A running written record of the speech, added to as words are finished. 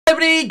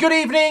Everybody, good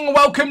evening.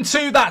 Welcome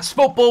to That's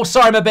Football.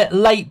 Sorry I'm a bit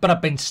late, but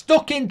I've been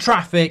stuck in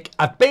traffic.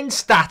 I've been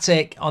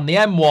static on the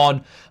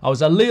M1. I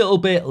was a little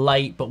bit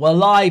late, but we're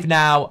live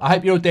now. I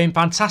hope you're all doing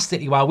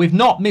fantastically well. We've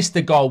not missed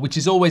a goal, which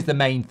is always the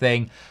main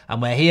thing.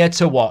 And we're here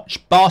to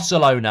watch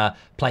Barcelona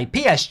play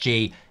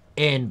PSG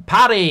in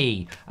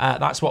Paris.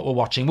 That's what we're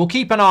watching. We'll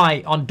keep an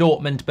eye on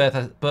Dortmund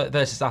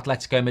versus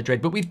Atletico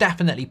Madrid, but we've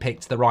definitely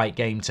picked the right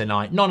game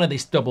tonight. None of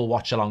this double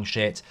watch-along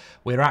shit.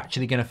 We're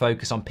actually going to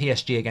focus on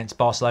PSG against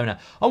Barcelona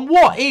on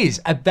what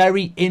is a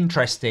very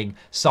interesting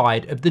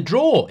side of the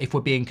draw, if we're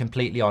being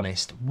completely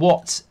honest.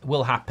 What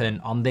will happen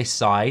on this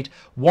side?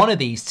 One of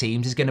these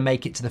teams is going to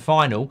make it to the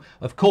final.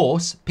 Of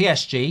course,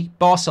 PSG,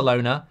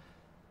 Barcelona,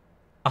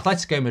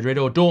 Atletico Madrid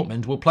or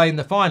Dortmund will play in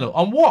the final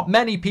on what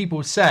many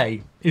people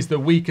say is the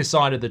weaker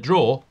side of the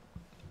draw.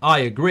 I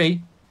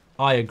agree,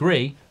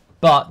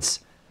 but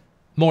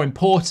more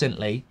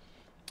importantly,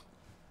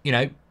 you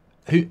know,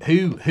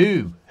 who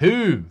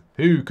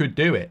could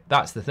do it?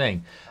 That's the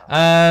thing.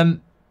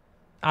 Atletico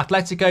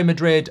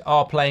Madrid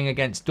are playing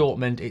against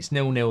Dortmund. It's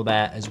 0-0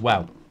 there as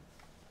well.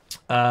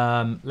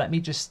 Let me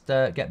just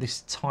get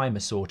this timer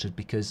sorted,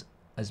 because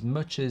as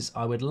much as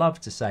I would love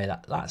to say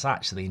that, that's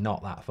actually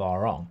not that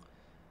far wrong.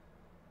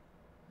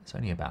 It's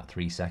only about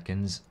 3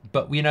 seconds.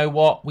 But you know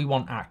what? We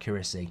want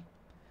accuracy.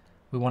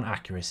 We want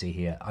accuracy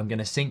here. I'm going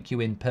to sync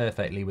you in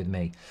perfectly with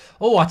me.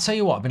 Oh, I tell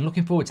you what, I've been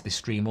looking forward to this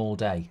stream all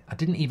day. I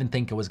didn't even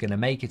think I was going to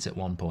make it at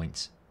one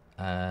point.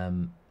 So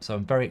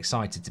I'm very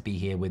excited to be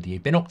here with you.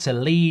 Been up to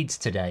Leeds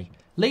today.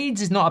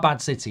 Leeds is not a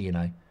bad city, you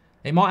know.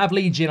 It might have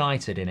Leeds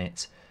United in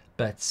it.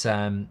 But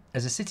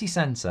as a city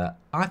centre,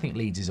 I think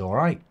Leeds is all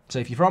right. So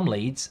if you're from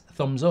Leeds,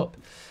 thumbs up.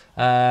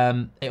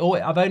 I've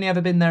only ever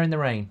been there in the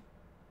rain.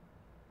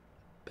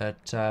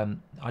 But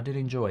I did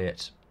enjoy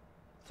it.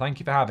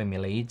 Thank you for having me,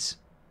 Leeds.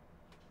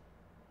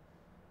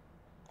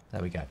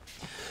 There we go.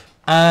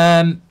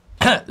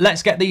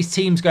 Let's get these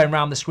teams going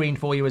around the screen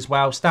for you as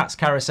well. Stats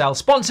Carousel,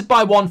 sponsored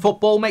by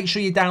OneFootball. Make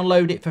sure you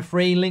download it for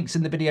free. Links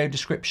in the video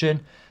description.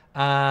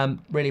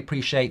 Really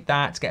appreciate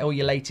that. Get all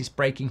your latest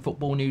breaking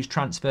football news,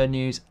 transfer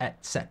news,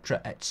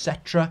 etc.,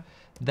 etc.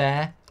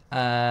 there.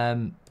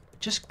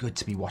 Just good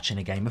to be watching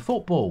a game of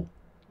football.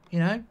 You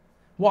know,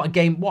 what a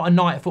game, what a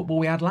night of football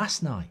we had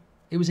last night.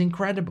 It was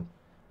incredible.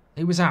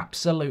 It was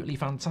absolutely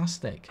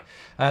fantastic.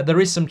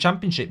 There is some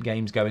championship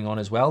games going on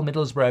as well.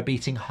 Middlesbrough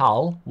beating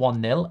Hull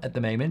 1-0 at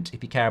the moment,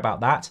 if you care about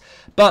that.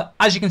 But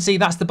as you can see,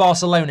 that's the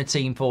Barcelona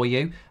team for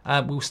you.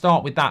 We'll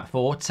start with that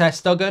for Ter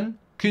Stegen,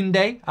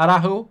 Koundé,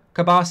 Araujo,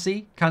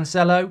 Kabasi,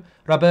 Cancelo,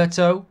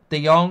 Roberto,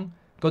 De Jong,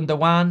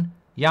 Gundogan,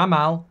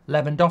 Yamal,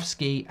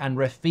 Lewandowski and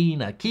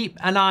Rafinha. Keep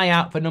an eye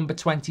out for number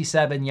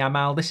 27,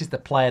 Yamal. This is the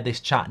player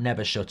this chat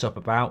never shut up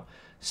about.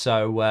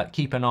 So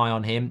keep an eye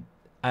on him.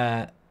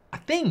 I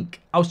think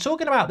I was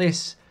talking about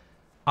this.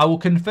 I will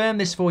confirm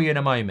this for you in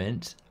a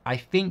moment. I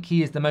think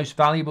he is the most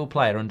valuable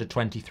player under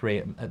 23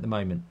 at the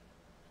moment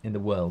in the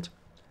world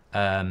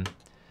in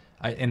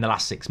the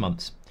last 6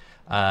 months.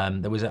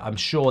 I'm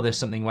sure there's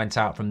something went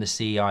out from the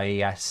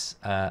CIES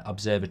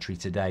Observatory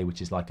today, which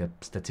is like a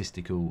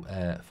statistical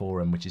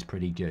forum, which is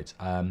pretty good.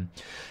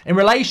 In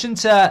relation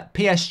to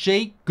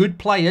PSG, good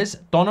players: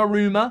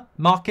 Donnarumma,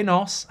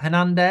 Marquinhos,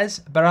 Hernandez,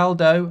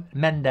 Beraldo,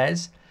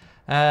 Mendes,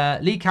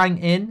 Lee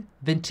Kang-in,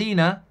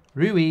 Vintina,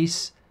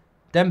 Ruiz,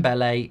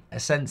 Dembele,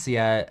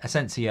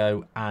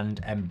 Asensio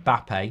and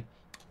Mbappe.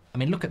 I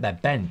mean, look at their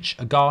bench.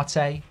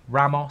 Ugarte,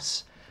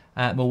 Ramos,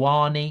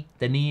 Mawani,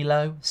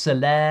 Danilo,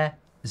 Soler,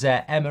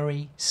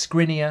 Zaire-Emery,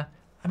 Skriniar.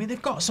 I mean,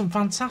 they've got some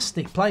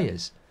fantastic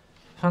players.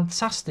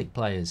 Fantastic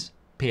players,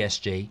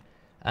 PSG.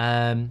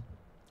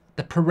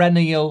 The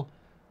perennial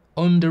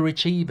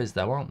underachievers,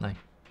 though, aren't they?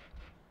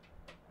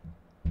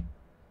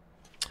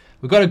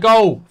 We've got a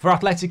goal for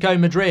Atletico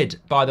Madrid,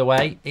 by the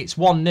way. It's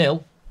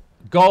 1-0.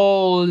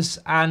 Goals,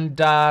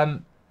 and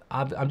I'm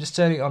just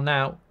turning it on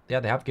now. Yeah,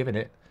 they have given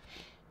it.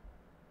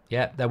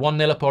 Yeah, they're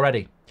 1-0 up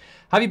already.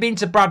 Have you been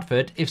to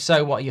Bradford? If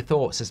so, what are your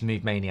thoughts, says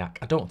Move Maniac?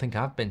 I don't think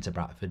I've been to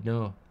Bradford,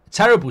 no.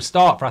 Terrible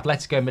start for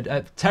Atletico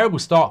Madrid. Terrible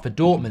start for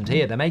Dortmund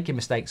here. They're making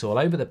mistakes all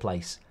over the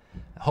place.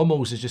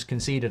 Hummels has just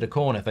conceded a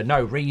corner for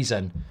no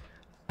reason.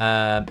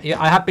 I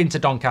have been to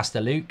Doncaster,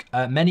 Luke.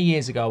 Many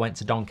years ago, I went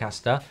to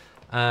Doncaster.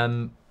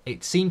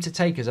 It seemed to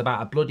take us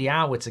about a bloody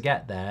hour to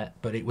get there,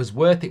 but it was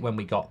worth it when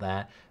we got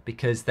there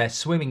because their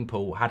swimming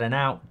pool had an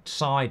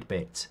outside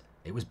bit.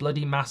 It was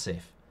bloody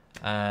massive.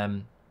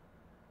 And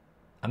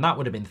that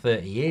would have been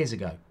 30 years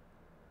ago.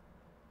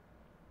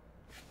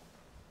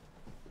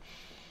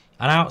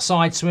 An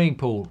outside swimming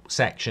pool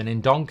section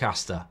in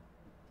Doncaster.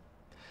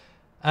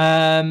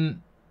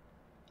 Mark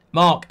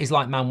is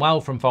like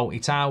Manuel from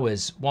Fawlty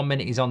Towers. 1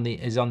 minute he's on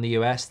the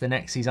US, the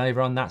next he's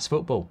over on That's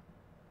Football.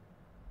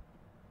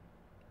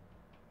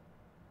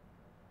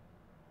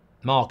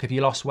 Mark, have you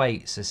lost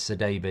weight, says Sir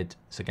David,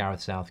 Sir Gareth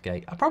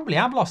Southgate. I probably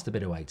have lost a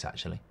bit of weight,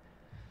 actually.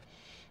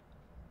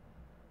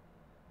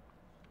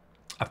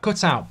 I've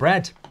cut out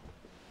bread.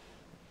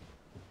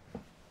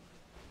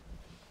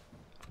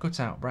 cut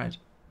out bread.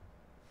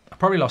 I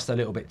probably lost a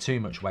little bit too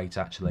much weight,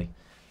 actually.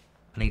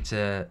 I need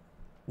to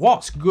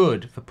What's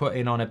good for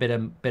putting on a bit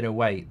of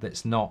weight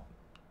that's not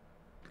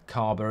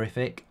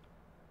carborific?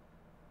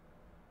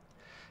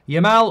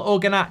 Yamal or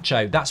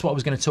Garnacho? That's what I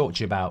was going to talk to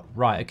you about.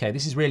 Right, okay,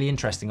 this is really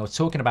interesting. I was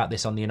talking about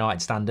this on the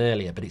United Stand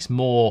earlier, but it's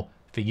more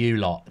for you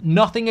lot.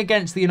 Nothing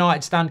against the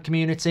United Stand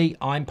community.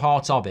 I'm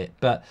part of it.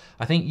 But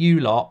I think you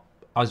lot,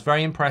 I was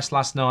very impressed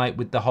last night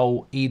with the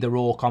whole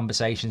either-or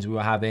conversations we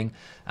were having.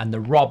 And the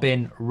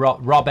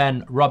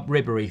Rob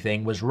Ribbery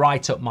thing was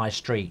right up my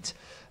street.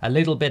 A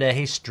little bit of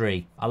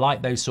history. I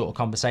like those sort of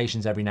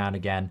conversations every now and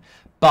again.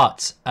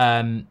 But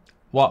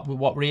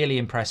what really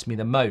impressed me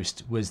the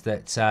most was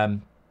that,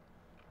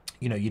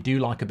 you know, you do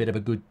like a bit of a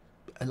good,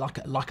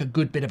 like a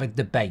good bit of a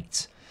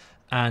debate.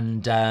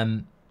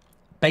 And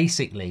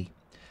basically,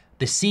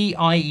 the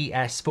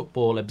CIES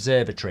Football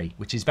Observatory,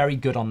 which is very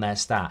good on their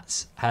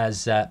stats,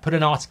 has put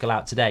an article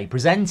out today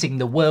presenting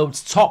the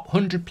world's top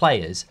 100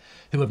 players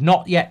who have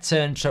not yet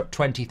turned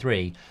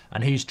 23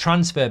 and whose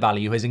transfer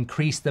value has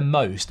increased the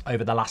most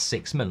over the last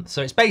 6 months.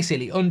 So it's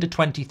basically under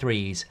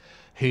 23s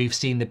who've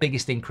seen the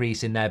biggest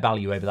increase in their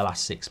value over the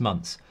last 6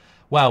 months.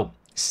 Well,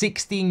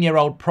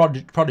 16-year-old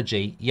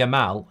prodigy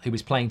Yamal, who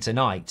is playing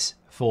tonight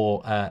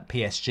for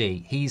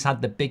PSG, he's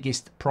had the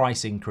biggest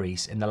price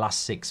increase in the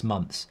last 6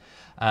 months.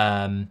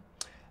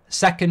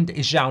 Second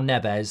is João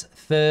Neves.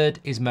 Third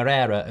is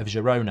Moreira of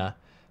Girona.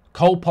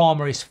 Cole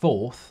Palmer is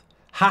fourth.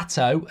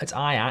 Hato at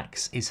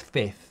Ajax is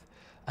fifth.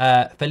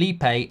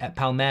 Felipe at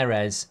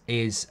Palmeiras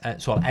is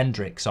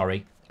Endrick,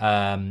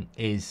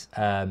 is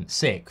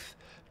sixth.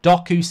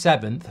 Doku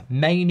seventh.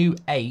 Mainu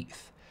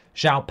eighth.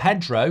 João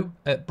Pedro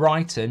at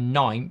Brighton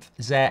ninth.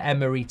 Zaire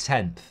Emery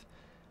 10th.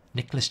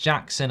 Nicholas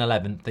Jackson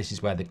 11th. This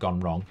is where they've gone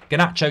wrong.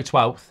 Garnacho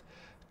 12th.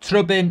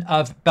 Trubin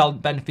of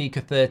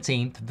Benfica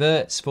 13th,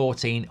 Wirtz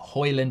 14th,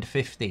 Højlund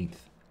 15th.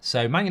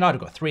 So Man United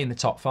have got 3 in the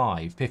top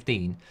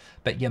 15,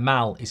 but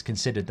Yamal is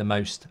considered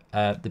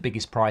the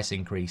biggest price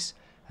increase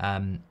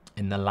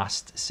in the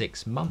last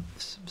 6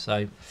 months.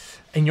 So,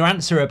 in your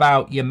answer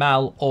about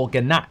Yamal or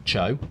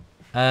Garnacho,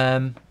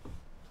 then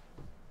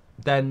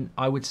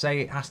I would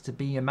say it has to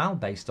be Yamal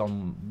based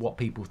on what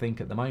people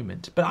think at the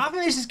moment. But I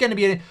think this is going to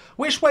be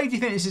which way do you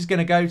think this is going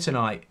to go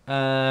tonight?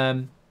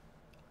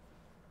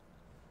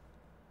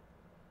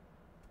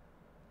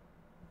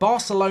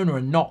 Barcelona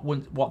are not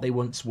what they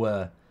once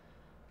were.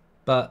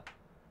 But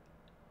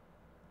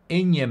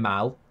in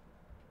Yamal,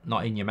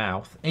 not in your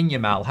mouth, in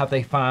Yamal, have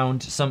they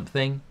found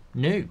something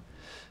new?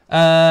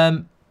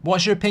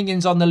 What's your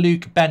opinions on the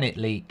Luke Bennett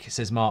leak,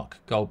 says Mark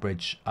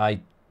Goldbridge. I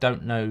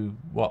don't know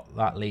what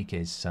that leak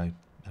is, so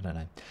I don't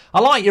know.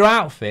 I like your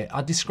outfit.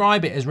 I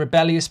describe it as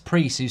rebellious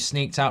priest who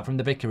sneaked out from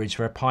the vicarage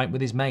for a pint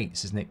with his mates,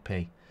 says Nick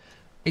P.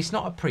 It's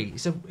not a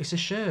priest, it's a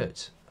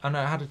shirt. And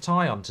I had a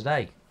tie on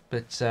today.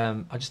 But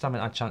I just haven't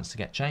had a chance to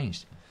get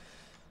changed.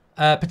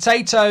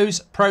 Potatoes,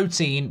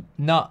 protein,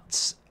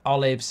 nuts,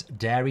 olives,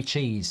 dairy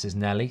cheese, says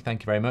Nelly.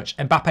 Thank you very much.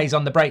 Mbappe's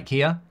on the break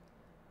here.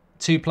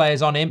 2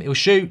 players on him. He'll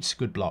shoot.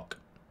 Good block.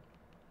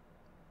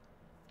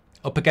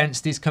 Up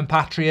against his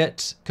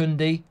compatriot,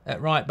 Kundi,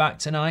 at right back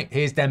tonight.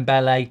 Here's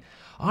Dembele.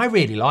 I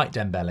really like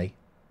Dembele.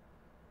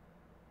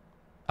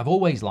 I've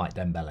always liked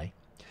Dembele.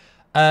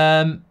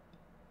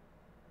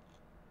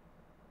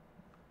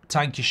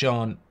 Thank you,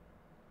 Sean.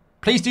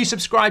 Please do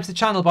subscribe to the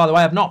channel, by the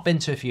way. I've not been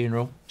to a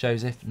funeral,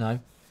 Joseph.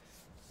 No.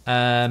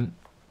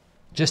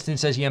 Justin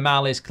says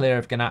Yamal is clear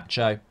of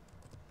Garnacho.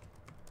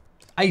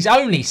 He's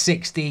only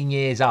 16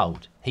 years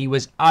old. He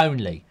was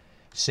only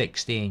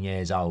 16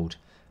 years old.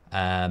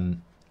 How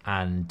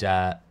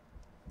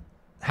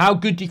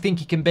good do you think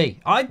he can be?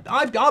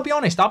 I'll be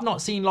honest, I've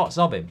not seen lots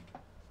of him.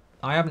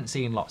 I haven't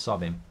seen lots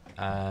of him.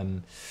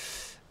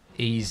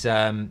 He's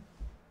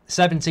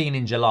 17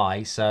 in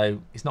July,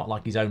 so it's not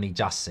like he's only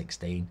just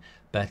 16.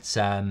 But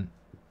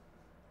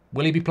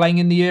will he be playing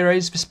in the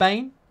Euros for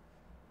Spain?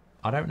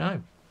 I don't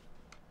know.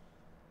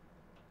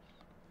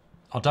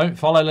 I don't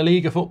follow La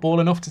Liga football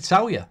enough to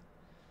tell you.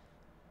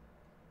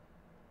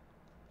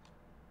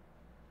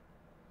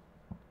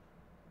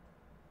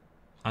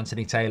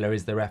 Anthony Taylor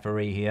is the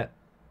referee here.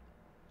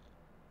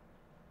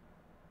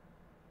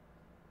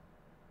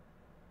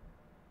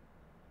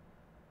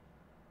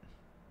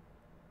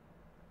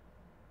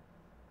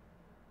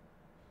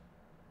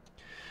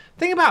 The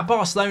thing about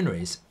Barcelona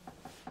is,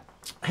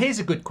 here's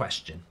a good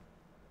question.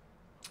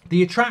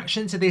 The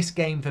attraction to this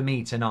game for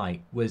me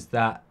tonight was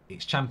that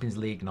it's Champions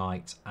League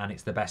night and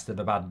it's the best of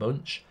a bad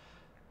bunch.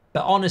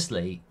 But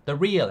honestly, the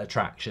real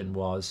attraction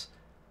was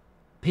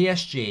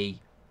PSG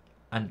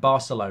and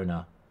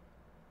Barcelona,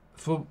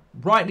 for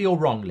rightly or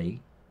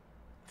wrongly,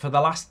 for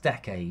the last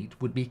decade,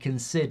 would be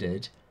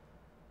considered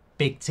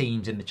big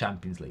teams in the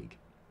Champions League.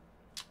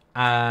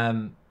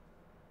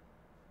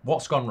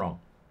 What's gone wrong?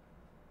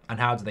 And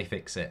how do they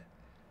fix it?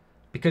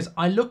 Because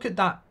I look at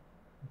that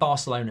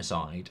Barcelona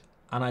side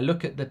and I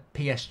look at the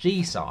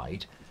PSG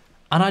side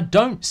and I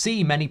don't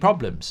see many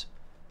problems.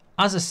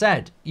 As I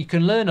said, you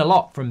can learn a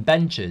lot from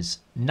benchers,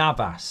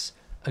 Navas,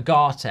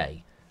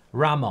 Ugarte,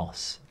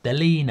 Ramos,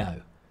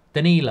 Danilo,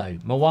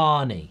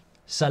 Moani,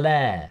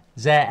 Soler,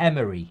 Zaire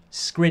Emery,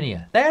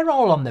 Skriniar. They're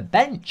all on the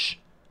bench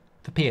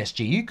for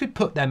PSG. You could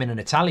put them in an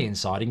Italian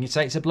side and you'd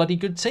say it's a bloody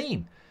good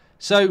team.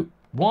 So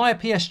why are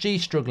PSG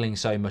struggling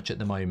so much at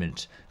the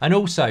moment? And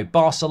also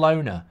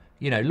Barcelona,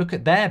 you know, look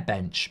at their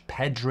bench.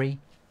 Pedri,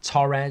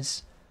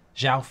 Torres,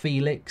 João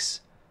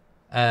Felix.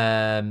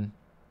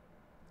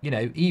 You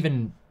know,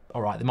 even,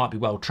 all right, they might be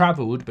well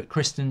travelled, but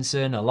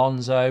Christensen,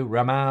 Alonso,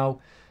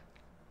 Ramal,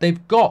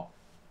 they've got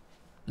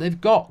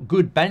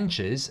good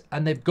benches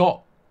and they've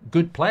got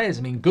good players.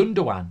 I mean,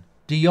 Gundogan,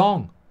 De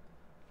Jong,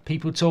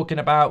 people talking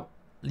about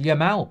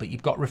Yamal, but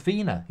you've got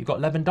Rafinha, you've got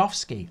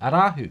Lewandowski,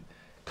 Araujo,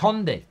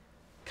 Conde,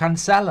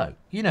 Cancelo.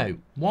 You know,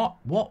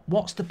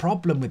 what's the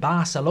problem with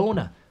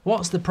Barcelona?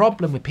 What's the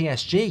problem with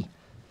PSG?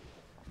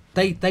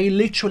 They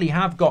literally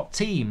have got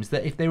teams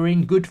that if they were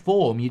in good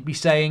form, you'd be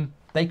saying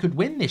they could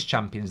win this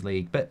Champions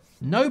League, but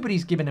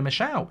nobody's giving them a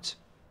shout.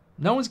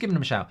 No one's giving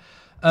them a shout.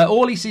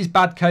 All he sees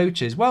bad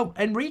coaches. Well,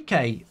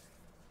 Enrique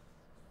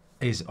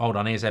is... Hold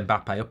on, here's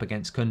Mbappe up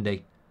against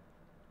Koundé.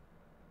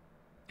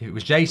 If it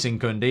was Jason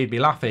Koundé, he'd be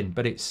laughing,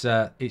 but it's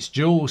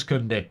Jules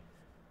Koundé.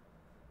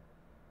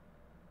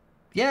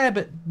 Yeah,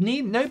 but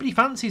nobody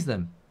fancies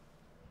them.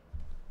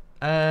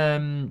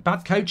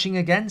 Bad coaching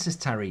again, says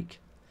Tariq.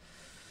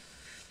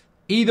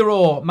 Either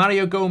or,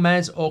 Mario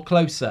Gomez or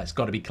Closer. It's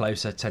got to be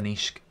Closer,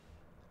 Tanishq.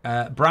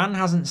 Bran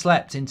hasn't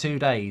slept in 2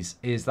 days.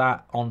 Is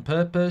that on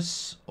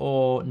purpose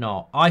or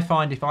not? I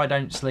find if I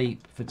don't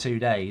sleep for 2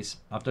 days,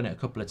 I've done it a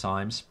couple of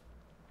times,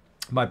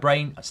 my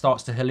brain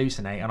starts to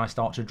hallucinate and I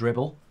start to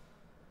dribble.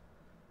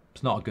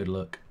 It's not a good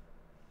look.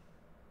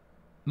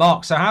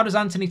 Mark, so how does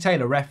Anthony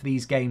Taylor ref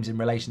these games in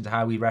relation to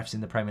how he refs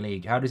in the Premier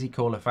League? How does he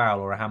call a foul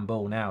or a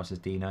handball now, says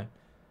Dino?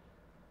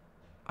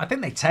 I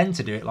think they tend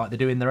to do it like they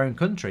do in their own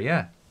country,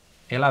 yeah.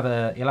 He'll have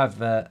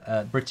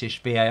a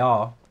British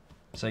VAR.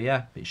 So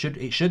yeah, it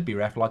should be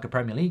ref like a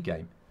Premier League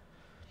game.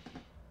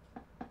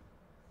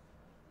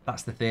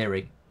 That's the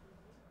theory.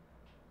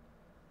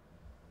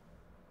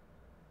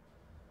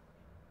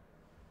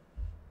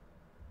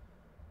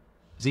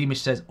 Zemish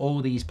says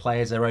all these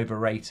players are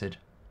overrated.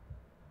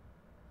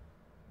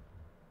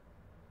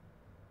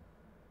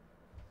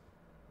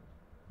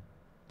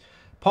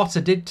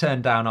 Potter did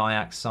turn down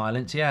Ajax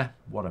silence. Yeah,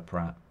 what a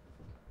prat.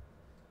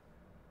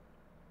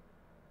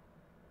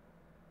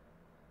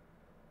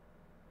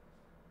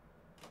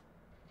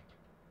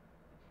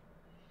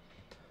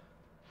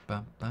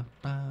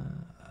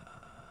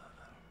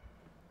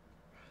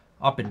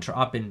 I've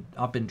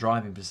been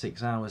driving for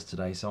 6 hours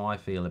today, so I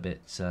feel a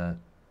bit. I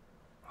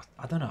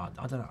don't know.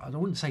 I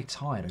wouldn't say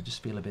tired. I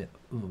just feel a bit.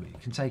 Ooh, you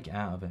can take it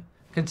out of it.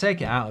 Can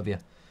take it out of you.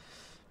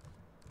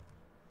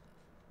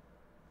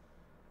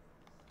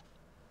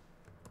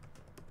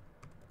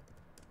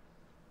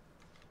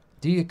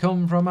 Do you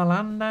come from a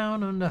land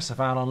down under? That's a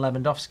foul on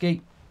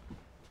Lewandowski.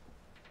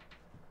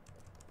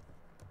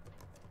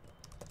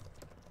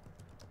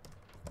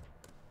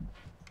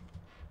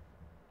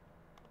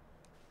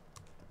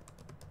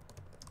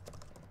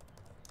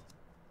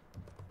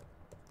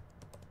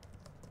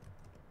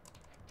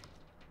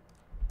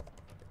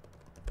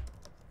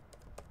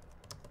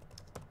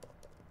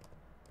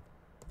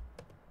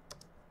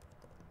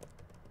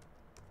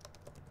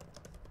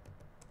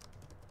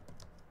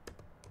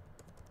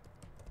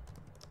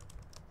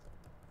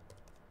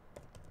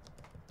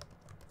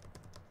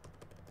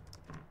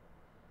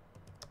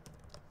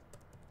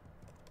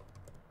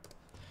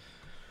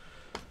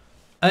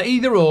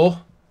 Either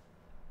or,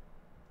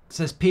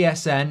 says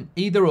PSN.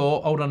 Either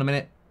or. Hold on a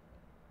minute.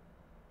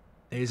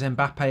 Here's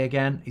Mbappe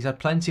again. He's had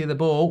plenty of the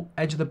ball.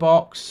 Edge of the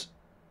box.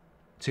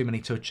 Too many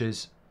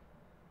touches.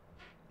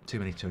 Too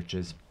many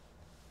touches.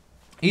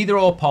 Either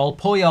or, Paul.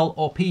 Puyol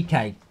or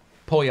PK.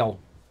 Puyol,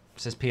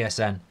 says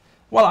PSN.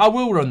 Well, I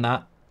will run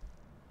that.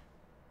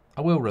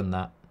 I will run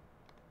that.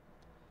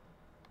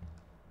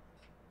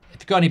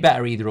 If you've got any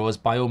better either ors,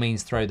 by all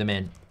means throw them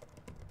in.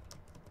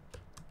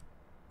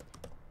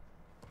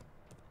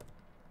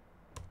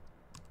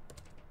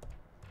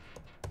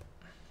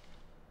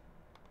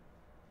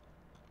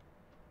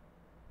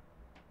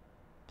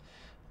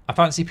 I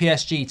fancy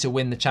PSG to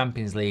win the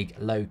Champions League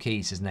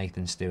low-key, says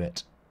Nathan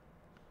Stewart.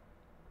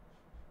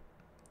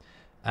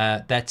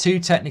 They're too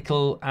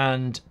technical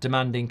and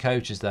demanding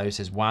coaches, though,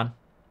 says Juan.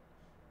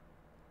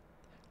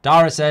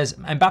 Dara says,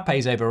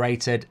 Mbappe's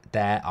overrated.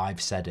 There, I've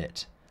said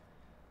it.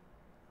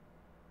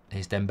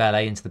 Here's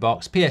Dembele into the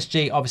box.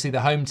 PSG, obviously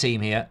the home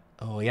team here.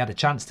 Oh, he had a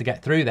chance to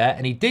get through there,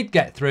 and he did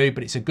get through,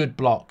 but it's a good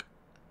block.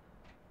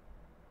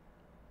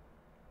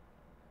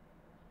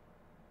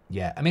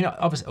 Yeah, I mean,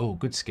 obviously... Oh,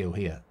 good skill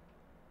here.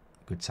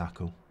 Good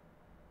tackle.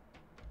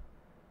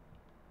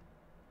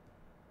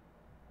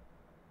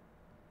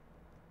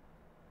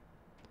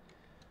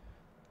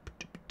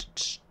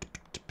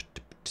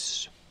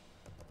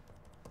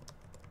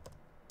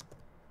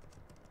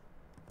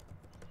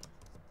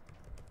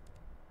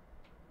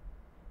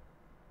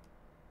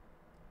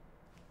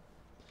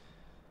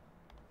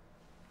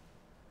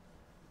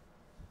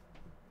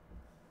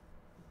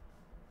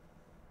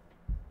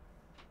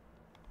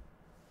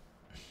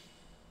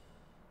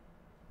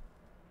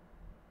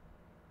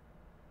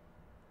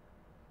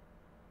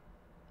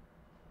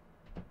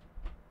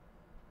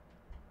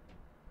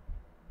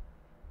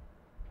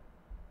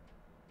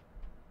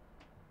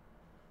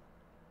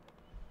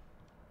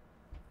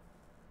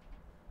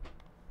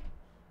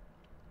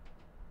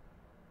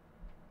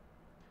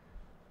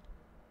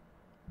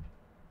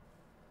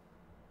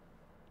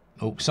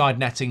 Oh, side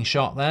netting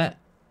shot there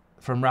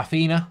from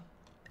Rafinha.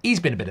 He's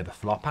been a bit of a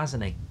flop,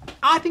 hasn't he?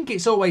 I think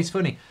it's always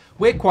funny.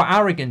 We're quite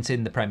arrogant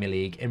in the Premier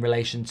League in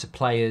relation to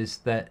players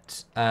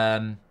that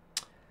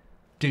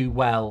do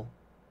well.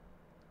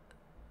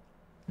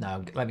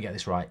 No, let me get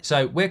this right.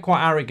 So we're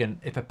quite arrogant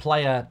if a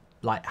player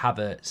like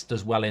Havertz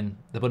does well in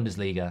the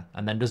Bundesliga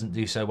and then doesn't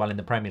do so well in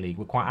the Premier League.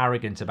 We're quite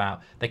arrogant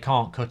about they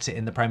can't cut it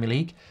in the Premier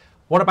League.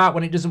 What about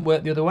when it doesn't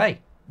work the other way?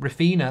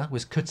 Rafinha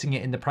was cutting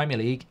it in the Premier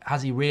League.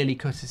 Has he really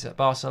cut it at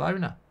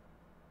Barcelona?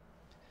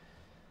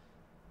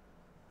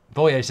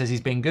 Boyo says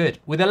he's been good.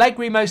 With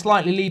Allegri most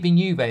likely leaving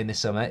Juve in the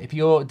summer, if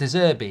you're De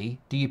Zerbi,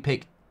 do you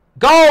pick...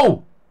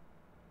 Goal!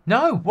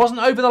 No,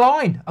 wasn't over the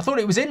line. I thought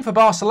it was in for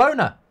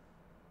Barcelona.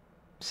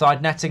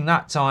 Side netting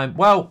that time.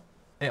 Well,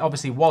 it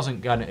obviously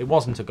wasn't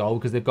a goal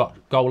because they've got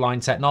goal line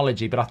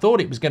technology, but I thought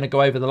it was going to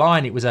go over the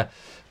line. It was a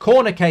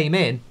corner came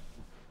in,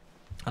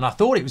 and I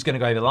thought it was going to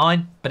go over the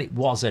line, but it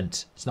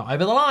wasn't. It's not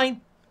over the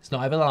line. It's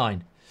not over the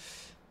line.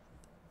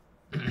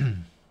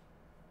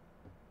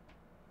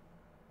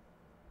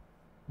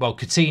 Well,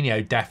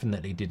 Coutinho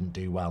definitely didn't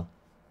do well.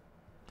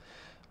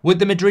 Would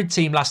the Madrid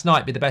team last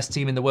night be the best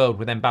team in the world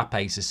with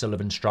Mbappe, says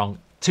Sullivan Strong?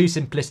 Too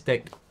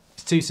simplistic.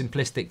 It's too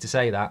simplistic to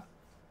say that.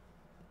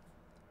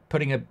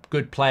 Putting a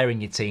good player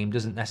in your team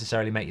doesn't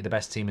necessarily make you the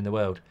best team in the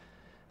world.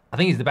 I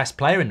think he's the best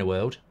player in the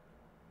world.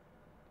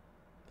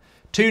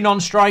 2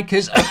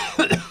 non-strikers.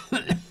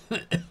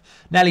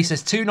 Nelly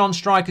says 2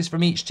 non-strikers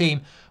from each team.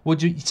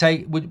 Would you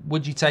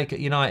take at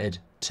United?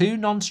 2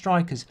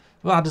 non-strikers.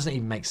 Well, that doesn't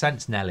even make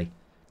sense, Nelly.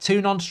 2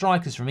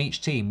 non-strikers from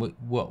each team.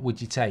 What would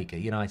you take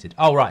at United?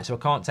 Oh, right. So I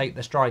can't take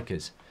the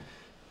strikers.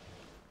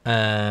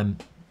 All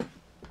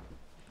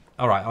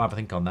right. I'll have a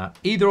think on that.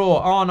 Either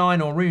or,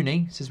 R9 or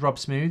Rooney, says Rob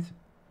Smooth.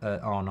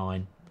 R9.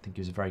 I think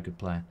he was a very good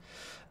player.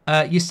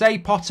 You say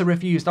Potter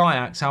refused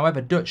Ajax.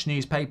 However, Dutch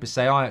newspapers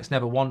say Ajax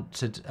never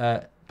wanted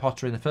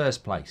Potter in the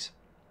first place.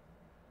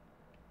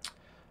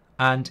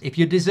 And if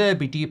you're De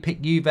Zerbi, do you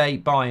pick Juve,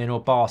 Bayern or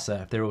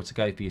Barca if they're all to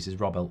go for you, says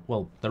Robel?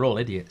 Well, they're all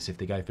idiots if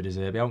they go for De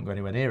Zerbi. I won't go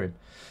anywhere near him.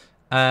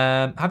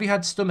 Have you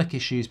had stomach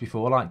issues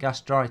before, like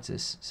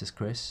gastritis, says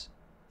Chris?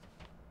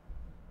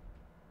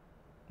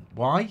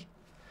 Why?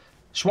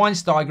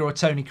 Schweinsteiger or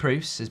Tony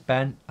Kroos, says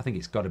Ben. I think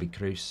it's got to be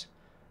Kroos.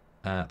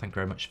 Thank you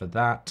very much for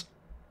that.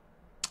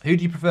 Who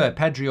do you prefer,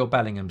 Pedri or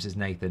Bellingham, says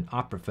Nathan?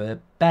 I prefer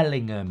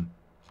Bellingham.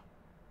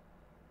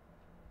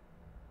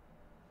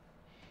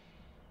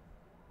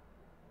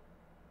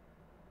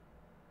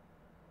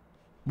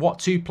 What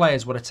 2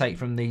 players would I take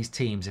from these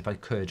teams if I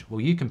could?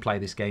 Well, you can play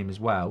this game as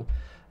well.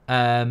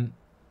 I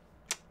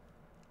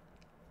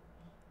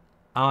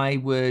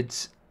would...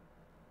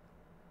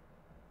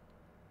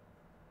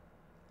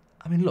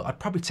 I mean, look, I'd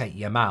probably take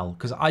Yamal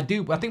because I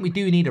think we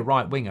do need a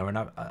right winger, and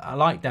I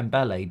like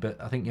Dembele, but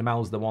I think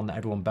Yamal's the one that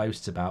everyone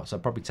boasts about, so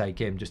I'd probably take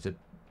him just to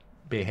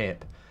be a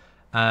hip.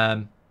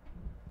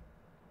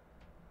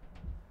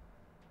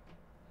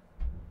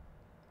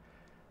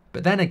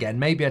 But then again,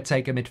 maybe I'd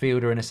take a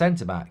midfielder and a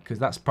centre-back because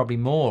that's probably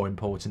more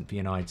important for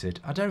United.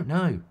 I don't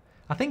know.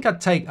 I think I'd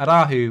take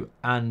Arahu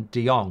and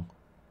De Jong,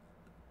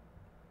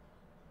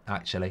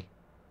 actually.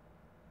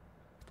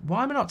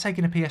 Why am I not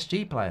taking a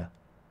PSG player?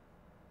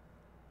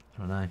 I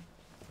don't know.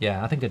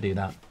 Yeah, I think I'd do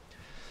that.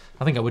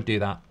 I think I would do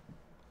that.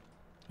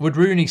 Would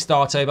Rooney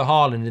start over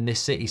Haaland in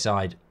this City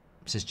side,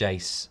 says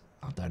Jace?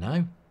 I don't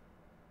know.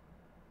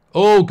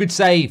 Oh, good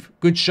save.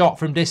 Good shot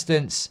from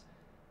distance.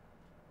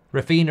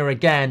 Rafinha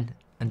again.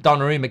 And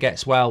Donnarumma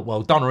gets well.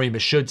 Well, Donnarumma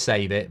should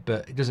save it,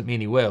 but it doesn't mean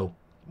he will.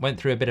 Went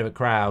through a bit of a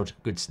crowd.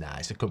 Good snap.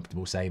 It's a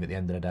comfortable save at the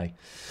end of the day.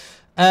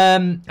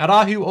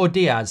 Arahu or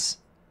Diaz?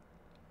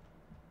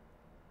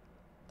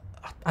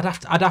 I'd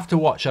have to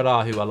watch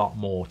Arahu a lot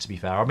more, to be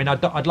fair. I mean,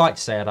 I'd like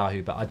to say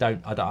Arahu, but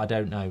I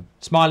don't know.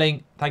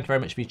 Smiling, thank you very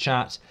much for your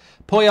chat.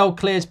 Puyol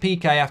clears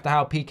PK after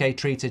how PK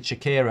treated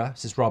Shakira,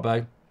 says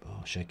Robbo.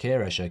 Oh,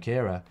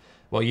 Shakira.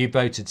 Well, you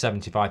voted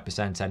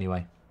 75%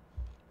 anyway.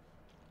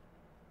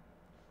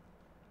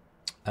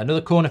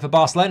 Another corner for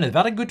Barcelona. They've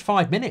had a good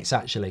 5 minutes,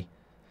 actually.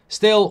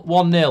 Still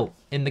 1-0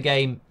 in the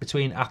game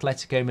between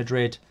Atletico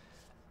Madrid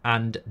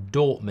and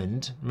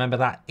Dortmund. Remember,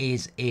 that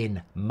is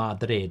in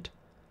Madrid.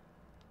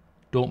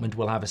 Dortmund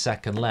will have a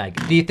second leg.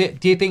 Do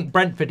you think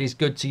Brentford is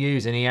good to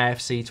use in the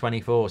AFC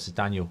 24, says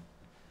Daniel?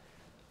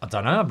 I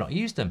don't know. I've not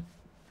used them.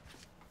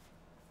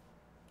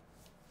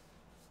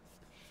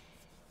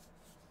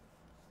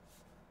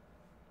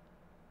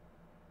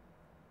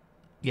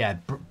 Yeah,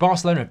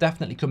 Barcelona have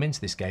definitely come into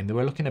this game. They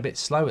were looking a bit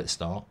slow at the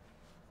start.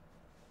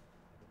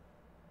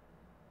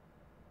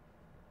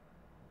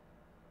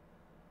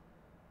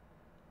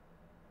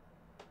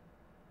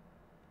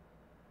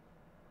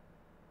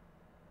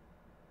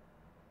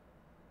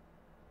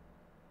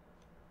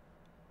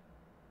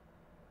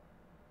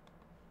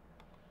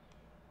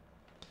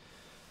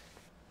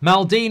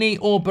 Maldini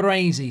or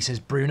Baresi, says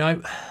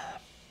Bruno.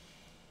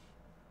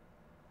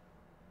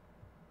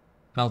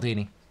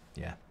 Maldini.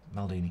 Yeah,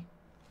 Maldini.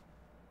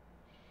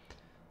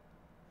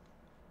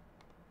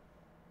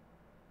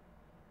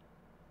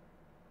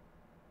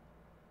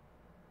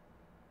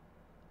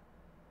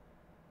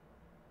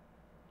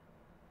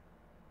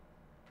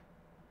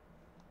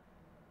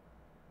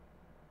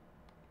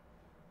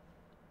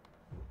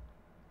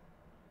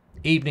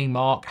 Evening,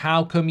 Mark.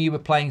 How come you were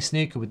playing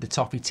snooker with the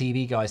Toffee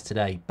TV guys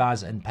today?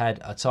 Baz and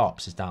Ped are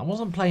tops. Says Dan. I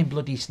wasn't playing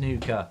bloody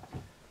snooker.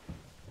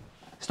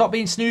 Stop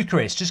being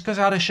snookerist. Just because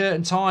I had a shirt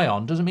and tie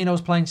on doesn't mean I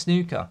was playing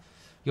snooker.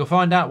 You'll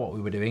find out what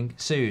we were doing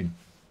soon.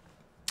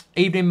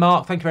 Evening,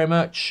 Mark. Thank you very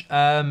much.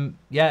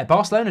 Yeah,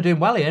 Barcelona doing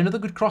well here. Another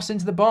good cross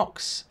into the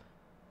box.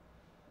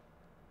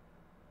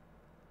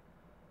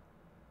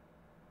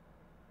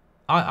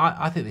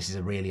 I think this is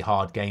a really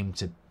hard game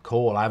to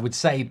call. I would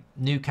say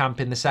Nou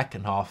Camp in the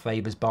second half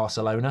favours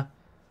Barcelona.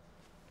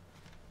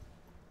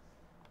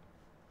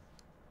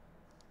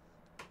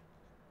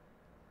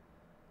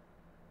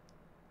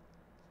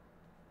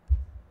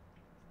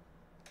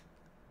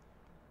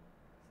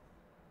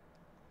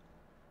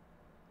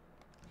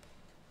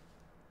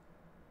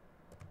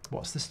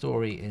 What's the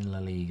story in La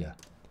Liga?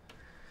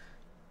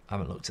 I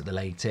haven't looked at the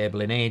league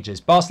table in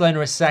ages. Barcelona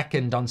are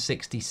second on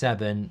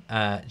 67.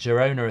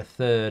 Girona are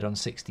third on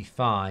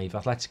 65.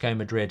 Atletico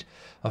Madrid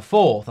are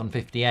fourth on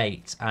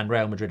 58. And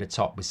Real Madrid are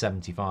top with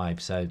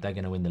 75. So they're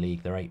going to win the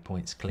league. They're 8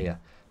 points clear.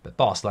 But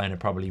Barcelona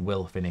probably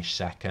will finish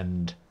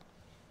second.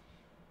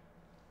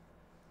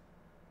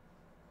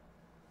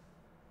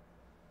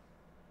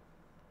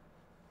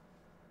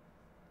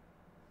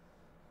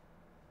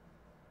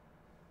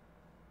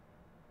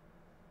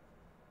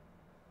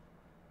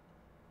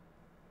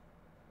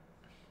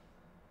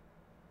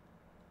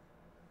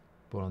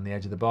 Ball on the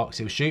edge of the box.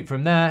 He'll shoot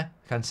from there.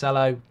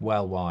 Cancelo,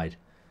 well wide.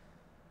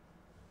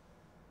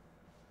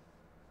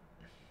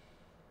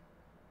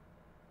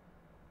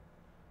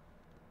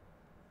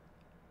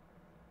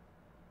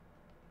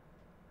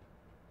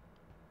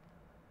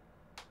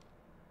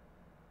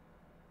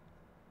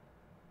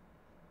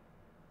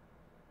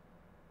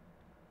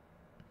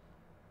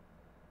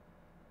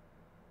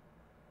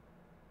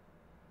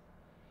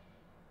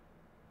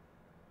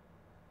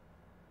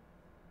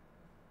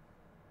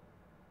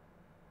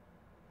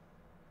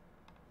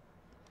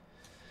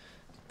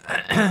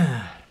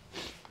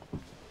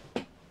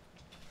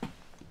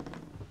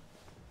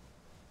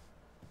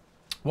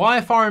 Why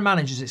are foreign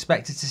managers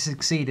expected to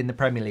succeed in the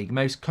Premier League,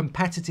 most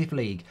competitive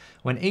league,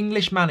 when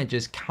English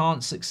managers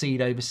can't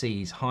succeed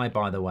overseas? Hi,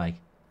 by the way.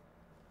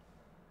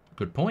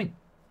 Good point.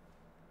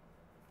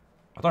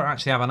 I don't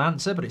actually have an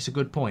answer, but it's a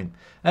good point.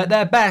 At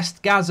their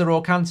best, Gaza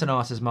or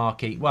Cantona, says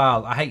Marquis.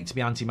 Well, I hate to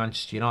be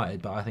anti-Manchester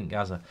United, but I think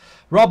Gaza.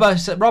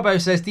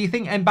 Robbo says, do you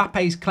think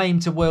Mbappe's claim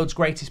to world's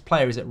greatest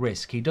player is at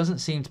risk? He doesn't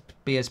seem to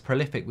be as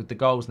prolific with the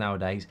goals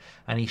nowadays,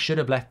 and he should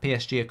have left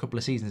PSG a couple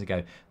of seasons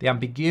ago. The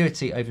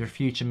ambiguity over a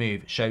future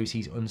move shows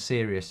he's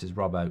unserious, says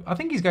Robbo. I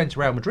think he's going to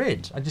Real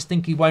Madrid. I just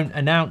think he won't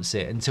announce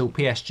it until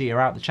PSG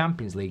are out the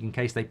Champions League in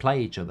case they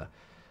play each other.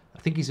 I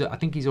think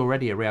he's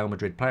already a Real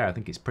Madrid player. I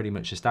think it's pretty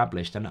much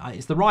established, and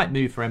it's the right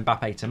move for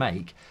Mbappe to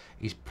make.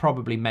 He's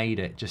probably made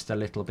it just a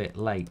little bit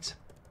late,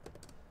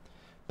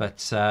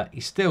 but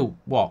he's still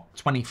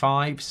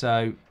 25.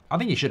 So I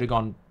think he should have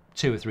gone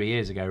 2 or 3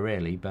 years ago,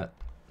 really. But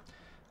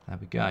there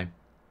we go.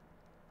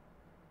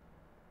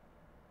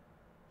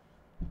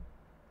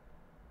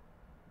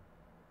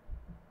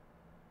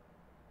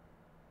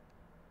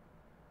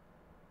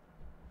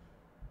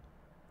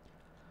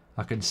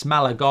 I can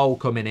smell a goal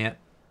coming here.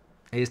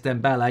 Here's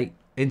Dembele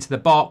into the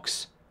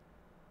box.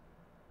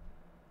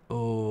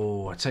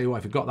 Oh, I tell you what,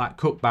 if I got that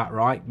cookback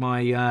right,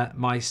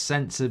 my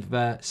sense of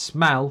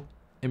smell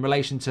in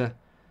relation to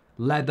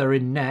leather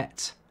in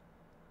net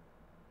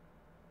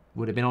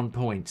would have been on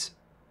point.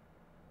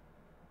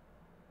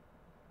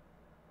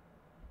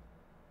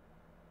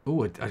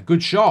 Oh, a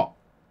good shot.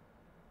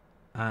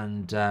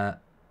 And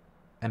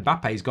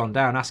Mbappe's gone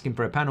down asking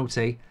for a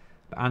penalty,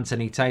 but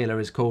Anthony Taylor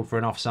has called for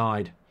an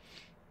offside.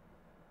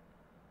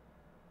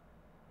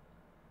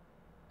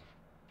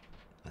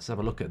 Let's have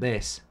a look at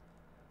this.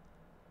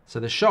 So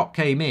the shot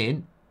came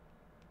in.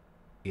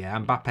 Yeah,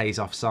 Mbappe's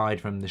offside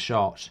from the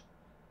shot.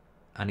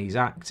 And he's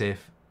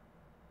active.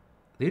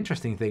 The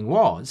interesting thing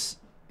was,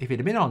 if he'd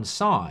have been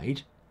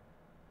onside,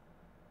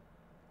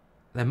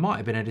 there might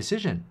have been a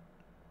decision.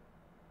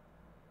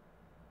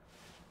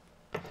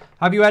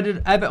 Have you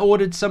ever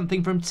ordered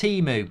something from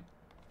Temu?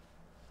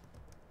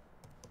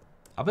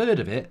 I've heard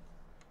of it.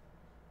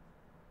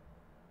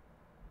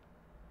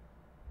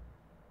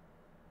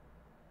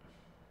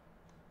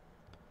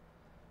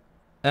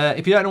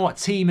 If you don't know what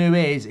Temu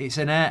is, it's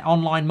an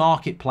online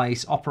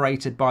marketplace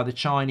operated by the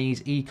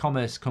Chinese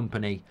e-commerce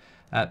company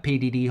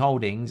PDD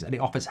Holdings, and it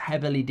offers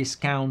heavily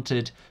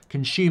discounted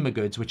consumer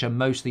goods, which are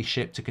mostly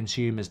shipped to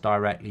consumers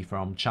directly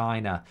from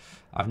China.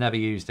 I've never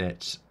used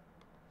it,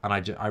 and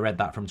I read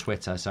that from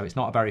Twitter, so it's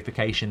not a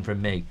verification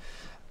from me.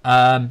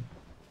 I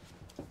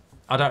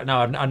don't know.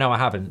 I know I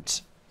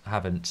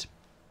haven't.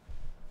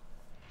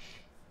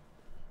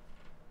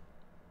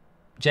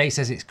 Jay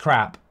says it's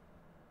crap.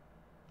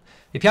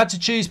 If you had to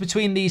choose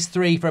between these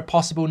three for a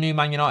possible new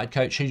Man United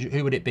coach,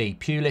 who would it be?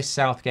 Pulis,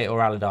 Southgate or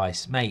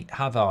Allardyce? Mate,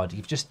 Havard,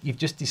 you've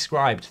just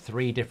described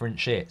 3 different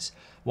shits.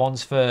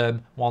 One's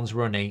firm, one's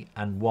runny,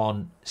 and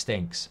one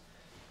stinks.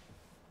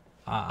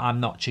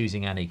 I'm not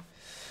choosing any.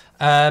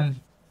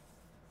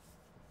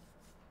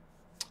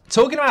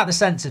 Talking about the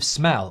sense of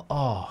smell.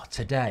 Oh,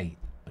 today,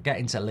 I get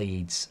into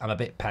Leeds. I'm a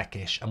bit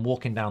peckish. I'm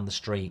walking down the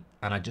street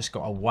and I just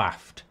got a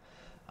waft.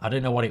 I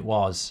don't know what it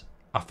was.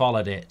 I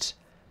followed it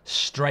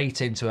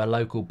straight into a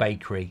local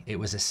bakery. It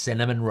was a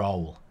cinnamon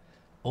roll.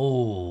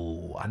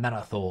 Oh, and then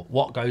I thought,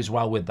 what goes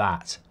well with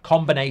that?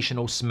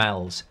 Combinational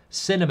smells.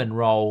 Cinnamon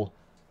roll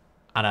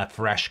and a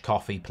fresh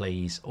coffee,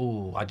 please.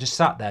 Oh, I just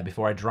sat there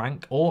before I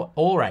drank or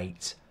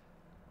ate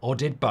or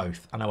did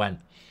both. And I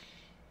went,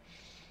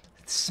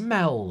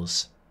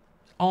 smells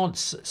aren't...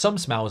 Some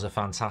smells are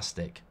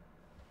fantastic.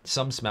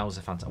 Some smells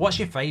are fantastic. What's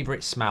your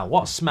favourite smell?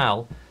 What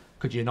smell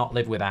could you not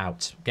live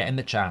without? Get in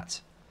the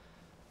chat.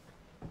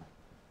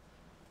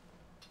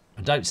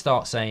 And don't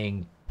start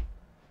saying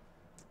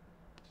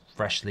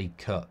freshly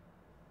cut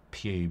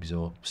pubes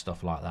or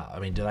stuff like that. I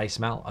mean, do they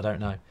smell? I don't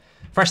know.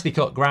 Freshly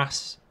cut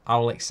grass,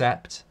 I'll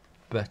accept.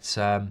 But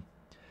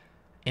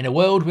in a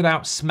world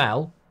without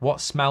smell,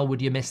 what smell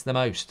would you miss the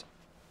most?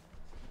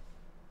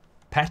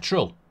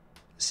 Petrol,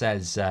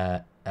 says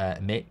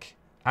Mick.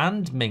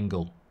 And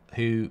Mingle,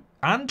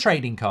 and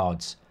trading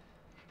cards.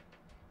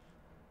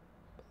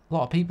 A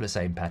lot of people are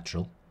saying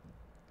petrol.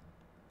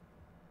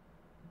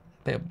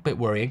 Bit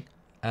worrying.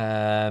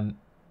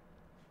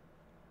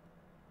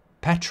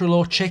 Petrol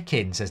or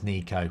chicken, says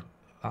Nico.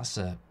 That's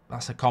a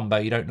combo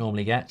you don't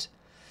normally get.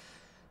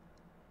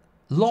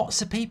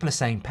 Lots of people are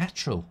saying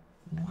petrol.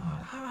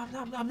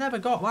 I've never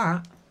got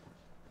that.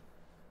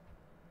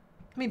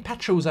 I mean,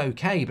 petrol's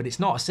okay, but it's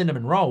not a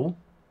cinnamon roll.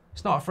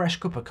 It's not a fresh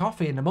cup of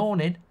coffee in the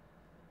morning.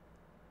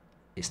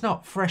 It's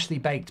not freshly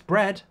baked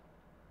bread.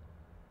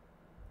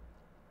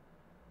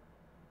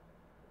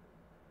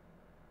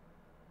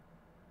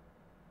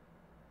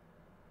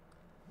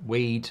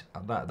 Weed.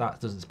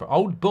 That doesn't...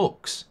 Old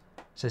books,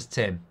 says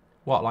Tim.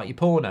 What, like your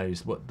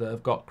pornos? What, that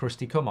have got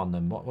crusty cum on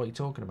them? What are you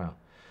talking about?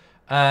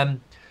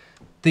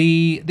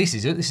 This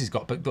is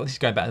going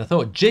better than I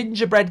thought.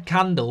 Gingerbread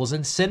candles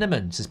and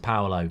cinnamon, says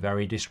Paolo.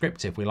 Very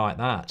descriptive. We like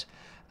that.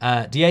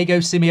 Diego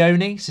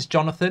Simeone, says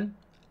Jonathan.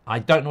 I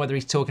don't know whether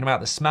he's talking about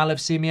the smell of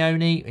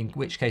Simeone, in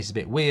which case it's a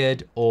bit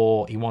weird,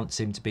 or he wants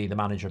him to be the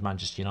manager of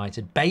Manchester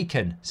United.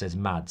 Bacon, says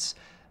Mads.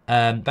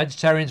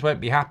 Vegetarians won't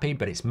be happy,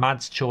 but it's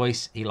Mads'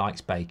 choice. He likes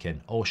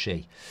bacon, or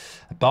she.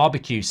 A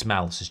barbecue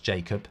smell, says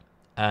Jacob.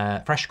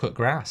 Fresh cut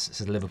grass,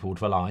 says Liverpool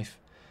for life.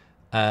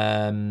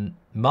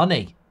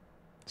 Money,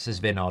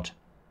 says Vinod.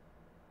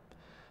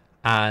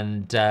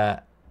 And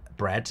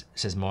bread,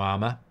 says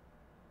Moama.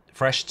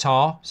 Fresh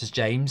tar, says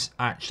James.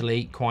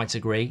 Actually, quite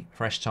agree.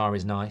 Fresh tar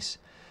is nice.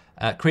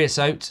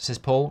 Creosote, says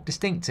Paul.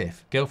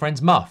 Distinctive.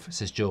 Girlfriend's muff,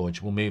 says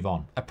George. We'll move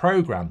on. A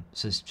programme,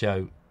 says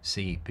Joe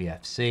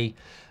CBFC.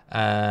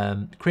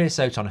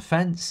 Creosote on a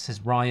fence,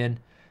 says Ryan.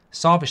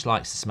 Sarvish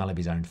likes the smell of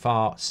his own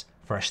farts.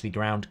 Freshly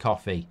ground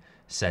coffee,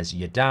 says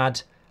your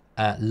dad.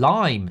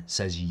 Lime,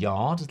 says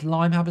Yard. Does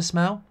lime have a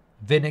smell?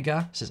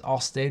 Vinegar, says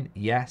Austin.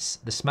 Yes.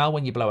 The smell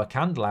when you blow a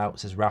candle out,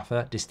 says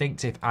Rafa.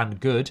 Distinctive and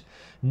good.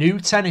 New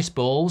tennis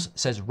balls,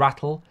 says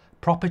Rattle.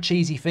 Proper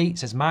cheesy feet,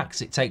 says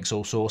Max. It takes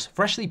all sorts.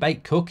 Freshly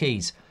baked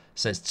cookies,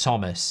 says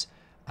Thomas.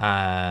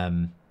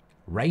 Rain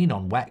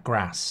on wet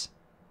grass,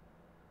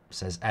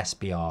 says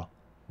SBR.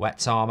 Wet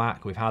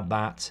tarmac, we've had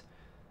that.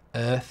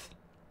 Earth.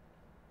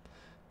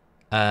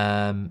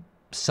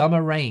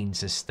 Summer rain,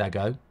 says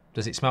Stego.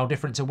 Does it smell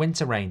different to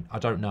winter rain? I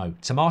don't know.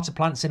 Tomato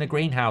plants in a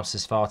greenhouse,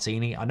 says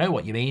Fartini. I know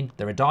what you mean.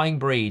 They're a dying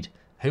breed.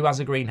 Who has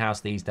a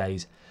greenhouse these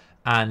days?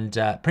 And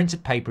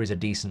printed paper is a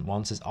decent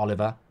one, says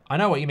Oliver. I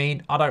know what you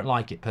mean. I don't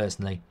like it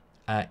personally.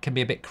 It can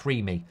be a bit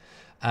creamy.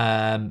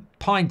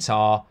 Pine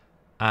tar.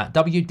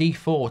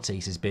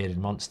 WD-40, says Bearded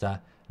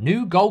Monster.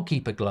 New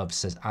goalkeeper gloves,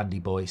 says Andy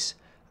Boyce.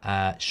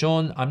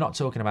 Sean, I'm not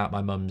talking about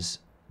my mum's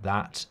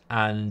that.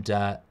 And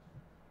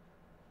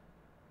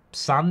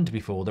sand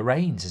before the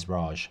rain, says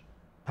Raj.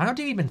 How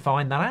do you even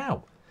find that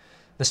out?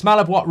 The smell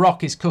of what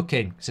rock is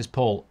cooking, says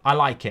Paul. I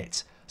like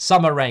it.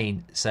 Summer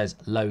rain, says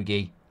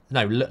Logie.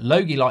 No,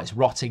 Logie likes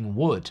rotting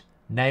wood.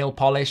 Nail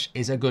polish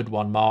is a good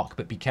one, Mark,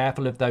 but be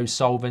careful of those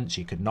solvents.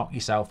 You could knock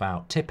yourself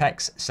out.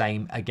 Tipex,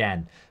 same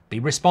again. Be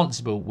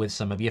responsible with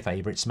some of your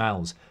favourite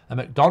smells. A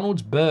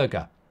McDonald's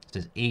burger,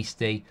 says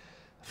Easty.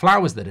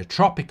 Flowers that are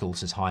tropical,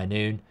 says High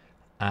Noon.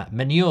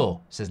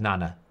 Manure, says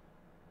Nana.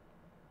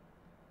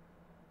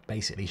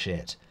 Basically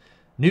shit.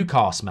 New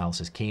car smell,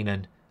 says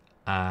Keenan.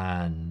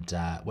 And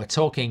we're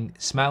talking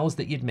smells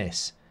that you'd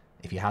miss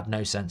if you had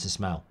no sense of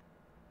smell.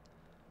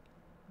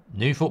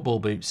 New football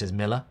boots, says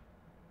Miller.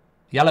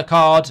 Yellow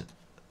card,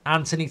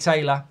 Anthony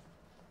Taylor.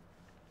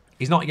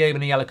 He's not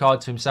giving a yellow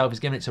card to himself. He's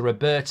giving it to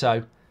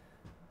Roberto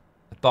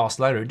of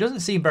Barcelona, who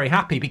doesn't seem very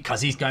happy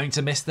because he's going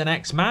to miss the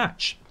next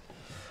match.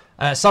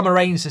 Summer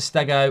rain, says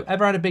Stego.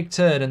 Ever had a big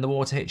turn and the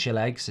water hits your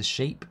legs, says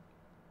Sheep.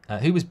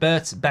 Who was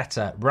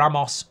better,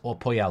 Ramos or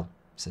Puyol,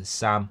 says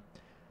Sam.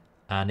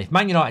 And if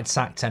Man United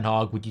sacked Ten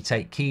Hag, would you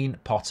take Keane,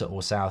 Potter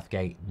or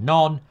Southgate?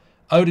 None.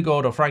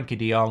 Odegaard or Frankie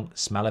de Jong?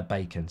 Smell of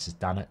bacon, says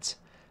Dannett.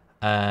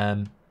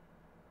 De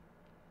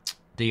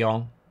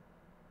Jong.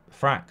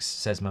 Frax,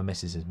 says my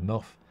missus is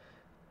muff.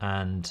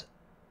 And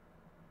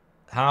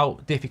How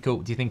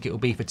difficult do you think it will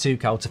be for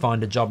Tuchel to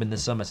find a job in the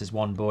summer, says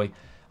one boy.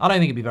 I don't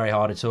think it'd be very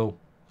hard at all.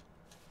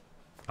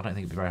 I don't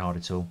think it'd be very hard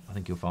at all. I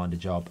think he'll find a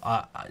job.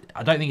 I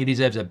don't think he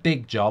deserves a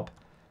big job,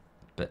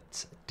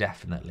 but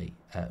definitely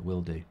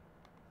will do.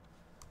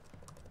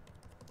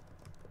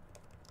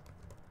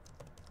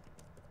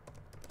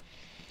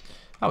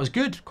 That was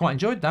good. Quite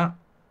enjoyed that.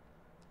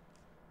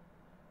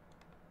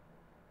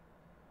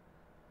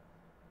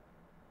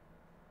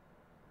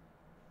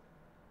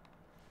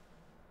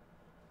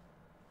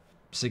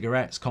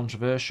 Cigarettes,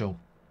 controversial.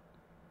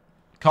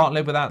 Can't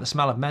live without the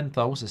smell of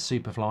menthol, says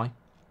Superfly.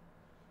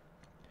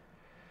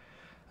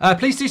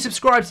 Please do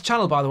subscribe to the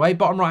channel, by the way.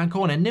 Bottom right-hand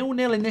corner.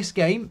 0-0 in this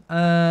game.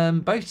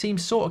 Both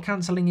teams sort of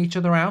cancelling each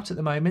other out at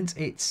the moment.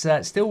 It's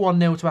still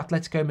 1-0 to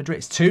Atletico Madrid.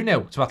 It's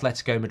 2-0 to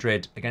Atletico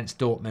Madrid against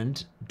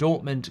Dortmund.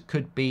 Dortmund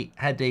could be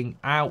heading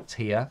out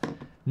here.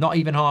 Not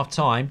even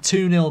half-time.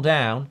 2-0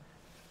 down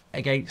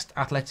against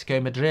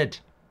Atletico Madrid.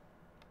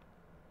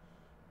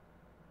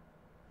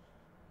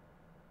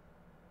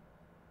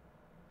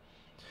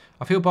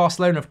 I feel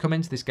Barcelona have come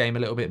into this game a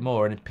little bit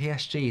more, and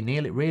PSG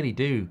really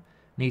do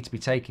need to be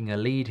taking a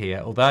lead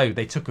here, although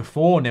they took a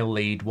 4-0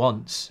 lead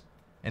once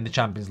in the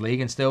Champions League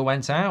and still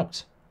went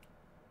out.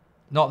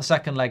 Not the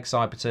second leg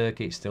side for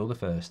Turkey, it's still the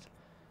first.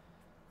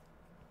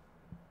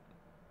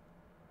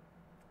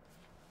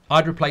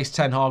 I'd replace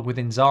Ten Hag with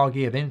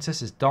Inzaghi of Inter,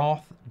 says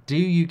Darth. Do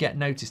you get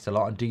noticed a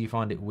lot and do you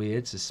find it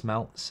weird, says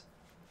Smelts?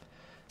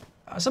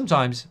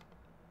 Sometimes,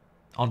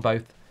 on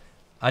both.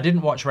 I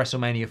didn't watch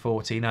WrestleMania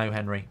 40, no,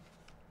 Henry.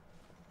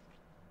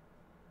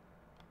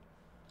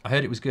 I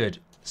heard it was good.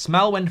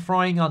 Smell when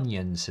frying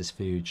onions, says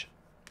Fuge.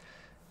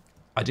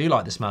 I do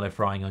like the smell of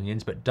frying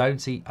onions, but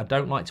I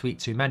don't like to eat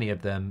too many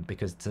of them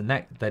because the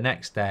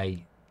next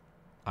day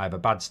I have a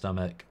bad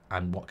stomach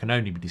and what can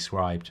only be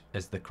described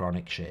as the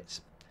chronic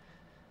shits.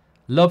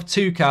 Love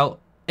Tuchel.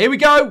 Here we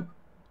go.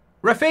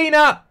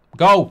 Rafinha.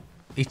 Goal.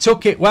 He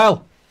took it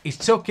well. He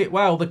took it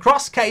well. The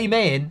cross came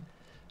in.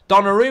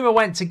 Donnarumma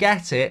went to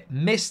get it,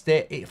 missed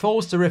it. It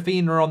falls to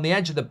Rafinha on the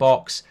edge of the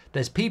box.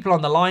 There's people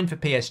on the line for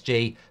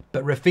PSG,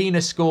 but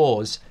Rafinha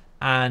scores,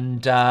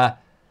 and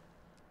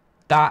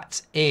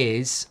that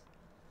is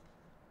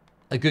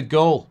a good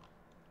goal.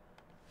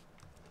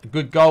 A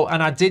good goal.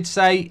 And I did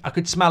say I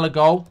could smell a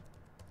goal.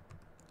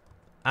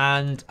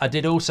 And I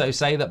did also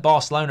say that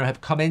Barcelona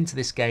have come into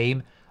this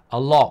game a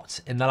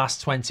lot in the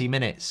last 20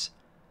 minutes.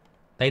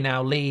 They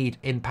now lead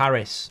in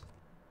Paris.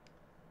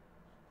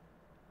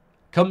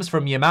 Comes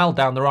from Yamal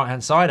down the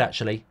right-hand side,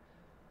 actually.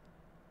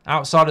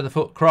 Outside of the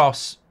foot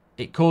cross,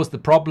 it caused the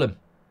problem.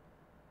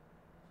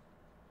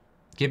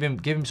 Give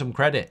him some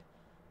credit.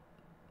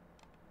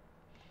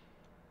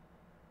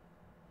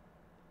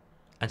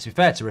 And to be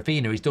fair to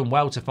Rafinha, he's done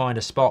well to find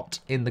a spot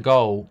in the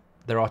goal.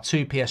 There are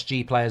two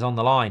PSG players on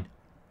the line.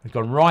 We've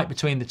gone right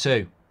between the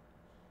two.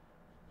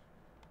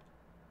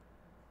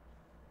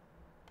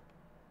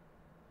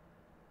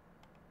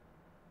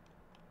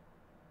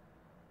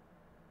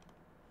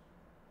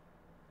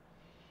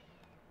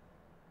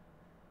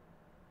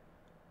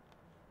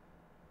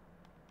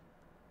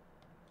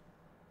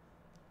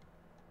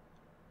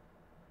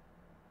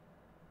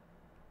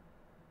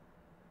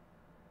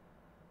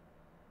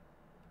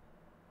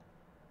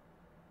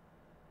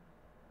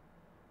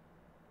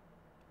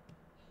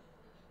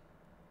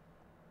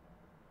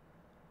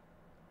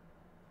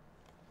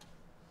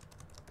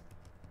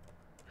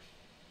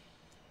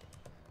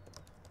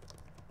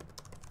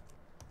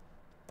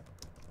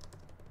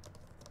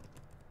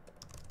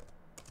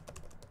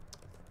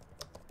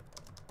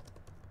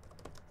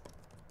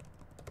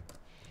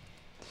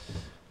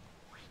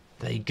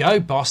 There you go,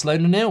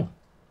 Barcelona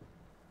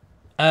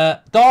 0.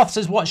 Darth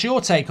says, what's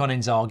your take on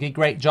Inzaghi?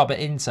 Great job at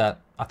Inter.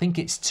 I think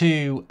it's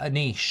too a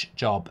niche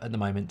job at the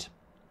moment.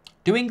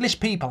 Do English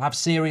people have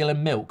cereal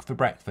and milk for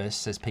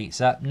breakfast, says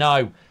Pizza?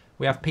 No,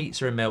 we have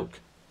pizza and milk.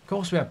 Of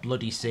course we have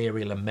bloody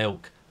cereal and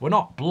milk. We're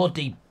not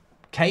bloody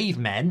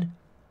cavemen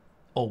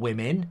or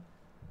women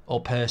or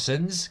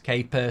persons,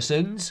 cave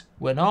persons.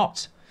 We're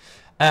not.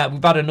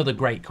 We've had another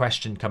great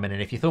question coming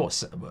in. If you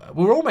thought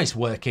we're almost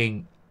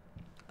working...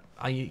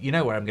 You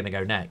know where I'm going to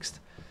go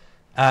next.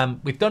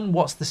 We've done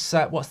what's the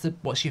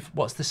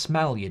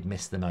smell you'd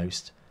miss the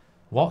most?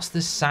 What's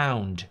the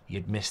sound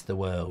you'd miss the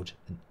world?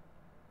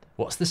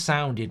 What's the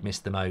sound you'd miss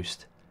the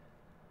most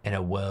in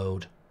a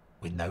world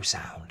with no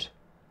sound?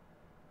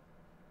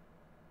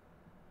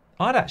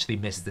 I'd actually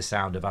miss the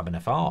sound of having a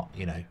fart,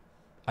 you know.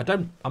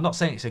 I'm not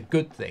saying it's a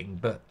good thing,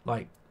 but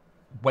like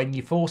when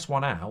you force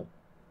one out,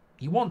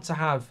 you want to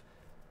have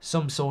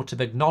some sort of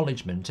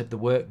acknowledgement of the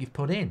work you've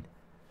put in.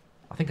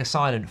 I think a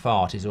silent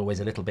fart is always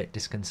a little bit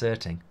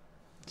disconcerting.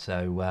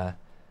 So,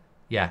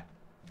 yeah,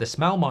 the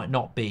smell might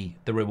not be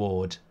the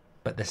reward,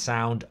 but the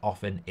sound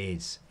often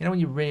is. You know, when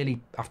you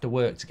really have to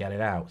work to get it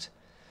out.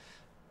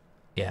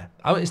 Yeah,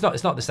 it's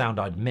not the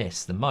sound I'd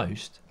miss the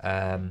most.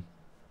 I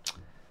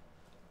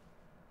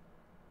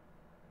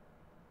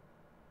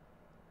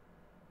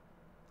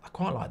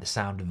quite like the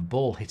sound of a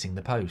ball hitting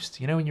the post.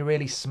 You know, when you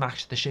really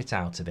smash the shit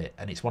out of it,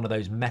 and it's one of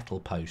those metal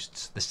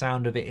posts. The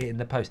sound of it hitting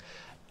the post.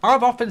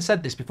 I've often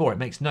said this before. It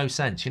makes no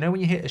sense. You know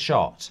when you hit a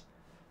shot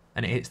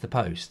and it hits the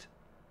post?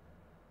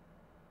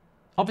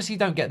 Obviously you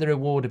don't get the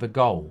reward of a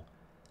goal.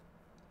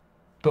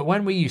 But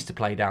when we used to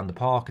play down the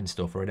park and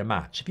stuff or in a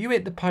match, if you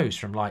hit the post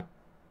from like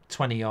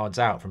 20 yards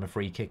out from a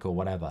free kick or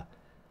whatever,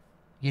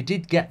 you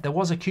did get... There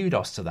was a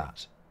kudos to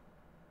that.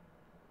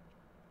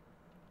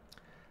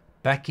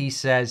 Becky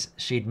says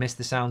she'd missed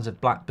the sounds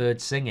of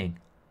blackbirds singing.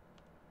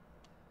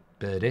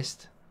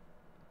 Birdist.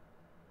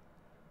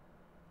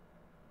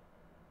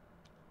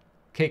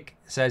 Kick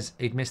says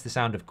he'd missed the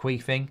sound of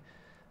queefing.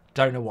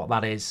 Don't know what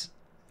that is.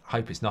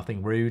 Hope it's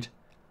nothing rude.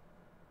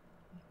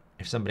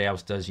 If somebody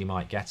else does, you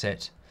might get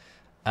it.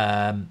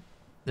 The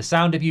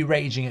sound of you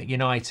raging at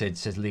United,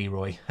 says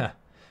Leroy.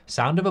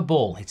 Sound of a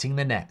ball hitting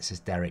the net, says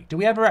Derek. Do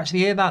we ever actually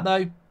hear that,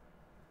 though?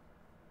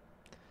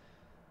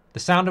 The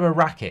sound of a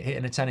racket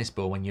hitting a tennis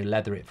ball when you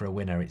leather it for a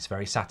winner. It's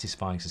very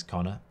satisfying, says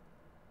Connor.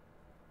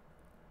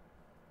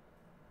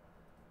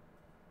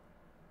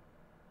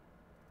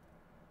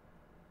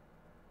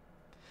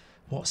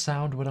 What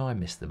sound would I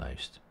miss the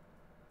most?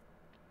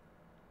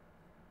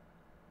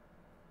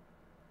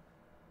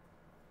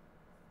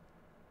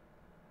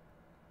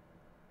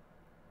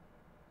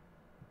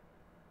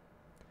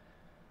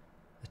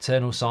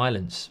 Eternal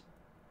silence.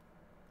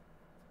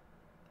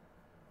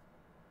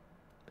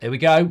 Here we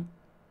go.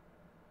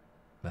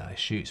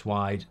 Shoots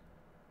wide.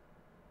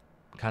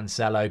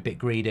 Cancelo, bit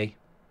greedy.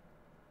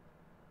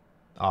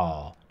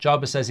 Oh,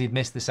 Jobber says he'd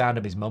missed the sound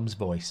of his mum's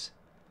voice.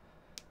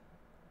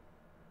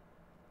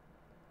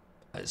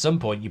 At some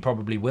point, you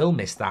probably will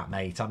miss that,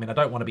 mate. I mean, I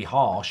don't want to be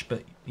harsh,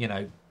 but, you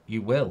know,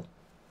 you will.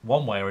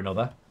 One way or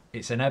another.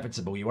 It's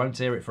inevitable. You won't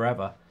hear it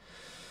forever.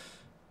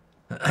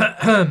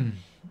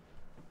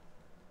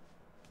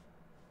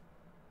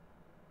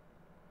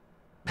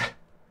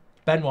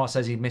 Benoit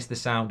says he missed the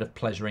sound of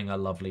pleasuring a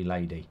lovely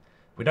lady.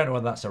 We don't know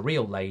whether that's a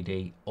real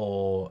lady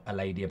or a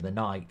lady of the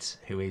night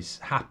who is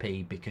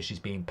happy because she's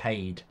being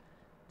paid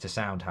to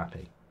sound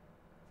happy.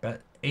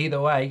 But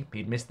either way,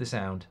 he'd missed the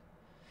sound.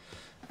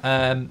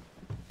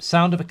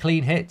 Sound of a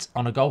clean hit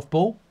on a golf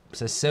ball,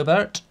 says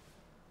Silbert.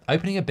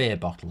 Opening a beer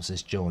bottle,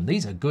 says John.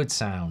 These are good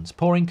sounds.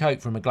 Pouring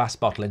Coke from a glass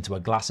bottle into a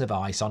glass of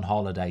ice on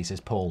holiday, says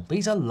Paul.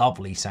 These are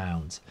lovely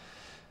sounds.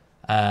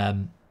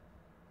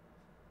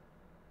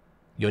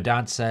 Your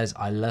dad says,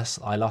 I lost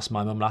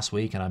my mum last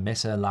week and I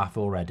miss her laugh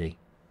already.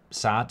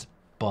 Sad,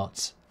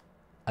 but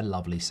a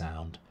lovely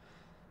sound.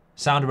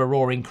 Sound of a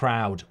roaring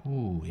crowd.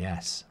 Ooh,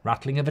 yes.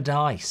 Rattling of a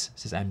dice,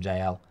 says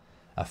MJL.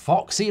 A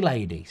foxy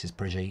lady, says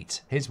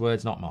Brigitte. His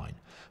words, not mine.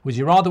 Would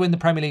you rather win the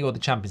Premier League or the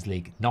Champions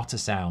League? Not a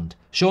sound.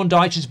 Sean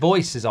Dyche's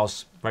voice, says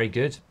Oz. Very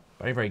good.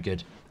 Very, very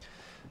good.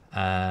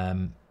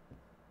 The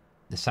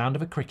sound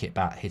of a cricket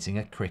bat hitting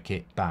a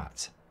cricket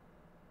bat.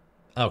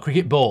 Oh,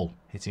 cricket ball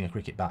hitting a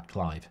cricket bat,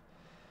 Clive.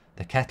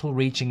 The kettle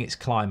reaching its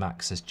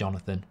climax, says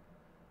Jonathan.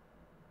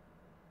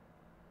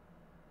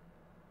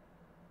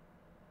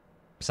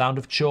 Sound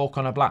of chalk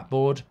on a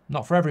blackboard.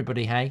 Not for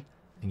everybody, hey?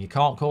 And you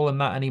can't call them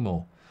that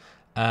anymore.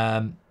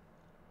 I'd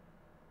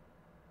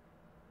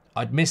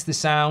miss the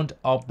sound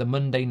of the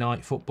Monday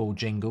Night Football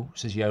jingle,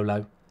 says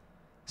YOLO.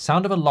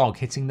 Sound of a log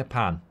hitting the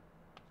pan.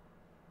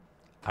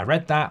 I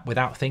read that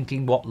without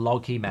thinking what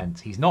log he meant.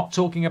 He's not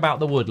talking about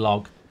the wood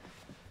log.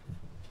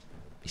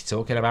 He's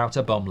talking about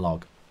a bum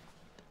log.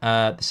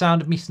 The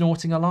sound of me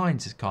snorting a line,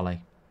 says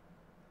Collie.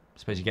 I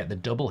suppose you get the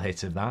double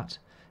hit of that.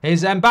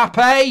 Here's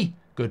Mbappe!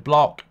 Good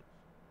block.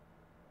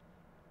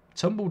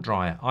 Tumble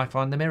dryer. I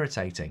find them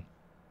irritating.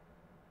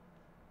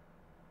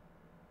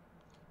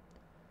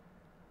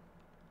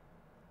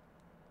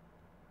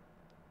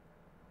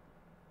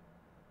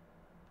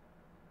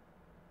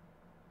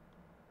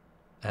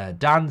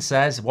 Dan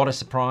says, what a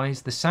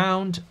surprise. The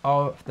sound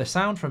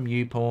from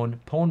you porn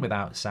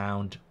without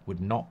sound would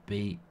not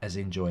be as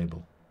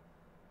enjoyable.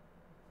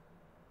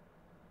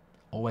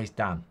 Always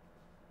Dan.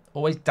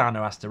 Always Dan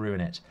who has to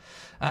ruin it.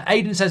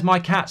 Aidan says, my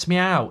cat's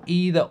meow.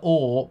 Either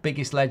or,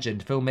 biggest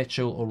legend, Phil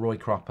Mitchell or Roy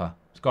Cropper.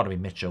 It's got to be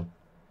Mitchell.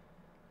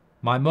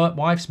 My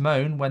wife's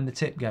moan when the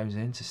tip goes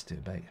in to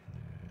stupid.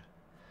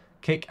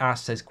 Kick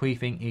ass says,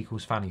 queefing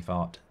equals fanny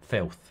fart.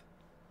 Filth.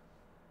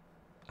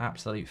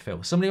 Absolute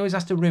filth. Somebody always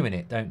has to ruin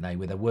it, don't they,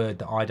 with a word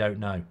that I don't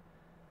know.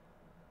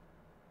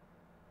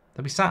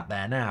 They'll be sat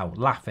there now,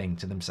 laughing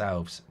to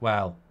themselves.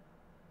 Well,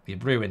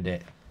 you've ruined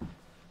it.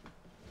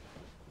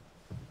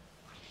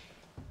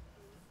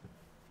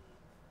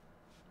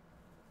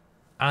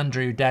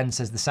 Andrew Den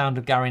says the sound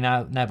of Gary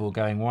Neville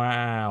going,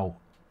 wow.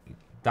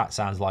 That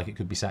sounds like it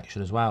could be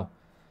sexual as well.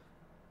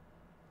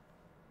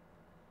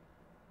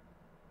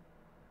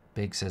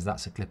 Big says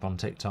that's a clip on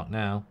TikTok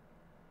now.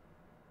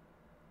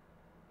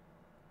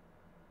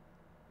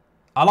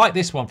 I like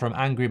this one from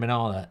Angry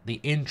Manana.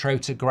 The intro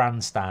to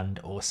Grandstand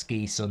or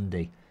Ski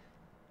Sunday.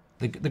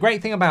 The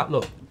great thing about,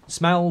 look,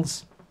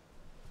 smells.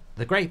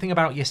 The great thing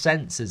about your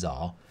senses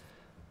are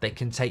they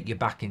can take you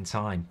back in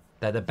time.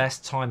 They're the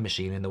best time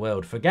machine in the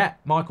world. Forget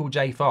Michael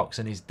J. Fox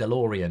and his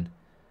DeLorean.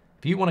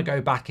 If you want to go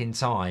back in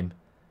time,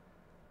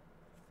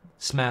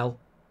 smell,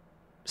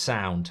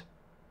 sound.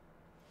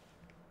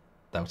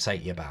 they'll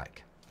take you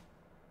back.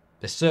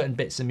 There's certain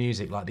bits of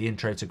music, like the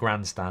intro to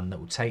Grandstand, that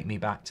will take me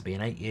back to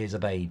being 8 years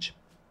of age.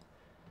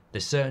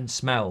 There's certain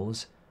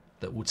smells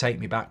that will take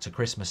me back to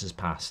Christmases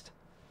past.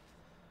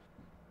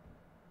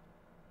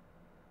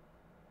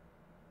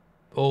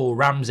 Oh,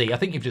 Ramsey, I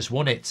think you've just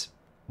won it.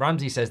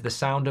 Ramsey says the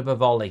sound of a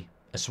volley.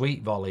 A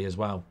sweet volley as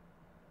well.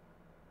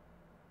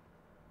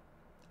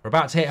 We're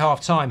about to hit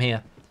half time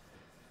here.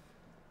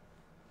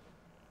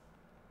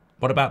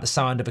 What about the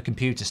sound of a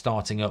computer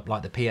starting up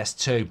like the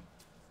PS2?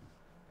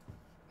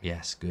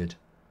 Yes, good.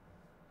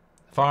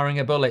 Firing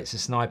a bullet to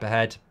snipe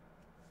ahead.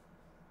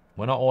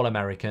 We're not all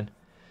American.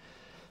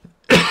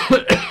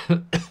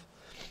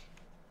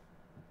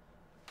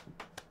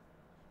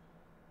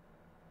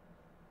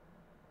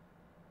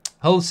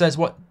 Hull says,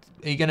 what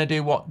are you going to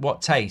do?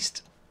 What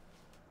taste?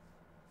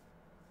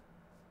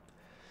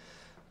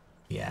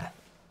 Yeah.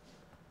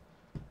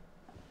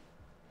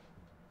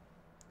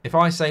 If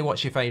I say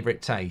what's your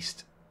favourite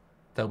taste,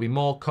 there'll be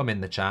more come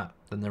in the chat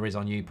than there is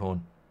on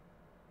YouPorn.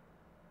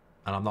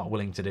 And I'm not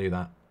willing to do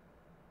that.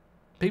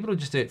 People will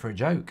just do it for a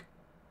joke.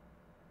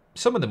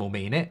 Some of them will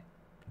mean it.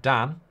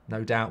 Dan,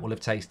 no doubt, will have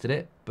tasted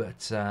it.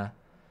 But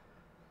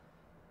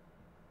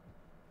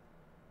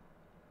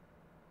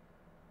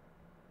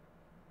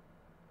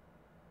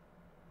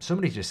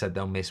somebody just said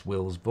they'll miss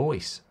Will's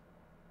voice.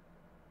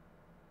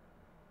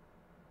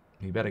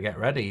 You better get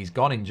ready. He's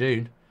gone in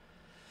June.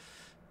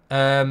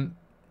 I'm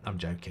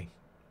joking.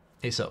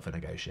 It's up for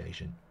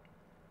negotiation.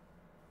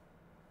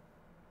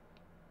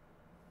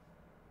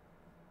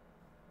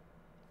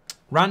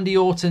 Randy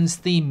Orton's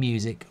theme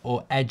music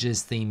or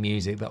Edge's theme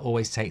music that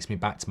always takes me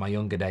back to my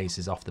younger days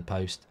is off the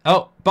post.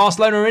 Oh,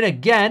 Barcelona are in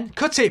again.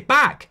 Cut it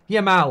back,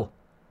 Yamal.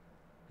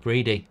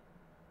 Greedy.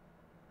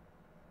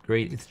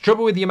 Greedy. The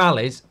trouble with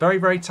Yamal is, very,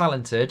 very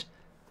talented.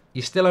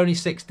 You're still only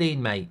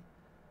 16, mate.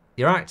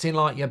 You're acting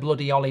like you're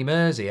bloody Ollie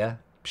Merzier,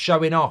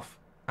 showing off.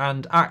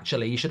 And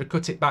actually, you should have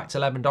cut it back to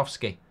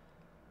Lewandowski.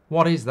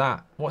 What is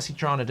that? What's he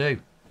trying to do?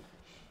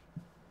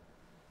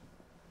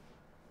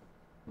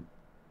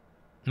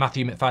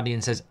 Matthew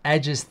McFadden says,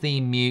 Edge's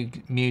theme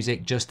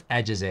music just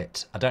edges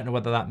it. I don't know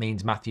whether that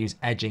means Matthew's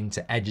edging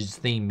to Edge's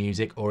theme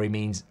music or he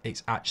means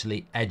it's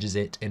actually edges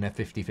it in a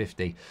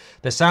 50-50.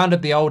 The sound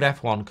of the old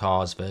F1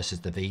 cars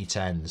versus the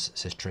V10s,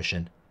 says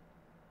Trishan.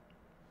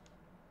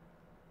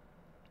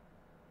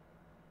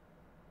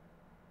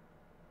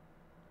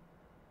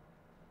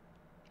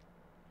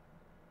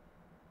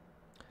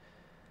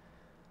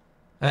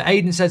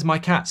 Aiden says, my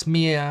cat's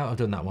meow. I've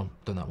done that one.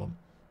 Done that one.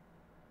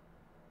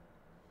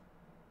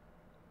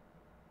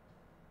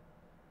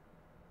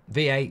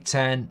 V8,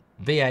 10,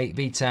 V8,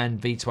 V10,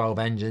 V12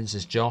 engines,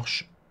 says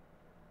Josh.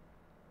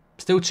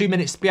 Still 2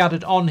 minutes to be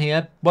added on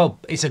here. Well,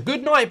 it's a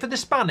good night for the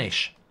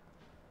Spanish.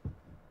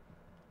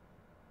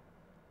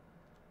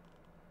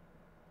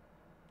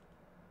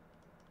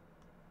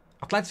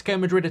 Atletico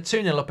Madrid are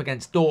 2-0 up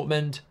against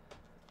Dortmund.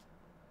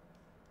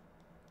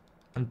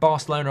 And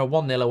Barcelona are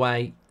 1-0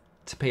 away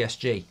to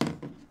PSG.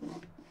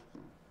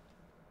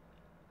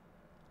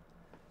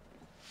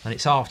 And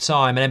it's half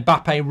time. And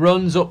Mbappe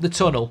runs up the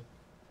tunnel.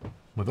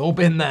 We've all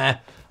been there,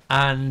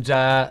 and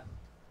but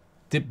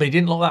he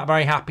didn't look that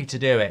very happy to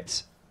do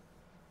it.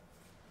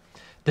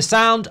 The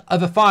sound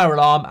of a fire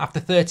alarm after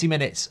 30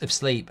 minutes of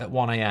sleep at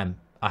 1 AM.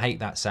 I hate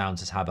that sound,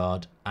 says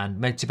Havard.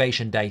 And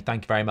Motivation Day,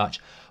 thank you very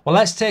much. Well,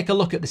 let's take a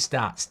look at the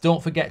stats.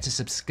 Don't forget to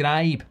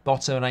subscribe.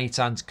 Bottom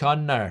right-hand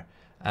corner.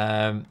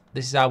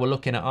 This is how we're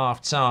looking at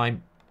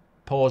half-time.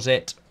 Pause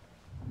it.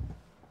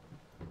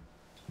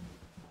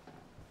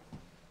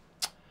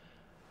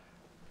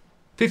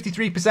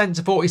 53%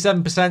 to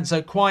 47%, so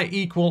quite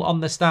equal on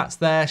the stats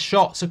there.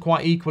 Shots are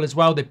quite equal as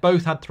well. They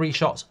both had 3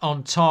 shots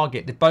on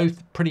target. They're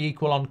both pretty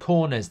equal on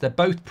corners. They're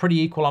both pretty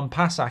equal on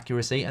pass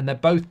accuracy, and they're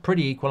both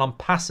pretty equal on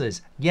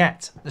passes.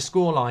 Yet, the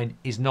scoreline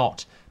is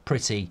not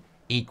pretty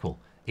equal.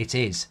 It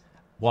is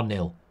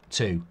 1-0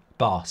 to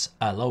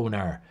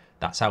Barcelona.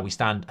 That's how we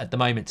stand at the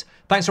moment.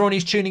 Thanks for everyone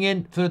who's tuning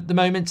in for the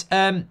moment.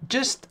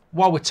 Just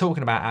while we're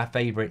talking about our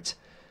favourite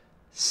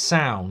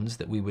sounds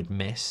that we would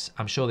miss,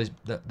 I'm sure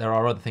there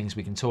are other things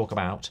we can talk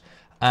about.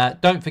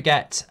 Don't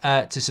forget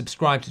to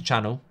subscribe to the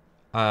channel.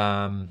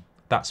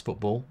 That's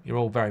football. You're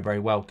all very, very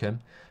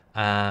welcome.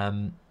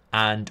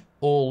 And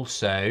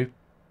also,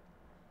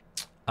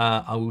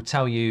 I will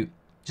tell you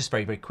just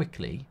very, very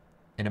quickly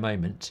in a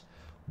moment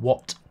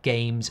what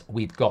games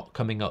we've got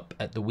coming up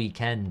at the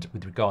weekend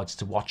with regards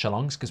to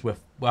watch-alongs, because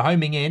we're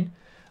homing in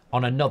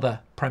on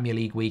another Premier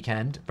League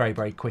weekend very,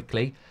 very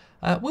quickly.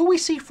 Will we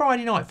see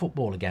Friday night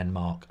football again,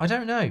 Mark? I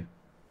don't know.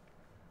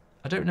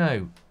 I don't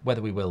know whether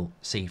we will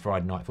see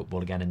Friday night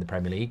football again in the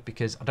Premier League,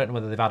 because I don't know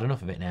whether they've had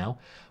enough of it now.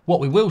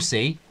 What we will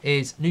see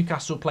is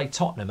Newcastle play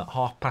Tottenham at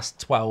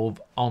 12:30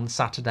 on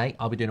Saturday.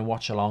 I'll be doing a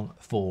watch-along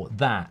for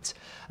that.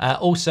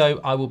 Also,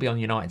 I will be on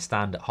United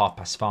Stand at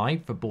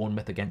 5:30 for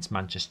Bournemouth against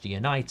Manchester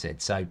United.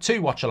 So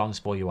 2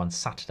 watch-alongs for you on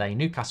Saturday.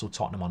 Newcastle,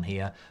 Tottenham on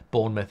here.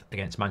 Bournemouth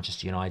against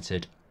Manchester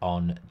United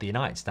on the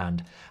United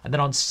Stand. And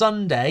then on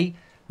Sunday,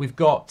 we've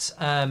got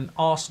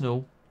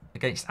Arsenal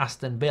against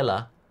Aston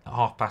Villa at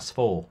at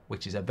 4:30,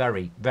 which is a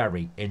very,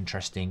 very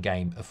interesting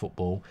game of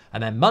football.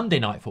 And then Monday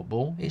Night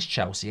Football is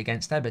Chelsea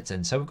against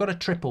Everton. So we've got a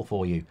triple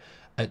for you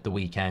at the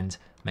weekend.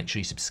 Make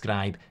sure you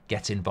subscribe,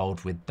 get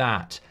involved with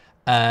that.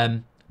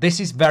 This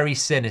is very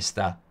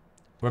sinister.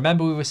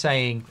 Remember we were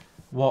saying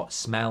what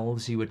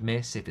smells you would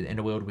miss if in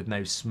a world with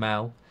no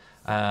smell.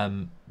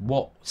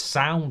 What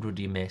sound would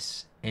you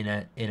miss in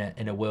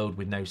a world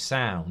with no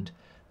sound?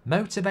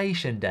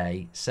 Motivation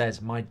Day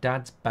says my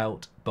dad's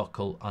belt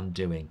buckle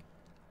undoing.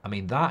 I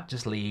mean, that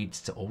just leads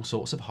to all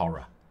sorts of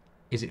horror.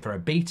 Is it for a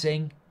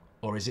beating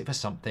or is it for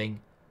something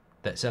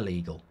that's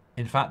illegal?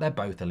 In fact, they're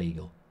both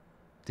illegal.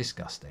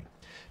 Disgusting.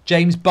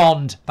 James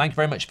Bond, thank you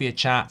very much for your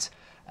chat.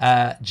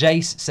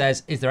 Jace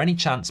says, is there any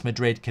chance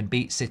Madrid can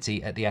beat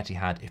City at the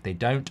Etihad? If they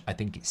don't, I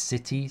think it's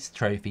City's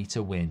trophy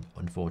to win,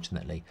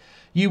 unfortunately.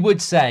 You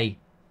would say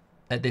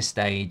at this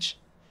stage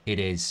it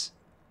is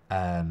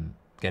going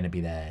to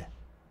be their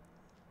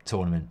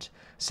tournament.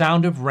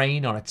 Sound of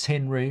rain on a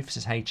tin roof,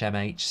 says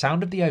HMH.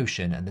 Sound of the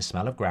ocean and the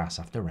smell of grass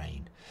after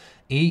rain.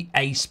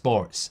 EA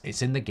Sports,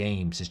 it's in the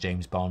game, says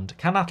James Bond.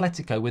 Can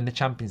Atletico win the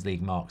Champions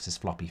League, Mark, says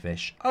Floppy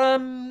Fish.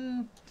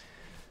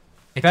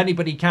 If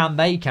anybody can,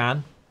 they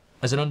can,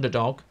 as an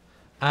underdog.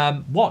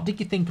 What did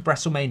you think of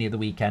WrestleMania the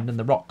weekend and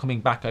The Rock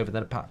coming back over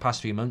the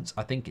past few months?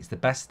 I think it's the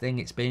best thing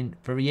it's been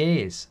for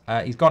years.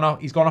 He's gone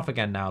off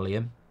again now,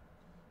 Liam.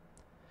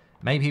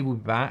 Maybe he will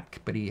be back,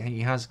 but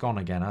he has gone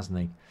again, hasn't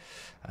he?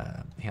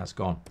 He has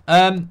gone.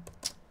 A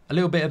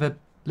little bit of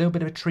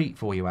a treat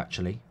for you,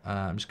 actually.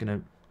 I'm just going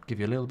to give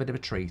you a little bit of a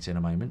treat in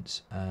a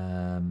moment.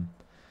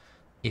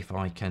 If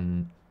I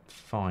can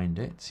find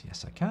it.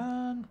 Yes, I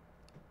can.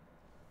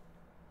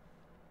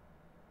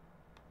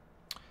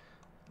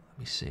 Let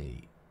me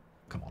see.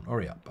 Come on,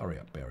 hurry up, hurry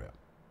up, hurry up.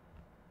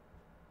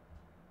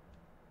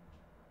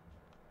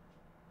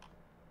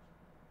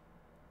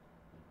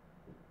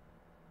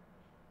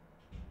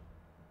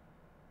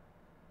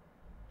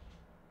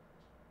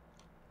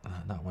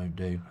 That won't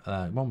do.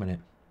 1 minute.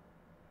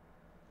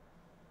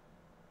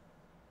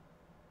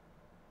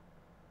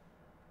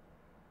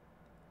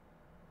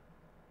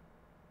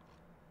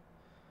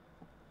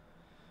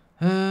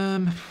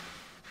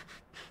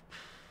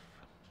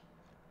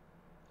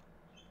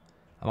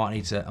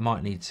 I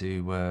might need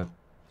to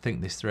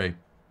think this through.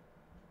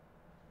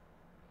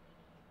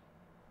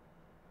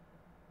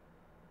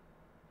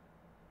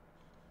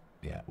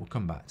 Yeah, we'll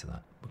come back to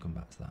that.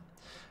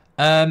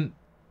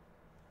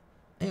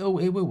 It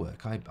will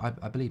work. I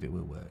believe it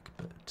will work,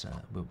 but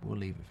we'll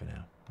leave it for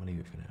now.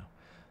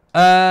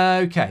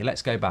 Okay,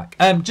 let's go back.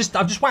 I've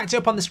just whacked it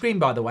up on the screen,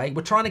 by the way.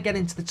 We're trying to get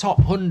into the top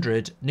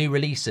 100 new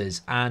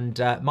releases, and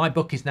my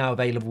book is now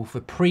available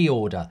for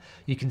pre-order.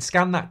 You can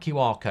scan that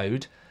QR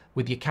code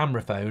with your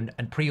camera phone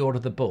and pre-order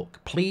the book.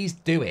 Please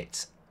do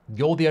it.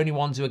 You're the only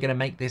ones who are going to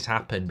make this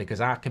happen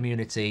because our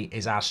community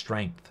is our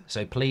strength.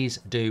 So please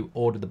do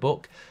order the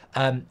book.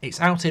 It's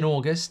out in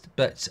August,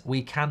 but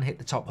we can hit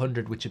the top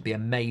 100, which would be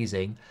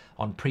amazing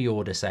on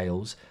pre-order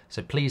sales.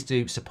 So please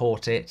do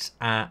support it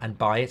and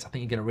buy it. I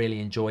think you're going to really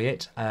enjoy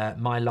it.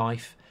 My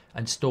life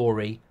and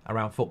story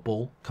around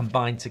football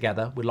combined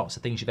together with lots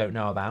of things you don't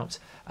know about.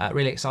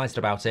 Really excited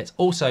about it.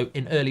 Also,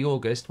 in early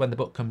August, when the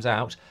book comes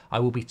out, I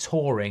will be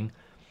touring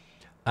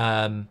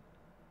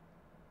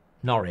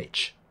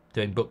Norwich,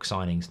 doing book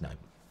signings. No,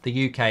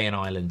 the UK and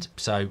Ireland.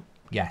 So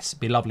yes,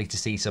 be lovely to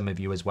see some of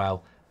you as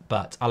well,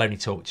 but I'll only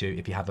talk to you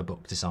if you have a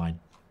book to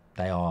sign.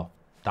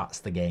 That's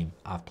the game.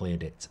 I've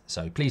played it.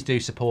 So please do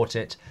support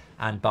it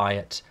and buy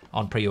it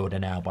on pre-order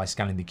now by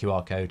scanning the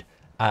QR code,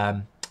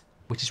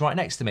 which is right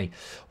next to me.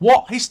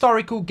 What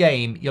historical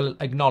game you'll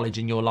acknowledge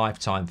in your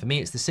lifetime? For me,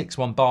 it's the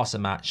 6-1 Barca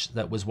match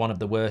that was one of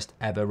the worst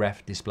ever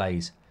ref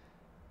displays.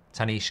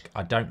 Tanishk,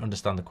 I don't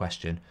understand the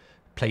question.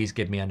 Please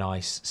give me a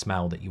nice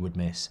smell that you would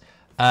miss.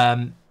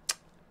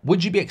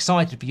 Would you be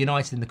excited for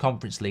United in the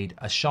Conference League?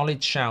 A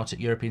solid shout at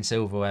European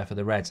silverware for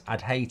the Reds.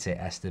 I'd hate it,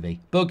 STV.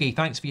 Boogie,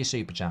 thanks for your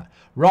super chat.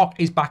 Rock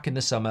is back in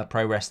the summer.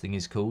 Pro wrestling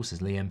is cool, says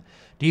Liam.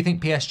 Do you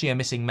think PSG are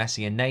missing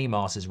Messi and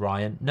Neymar, says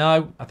Ryan?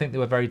 No, I think they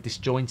were very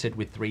disjointed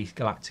with 3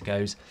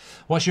 Galacticos.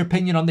 What's your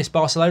opinion on this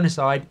Barcelona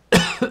side?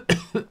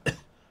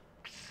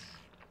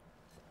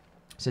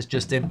 Says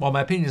Justin. Well,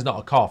 my opinion is not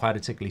a cough. I had a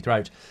tickly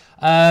throat.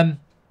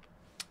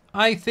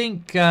 I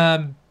think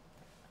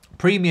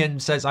Premium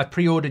says, I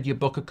pre-ordered your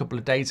book a couple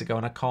of days ago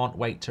and I can't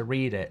wait to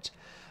read it.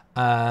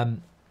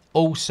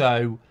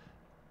 Also,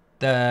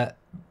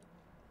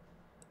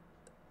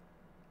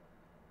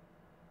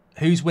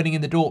 who's winning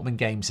in the Dortmund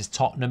game, says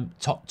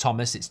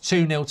Thomas. It's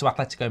 2-0 to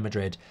Atletico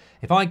Madrid.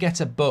 If I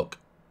get a book,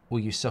 will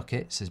you suck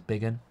it, says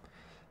Biggin.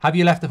 Have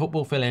you left the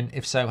football fill-in?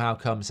 If so, how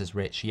come, says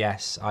Rich.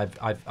 Yes,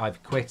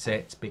 I've quit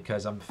it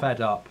because I'm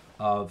fed up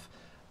of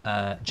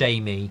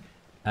Jamie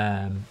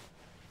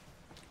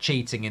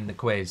cheating in the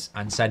quiz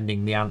and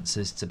sending the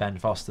answers to Ben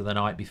Foster the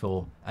night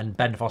before, and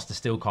Ben Foster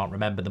still can't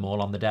remember them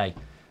all on the day.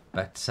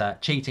 But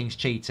cheating's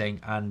cheating,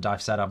 and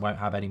I've said I won't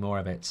have any more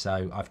of it,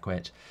 so I've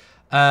quit.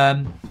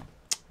 The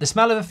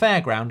smell of a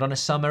fairground on a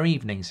summer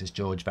evening, says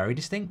George. Very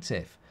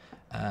distinctive.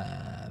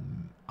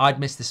 I'd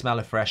miss the smell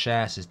of fresh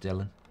air, says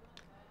Dylan.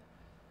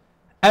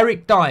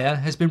 Eric Dyer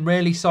has been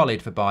really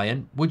solid for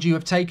Bayern. Would you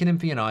have taken him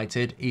for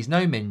United? He's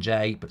no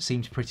Min-Jae, but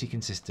seems pretty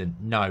consistent.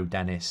 No,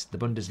 Dennis. The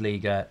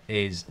Bundesliga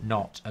is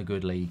not a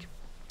good league.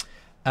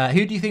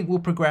 Who do you think will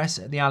progress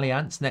at the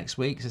Allianz next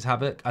week, says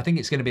Havoc? I think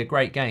it's going to be a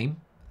great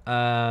game.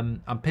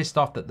 I'm pissed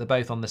off that they're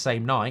both on the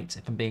same night,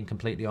 if I'm being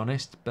completely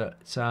honest. But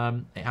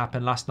it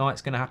happened last night.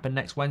 It's going to happen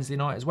next Wednesday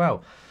night as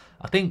well.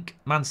 I think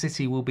Man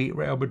City will beat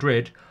Real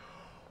Madrid.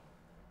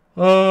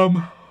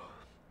 I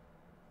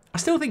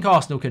still think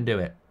Arsenal can do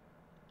it.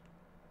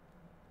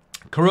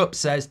 Corrupt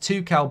says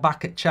Tuchel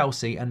back at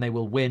Chelsea and they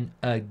will win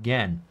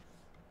again.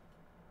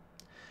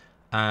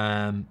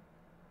 Barcelona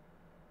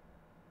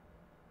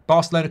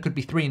could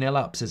be 3-0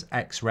 up, says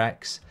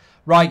X-Rex.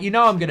 Right, you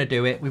know I'm going to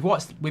do it. We've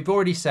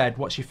already said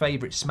what's your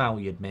favourite smell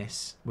you'd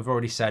miss. We've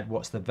already said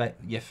what's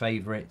your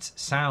favourite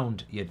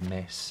sound you'd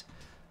miss.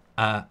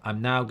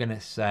 I'm now going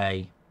to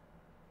say,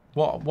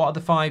 what are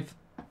the 5?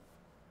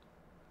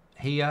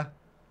 Hear,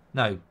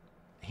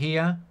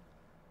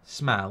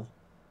 smell,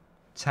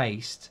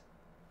 taste,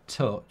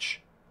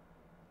 touch.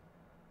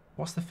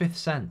 What's the 5th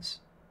sense?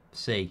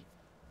 See.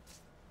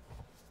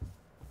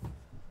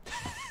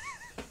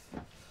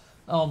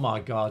 Oh my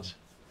God.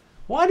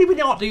 Why did we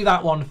not do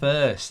that one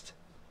first?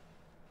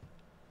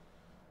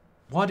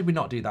 Why did we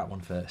not do that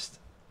one first?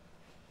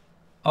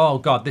 Oh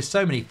God, there's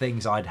so many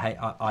things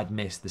I'd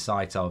miss the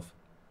sight of.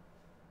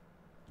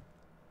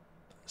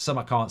 Some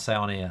I can't say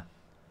on here.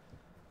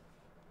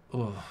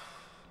 Oh.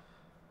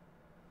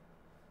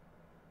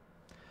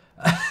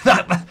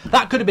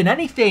 That could have been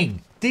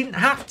anything. Didn't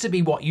have to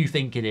be what you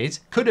think it is.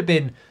 Could have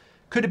been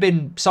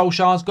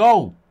Solskjaer's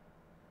goal.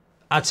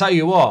 I tell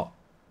you what.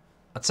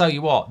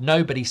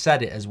 Nobody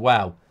said it as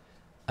well.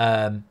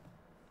 When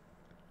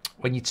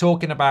you're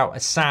talking about a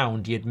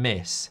sound you'd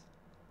miss,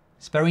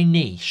 it's very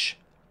niche,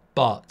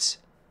 but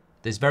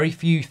there's very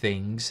few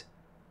things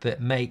that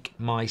make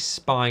my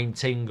spine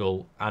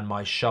tingle and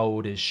my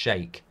shoulders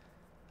shake.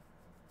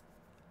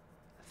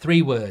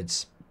 3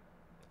 words.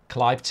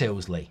 Clive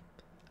Tilsley.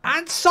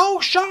 And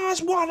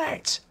Solskjaer's won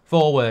it!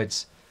 4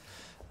 words.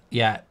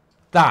 Yeah,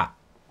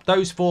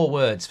 those 4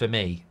 words for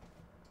me.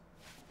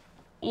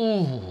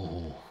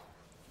 Ooh.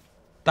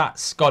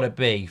 That's got to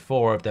be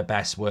 4 of the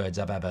best words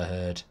I've ever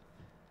heard.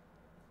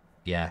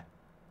 Yeah.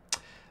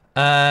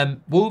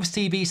 Wolves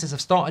TV says,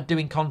 I've started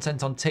doing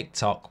content on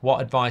TikTok.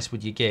 What advice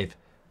would you give?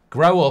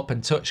 Grow up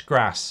and touch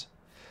grass.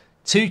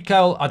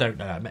 Tuchel, I don't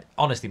know.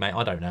 Honestly, mate,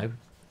 I don't know.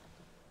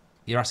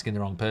 You're asking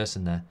the wrong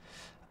person there.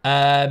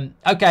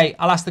 Okay,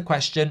 I'll ask the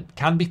question.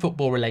 Can be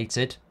football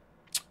related.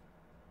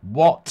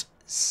 What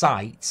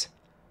sight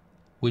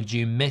would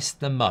you miss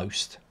the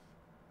most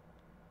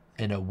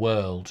in a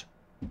world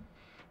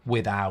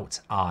without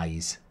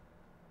eyes?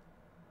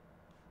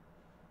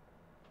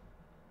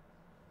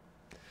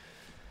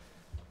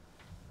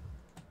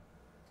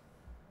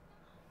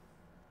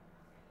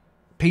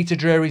 Peter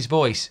Drury's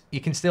voice.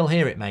 You can still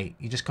hear it, mate.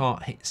 You just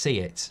can't see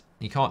it.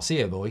 You can't see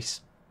her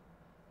voice.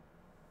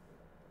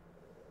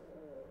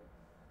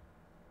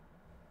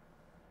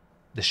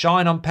 The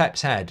shine on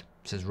Pep's head,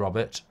 says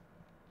Robert.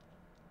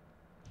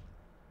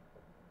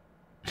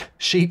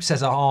 Sheep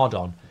says a hard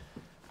on.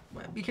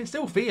 Well, you can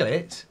still feel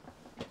it.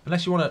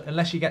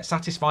 Unless you get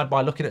satisfied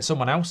by looking at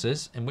someone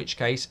else's, in which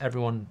case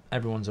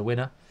everyone's a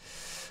winner.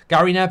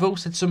 Gary Neville,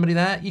 said somebody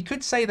there. You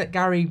could say that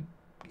Gary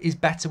is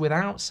better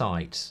without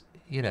sight.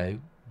 You know,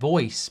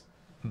 voice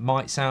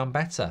might sound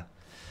better.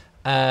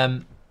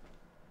 Yeah,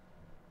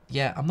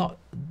 I'm not.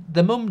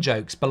 The mum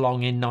jokes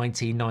belong in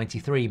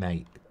 1993,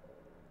 mate.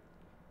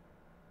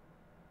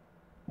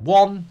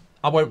 1,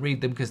 I won't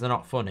read them because they're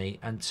not funny,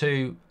 and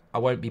 2, I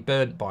won't be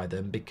burnt by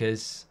them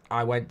because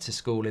I went to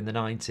school in the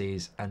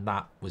 90s and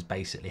that was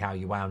basically how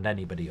you wound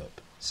anybody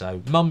up.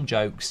 So mum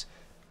jokes,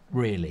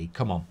 really,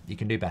 come on, you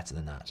can do better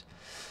than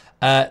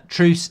that.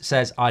 Truce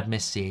says, I'd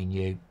miss seeing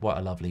you. What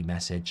a lovely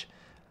message.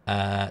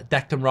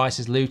 Declan Rice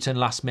says, Luton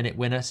last minute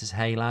winner, says,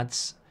 hey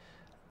lads.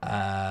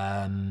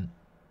 Belly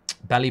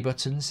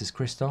buttons, says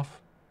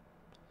Christoph.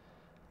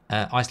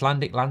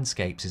 Icelandic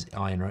landscapes, says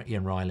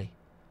Ian Riley.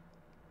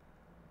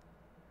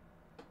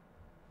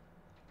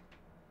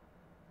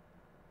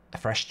 A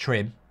fresh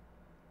trim.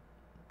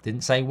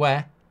 Didn't say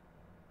where.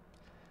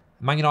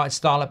 Man United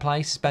style of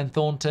play, says Ben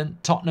Thornton.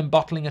 Tottenham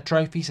bottling a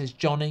trophy, says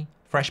Johnny.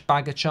 Fresh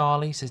bag of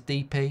Charlie, says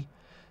DP.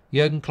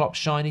 Jurgen Klopp's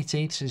shiny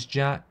teeth, says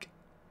Jack.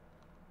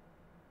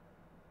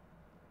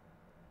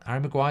 Harry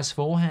Maguire's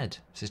forehead,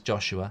 says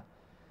Joshua.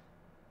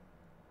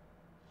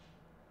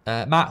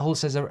 Matt Hull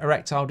says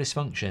erectile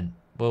dysfunction.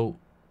 Well,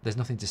 there's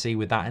nothing to see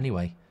with that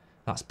anyway.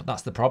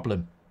 That's the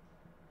problem.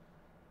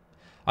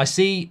 I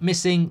see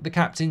missing the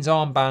captain's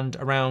armband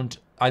around.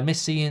 I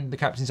miss seeing the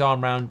captain's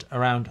arm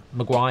around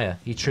Maguire.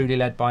 He truly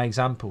led by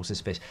example, says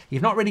Fish.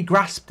 You've not really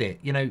grasped it.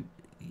 You know,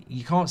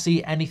 you can't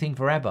see anything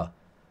forever.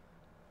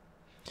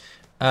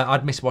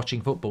 I'd miss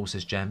watching football,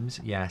 says Gems.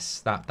 Yes,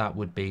 that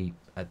would be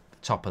at the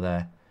top of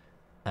there.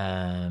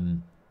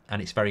 And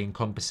it's very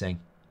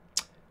encompassing.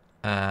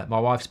 My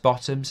wife's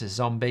bottom, says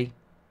Zombie.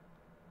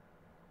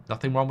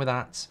 Nothing wrong with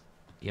that.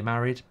 You're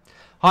married?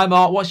 Hi,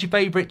 Mark. What's your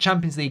favourite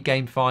Champions League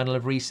game final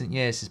of recent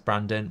years, says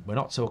Brandon. We're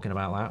not talking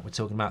about that. We're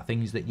talking about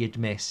things that you'd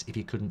miss if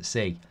you couldn't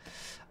see.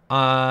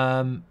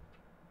 Joel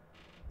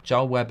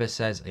Webber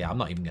says, yeah, I'm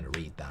not even going to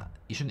read that.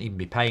 You shouldn't even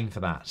be paying for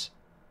that.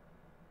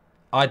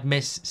 I'd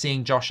miss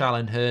seeing Josh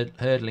Allen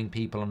hurdling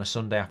people on a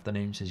Sunday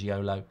afternoon, says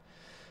YOLO.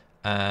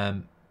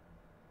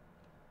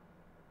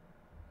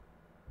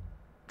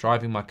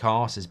 Driving my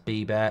car, says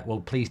B-Bear. Well,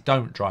 please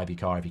don't drive your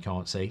car if you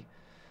can't see.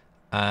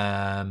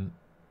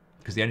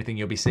 Because the only thing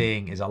you'll be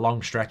seeing is a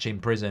long stretch in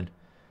prison.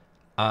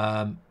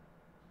 HLF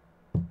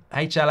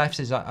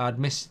says, I'd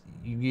miss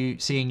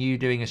seeing you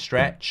doing a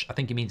stretch. I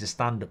think he means a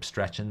stand-up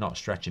stretch and not a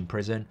stretch in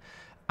prison.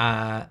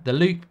 The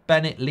Luke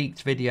Bennett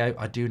leaked video.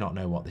 I do not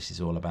know what this is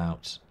all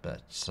about,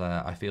 but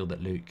I feel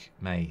that Luke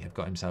may have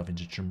got himself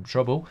into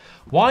trouble.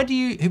 Who do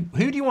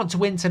you want to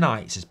win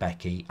tonight, says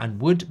Becky,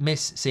 and would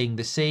miss seeing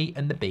the sea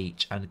and the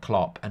beach and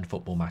Klopp and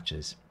football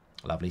matches.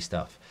 Lovely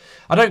stuff.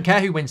 I don't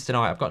care who wins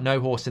tonight. I've got no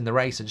horse in the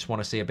race. I just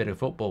want to see a bit of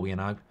football, you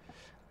know.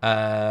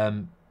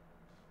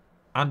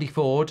 Andy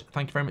Ford,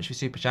 thank you very much for your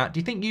super chat. Do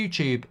you think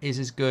YouTube is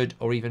as good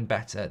or even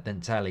better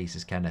than telly,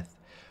 says Kenneth?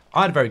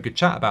 I had a very good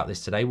chat about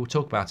this today. We'll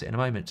talk about it in a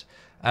moment.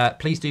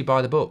 Please do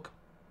buy the book.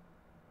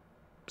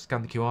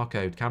 Scan the QR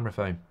code, camera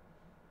phone.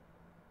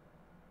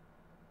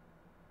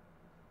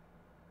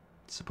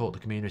 Support the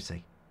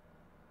community.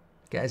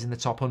 Get us in the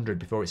top 100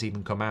 before it's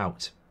even come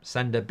out.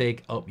 Send a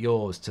big up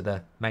yours to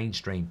the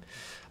mainstream.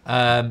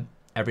 Every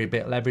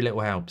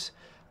little helps.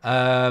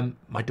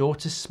 My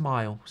daughter's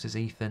smile, says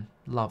Ethan.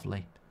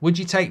 Lovely. Would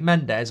you take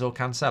Mendes or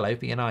Cancelo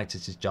for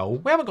United, says Joel?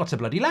 We haven't got a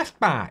bloody left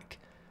back.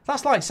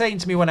 That's like saying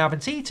to me when I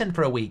haven't eaten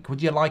for a week,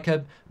 would you like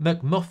a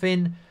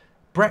McMuffin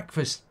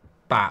breakfast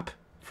bap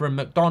from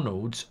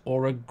McDonald's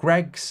or a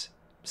Greg's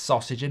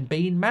sausage and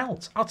bean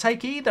melt? I'll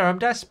take either. I'm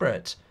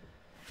desperate.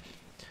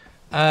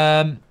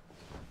 Where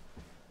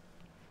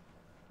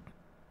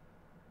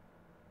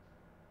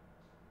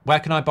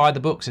can I buy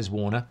the book, says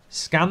Warner?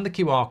 Scan the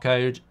QR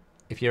code.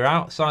 If you're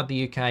outside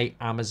the UK,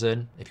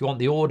 Amazon. If you want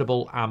the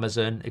Audible,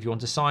 Amazon. If you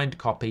want a signed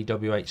copy,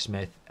 WH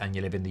Smith, and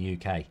you live in the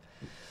UK.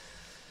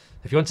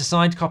 If you want a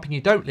signed copy and you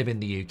don't live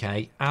in the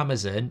UK,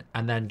 Amazon,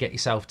 and then get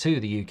yourself to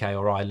the UK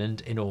or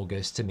Ireland in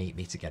August to meet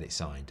me to get it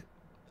signed.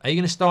 Are you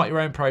going to start your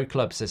own pro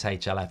club, says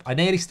HLF? I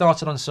nearly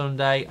started on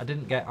Sunday.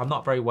 I'm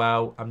not very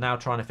well. I'm now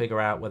trying to figure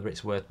out whether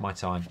it's worth my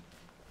time.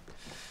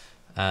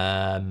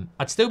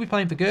 I'd still be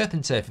playing for Girth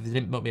and Turf if they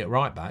didn't put me at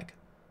right back.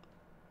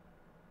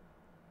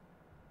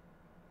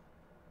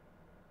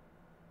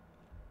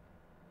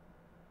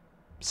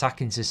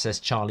 Sackins says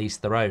Charlize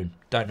Theron.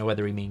 Don't know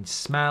whether he means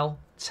smell,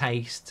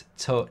 taste,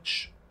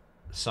 touch,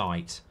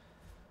 sight.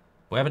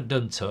 We haven't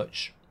done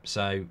touch,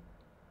 so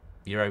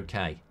you're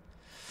okay.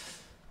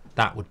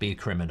 That would be a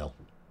criminal.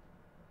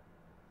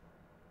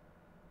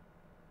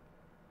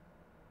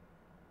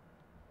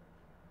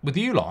 With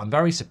you lot, I'm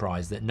very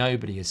surprised that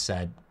nobody has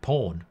said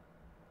porn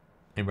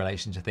in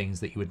relation to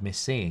things that you would miss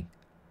seeing.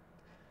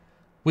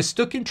 We're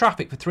stuck in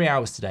traffic for 3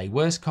 hours today.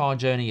 Worst car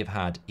journey you've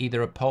had.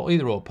 Either or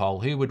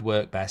poll. Who would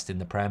work best in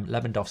the Prem?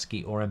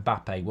 Lewandowski or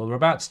Mbappe? Well, we're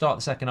about to start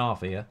the second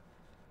half here.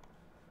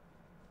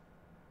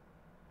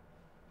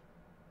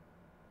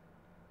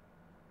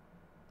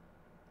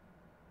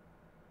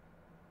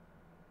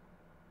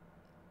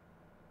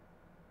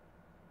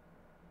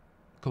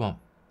 Come on.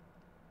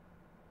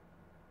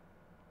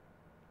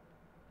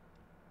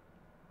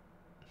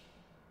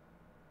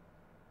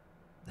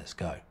 Let's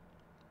go.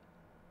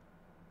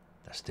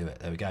 Let's do it.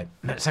 There we go.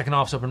 Second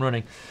half's up and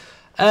running.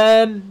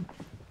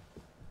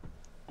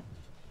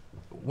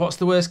 What's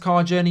the worst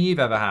car journey you've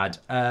ever had?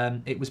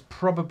 It was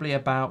probably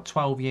about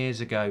 12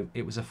 years ago.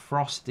 It was a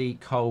frosty,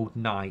 cold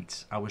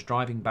night. I was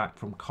driving back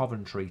from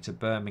Coventry to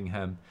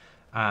Birmingham.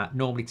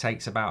 Normally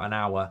takes about an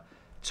hour.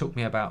 Took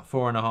me about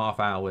 4.5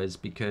 hours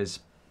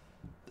because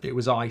it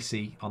was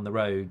icy on the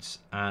roads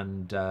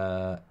and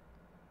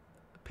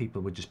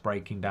people were just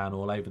breaking down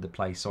all over the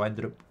place. So I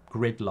ended up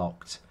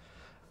gridlocked.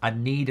 I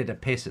needed a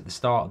piss at the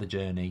start of the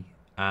journey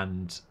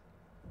and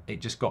it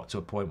just got to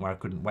a point where I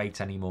couldn't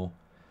wait anymore.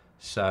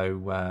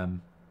 So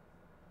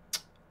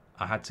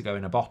I had to go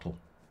in a bottle,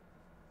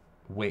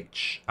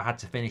 which I had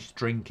to finish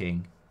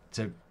drinking.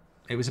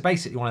 It was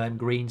basically one of them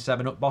green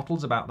 7-Up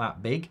bottles about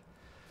that big.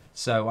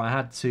 So I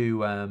had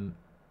to,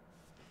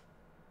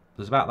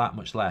 there's about that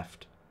much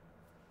left.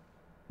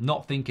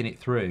 Not thinking it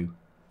through,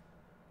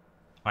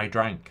 I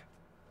drank.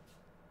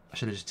 I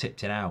should have just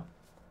tipped it out.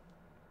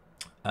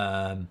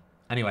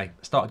 Anyway,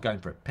 I started going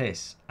for a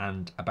piss,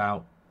 and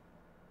about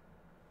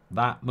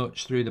that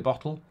much through the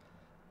bottle,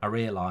 I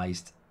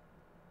realised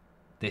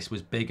this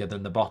was bigger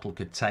than the bottle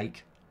could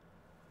take.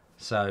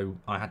 So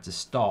I had to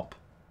stop,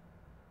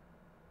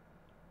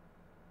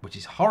 which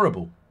is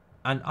horrible.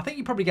 And I think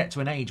you probably get to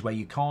an age where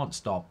you can't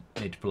stop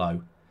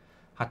mid-flow.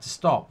 Had to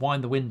stop,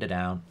 wind the window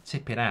down,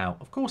 tip it out.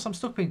 Of course, I'm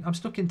stuck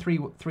in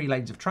three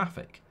lanes of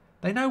traffic.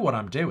 They know what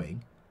I'm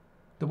doing.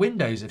 The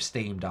windows have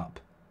steamed up.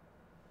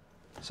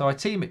 So I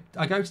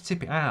go to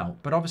tip it out,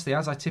 but obviously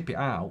as I tip it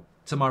out,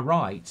 to my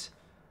right,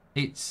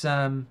 it's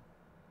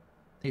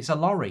It's a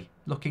lorry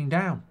looking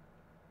down.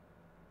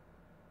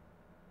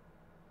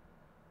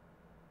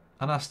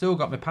 And I've still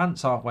got my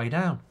pants halfway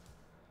down.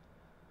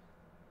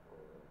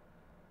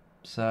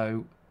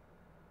 So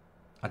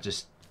I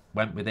just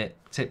went with it,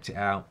 tipped it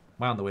out,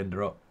 wound the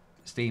window up,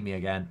 steamy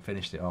again,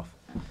 finished it off.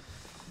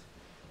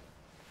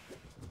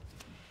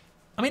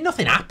 I mean,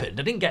 nothing happened.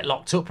 I didn't get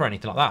locked up or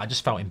anything like that. I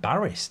just felt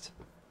embarrassed.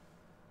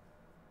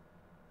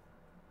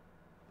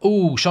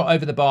 Ooh, shot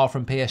over the bar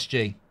from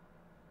PSG.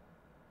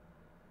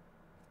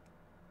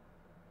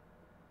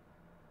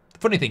 The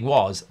funny thing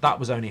was, that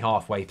was only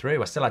halfway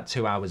through. I still had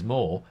 2 hours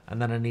more,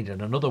 and then I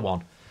needed another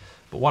one.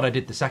 But what I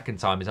did the second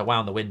time is I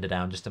wound the window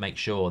down just to make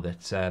sure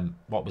that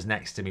what was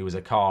next to me was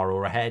a car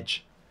or a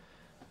hedge.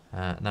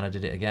 And then I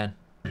did it again.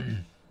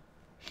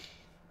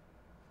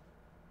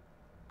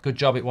 Good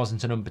job it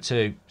wasn't a number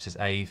 2, says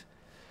Ave.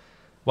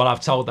 Well,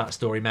 I've told that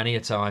story many a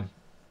time.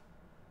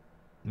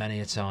 Many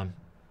a time.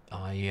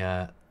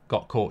 I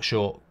got caught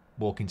short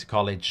walking to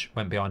college,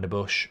 went behind a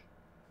bush.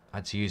 I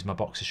had to use my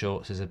boxer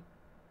shorts as a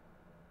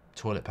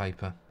toilet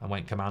paper. I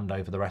went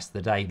commando for the rest of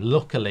the day.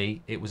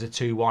 Luckily, it was a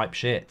 2-wipe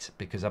shit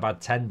because I've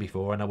had 10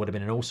 before and I would have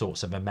been in all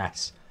sorts of a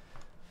mess.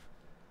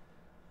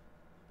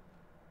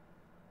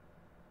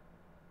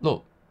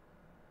 Look.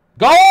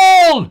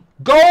 Goal!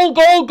 Goal,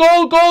 goal,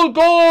 goal, goal,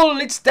 goal!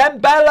 It's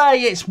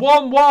Dembele. It's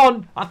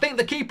 1-1. I think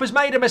the keeper's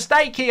made a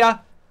mistake here.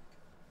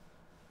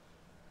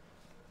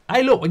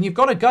 Hey, look, when you've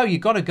got to go,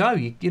 you've got to go.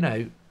 You know,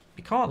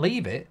 you can't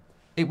leave it.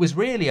 It was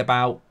really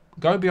about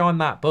go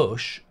behind that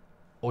bush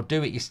or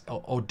do it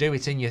or do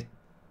it in your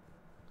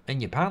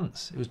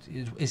pants.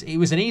 It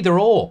was an either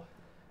or.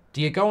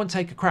 Do you go and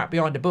take a crap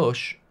behind a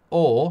bush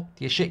or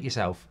do you shit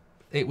yourself?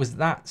 It was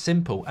that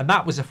simple. And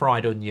that was a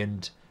fried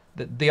onion.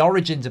 The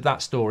origins of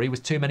that story was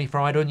too many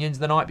fried onions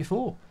the night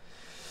before.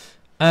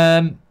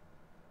 Let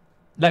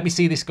me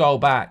see this goal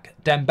back.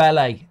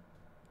 Dembele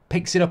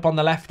picks it up on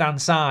the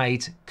left-hand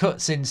side,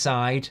 cuts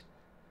inside,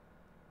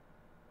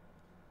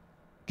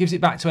 gives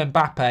it back to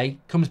Mbappe,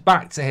 comes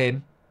back to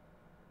him.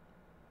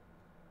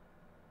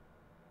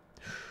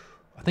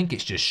 I think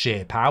it's just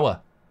sheer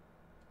power.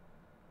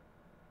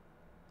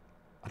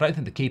 I don't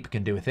think the keeper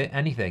can do with it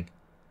anything.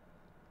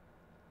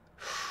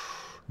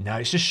 No,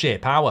 it's just sheer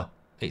power.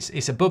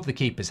 It's above the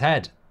keeper's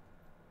head.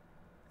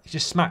 He's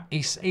just smacked.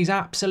 He's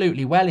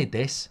absolutely wellied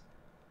this.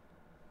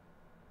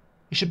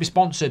 He should be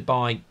sponsored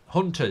by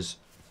Hunters.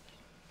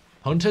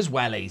 Hunters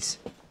Wellies.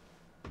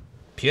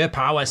 Pure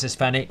power, says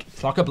Fennec.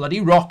 It's like a bloody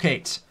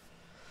rocket.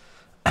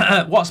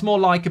 What's more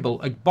likeable,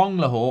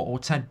 Agbonlahor or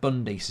Ted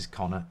Bundy, says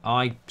Connor.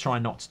 I try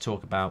not to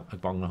talk about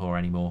Agbonlahor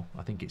anymore.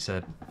 I think it's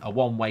a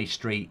one-way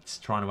street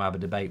trying to have a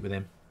debate with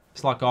him.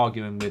 It's like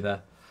arguing with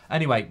a...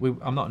 Anyway,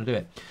 I'm not going to do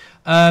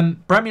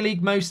it. Premier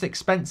League most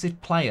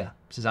expensive player,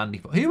 says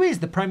Andy. Who is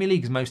the Premier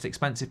League's most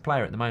expensive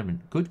player at the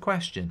moment? Good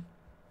question.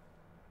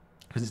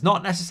 Because it's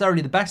not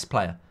necessarily the best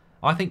player.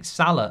 I think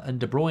Salah and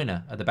De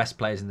Bruyne are the best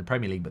players in the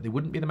Premier League, but they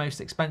wouldn't be the most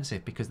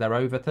expensive because they're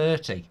over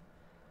 30.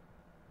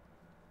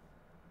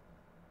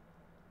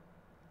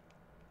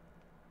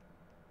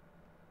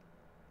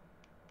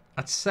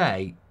 I'd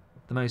say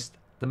the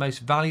most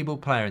valuable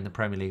player in the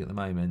Premier League at the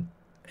moment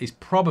is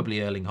probably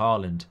Erling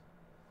Haaland.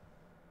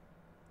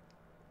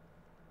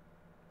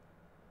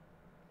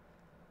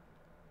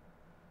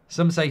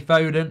 Some say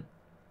Foden.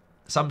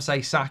 Some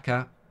say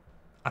Saka.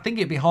 I think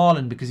it'd be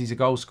Haaland because he's a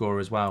goal scorer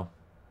as well.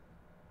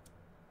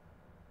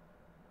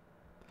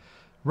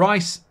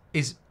 Rice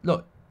is,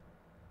 look,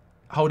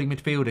 holding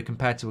midfielder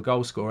compared to a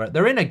goal scorer.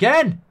 They're in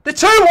again. They're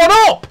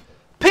 2-1 up.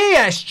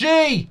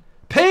 PSG.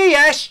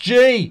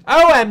 PSG.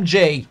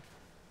 OMG.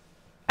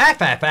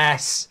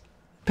 FFS.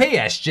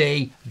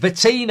 PSG.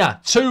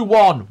 Vitina.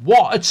 2-1.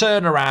 What a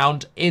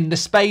turnaround in the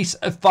space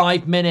of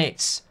 5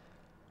 minutes.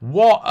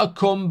 What a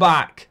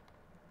comeback.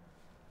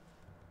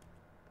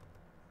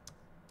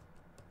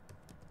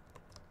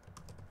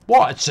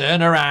 What a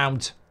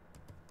turnaround.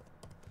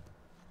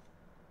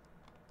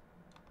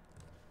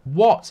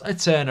 What a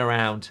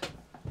turnaround.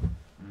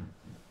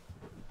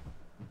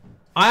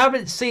 I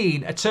haven't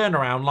seen a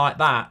turnaround like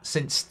that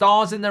since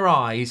Stars in Their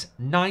Eyes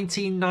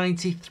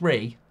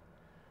 1993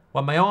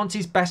 when my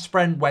auntie's best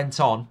friend went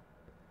on.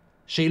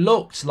 She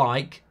looked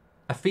like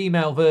a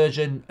female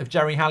version of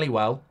Jerry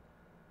Halliwell.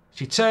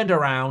 She turned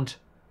around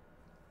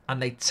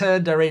and they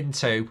turned her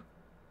into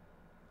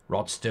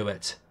Rod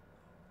Stewart.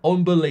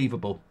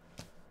 Unbelievable.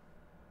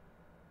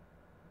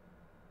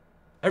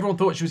 Everyone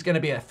thought she was going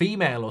to be a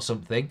female or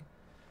something.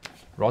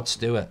 Rod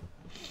Stewart.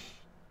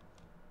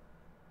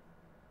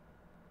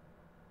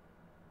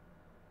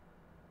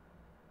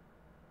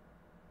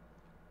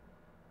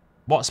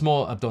 What's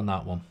more, I've done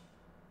that one.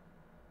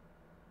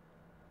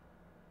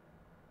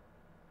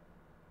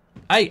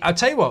 Hey, I'll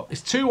tell you what.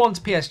 It's 2-1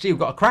 to PSG. We've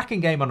got a cracking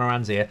game on our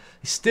hands here.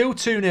 It's still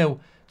 2-0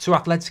 to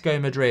Atletico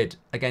Madrid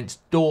against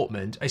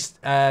Dortmund.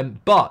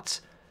 But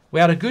we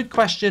had a good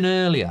question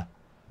earlier.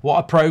 What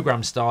are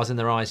programme Stars in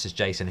Their Eyes, says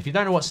Jason. If you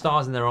don't know what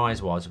Stars in Their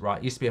Eyes was, right,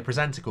 it used to be a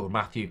presenter called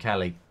Matthew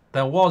Kelly.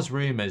 There was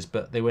rumours,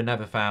 but they were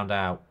never found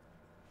out.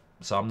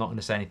 So I'm not going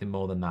to say anything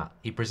more than that.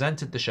 He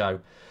presented the show.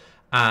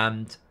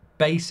 And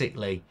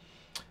basically,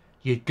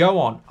 you'd go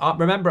on.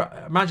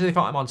 Remember, imagine if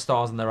I'm on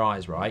Stars in Their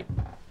Eyes, right?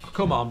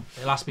 Come on,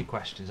 it'll ask me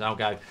questions. I'll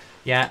go,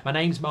 yeah, my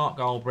name's Mark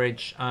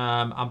Goldbridge.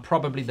 I'm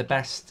probably the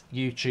best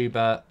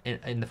YouTuber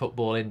in the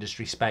football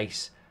industry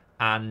space,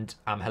 and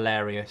I'm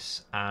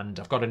hilarious. And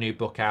I've got a new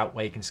book out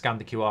where you can scan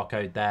the QR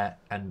code there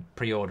and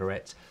pre-order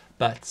it.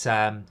 But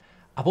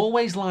I've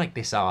always liked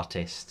this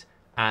artist,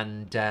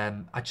 and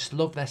I just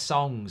love their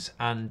songs,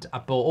 and I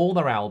bought all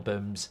their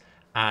albums.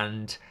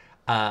 And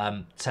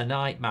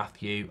tonight,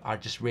 Matthew, I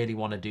just really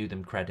want to do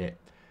them credit.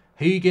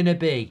 Who you gonna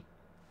be?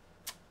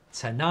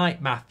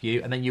 Tonight,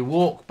 Matthew. And then you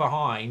walk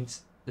behind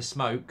the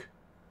smoke,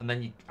 and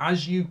then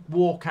as you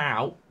walk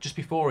out, just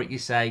before it, you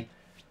say,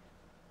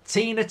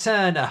 Tina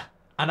Turner.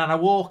 And then I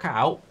walk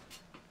out,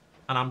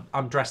 and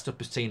I'm dressed up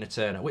as Tina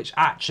Turner, which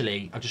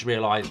actually I just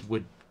realised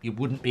you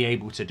wouldn't be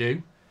able to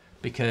do,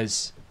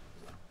 because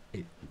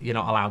you're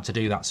not allowed to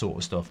do that sort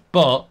of stuff.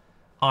 But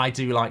I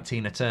do like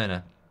Tina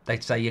Turner.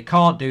 They'd say, you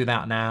can't do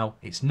that now.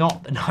 It's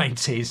not the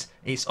 90s.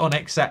 It's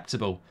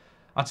unacceptable.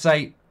 I'd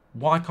say,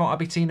 why can't I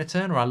be Tina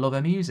Turner? I love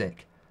her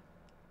music.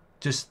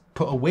 Just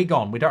put a wig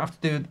on. We don't have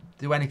to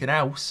do anything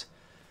else.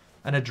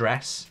 And a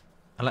dress.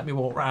 And let me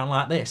walk around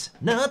like this.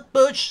 Not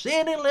push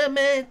any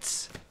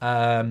limits.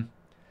 But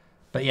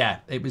yeah,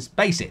 it was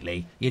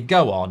basically, you'd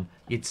go on.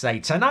 You'd say,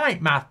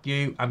 tonight,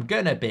 Matthew, I'm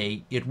going to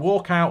be. You'd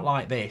walk out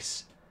like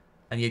this.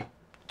 And you'd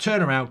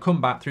turn around,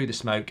 come back through the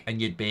smoke,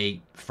 and you'd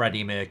be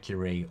Freddie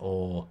Mercury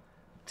or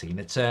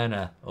Tina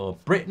Turner or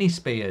Britney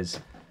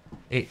Spears.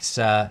 It's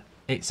a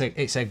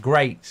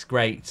great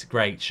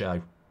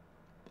show,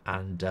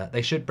 and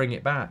they should bring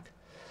it back.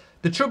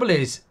 The trouble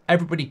is,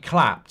 everybody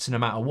clapped no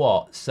matter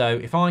what. So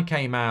if I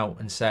came out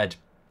and said,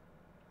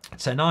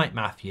 tonight,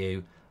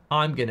 Matthew,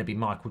 I'm going to be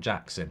Michael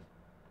Jackson,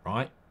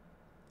 right?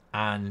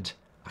 And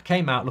I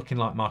came out looking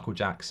like Michael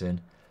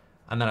Jackson,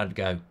 and then it'd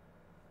go,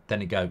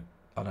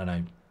 I don't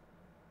know.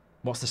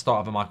 What's the start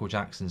of a Michael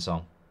Jackson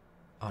song?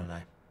 I don't know.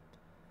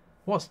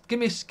 Give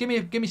me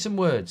some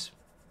words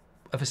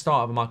of a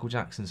start of a Michael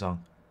Jackson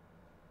song.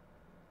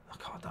 I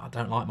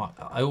don't like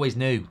I always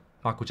knew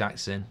Michael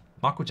Jackson,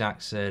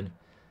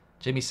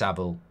 Jimmy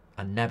Savile.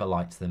 I never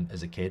liked them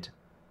as a kid,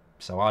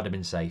 so I'd have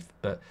been safe.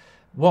 But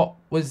what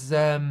was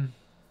I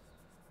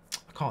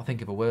can't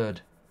think of a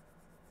word.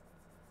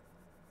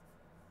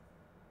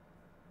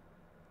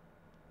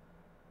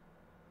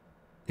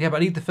 Yeah, but I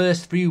need the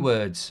first few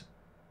words.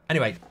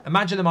 Anyway,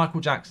 imagine the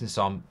Michael Jackson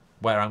song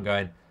where I'm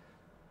going,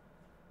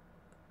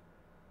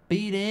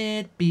 beat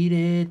it, beat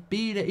it,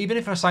 beat it. Even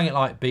if I sang it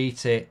like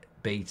beat it,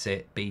 beat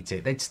it, beat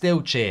it, they'd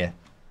still cheer.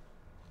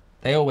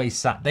 They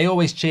always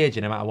cheered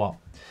you no matter what.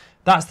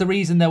 That's the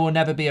reason there will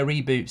never be a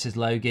reboot, says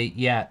Logie.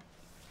 Yeah,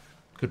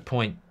 good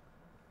point.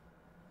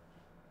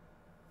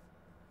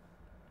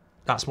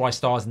 That's why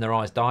Stars in Their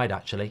Eyes died,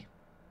 actually.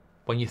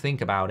 When you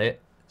think about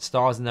it,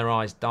 Stars in Their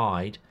Eyes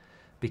died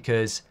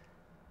because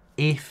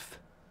if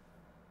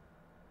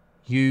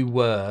you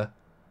were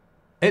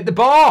at the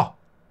bar,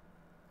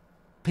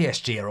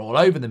 PSG are all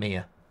over them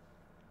here.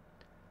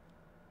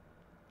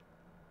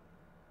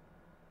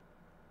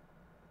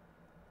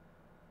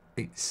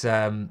 It's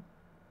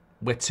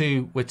we're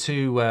too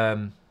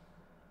you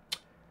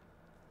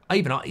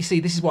see,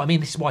 this is what I mean.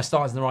 This is why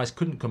Stars in Their Eyes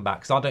couldn't come back,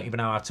 because I don't even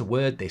know how to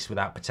word this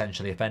without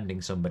potentially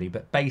offending somebody.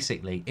 But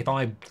basically, if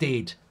I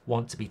did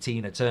want to be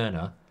Tina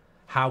Turner,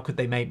 how could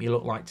they make me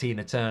look like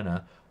Tina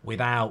Turner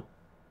without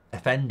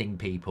offending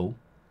people?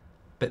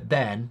 But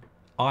then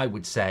I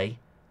would say,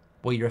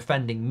 well, you're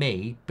offending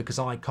me because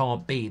I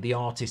can't be the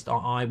artist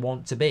I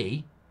want to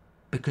be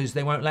because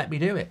they won't let me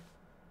do it.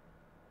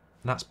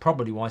 And that's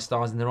probably why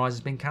Stars in Their Eyes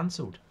has been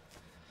cancelled.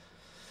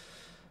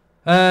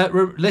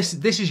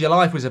 This Is Your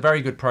Life was a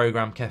very good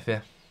programme,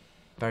 Kefir.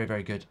 Very,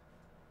 very good.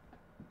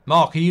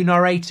 Mark, are you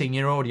narrating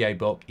your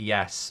audiobook?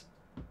 Yes.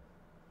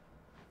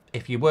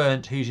 If you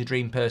weren't, who's your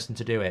dream person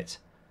to do it?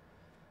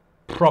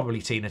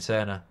 Probably Tina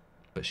Turner,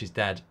 but she's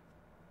dead.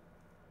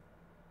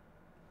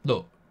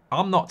 Look,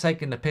 I'm not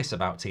taking the piss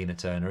about Tina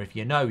Turner. If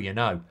you know, you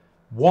know.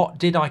 What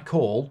did I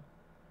call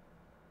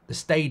the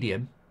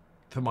stadium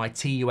for my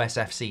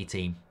TUSFC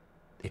team?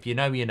 If you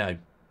know, you know.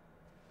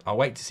 I'll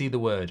wait to see the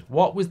word.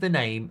 What was the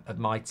name of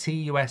my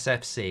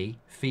TUSFC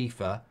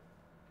FIFA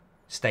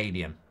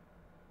stadium?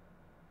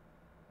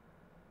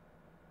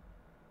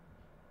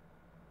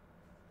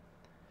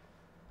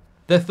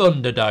 The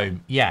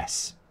Thunderdome,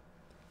 yes.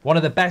 One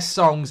of the best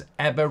songs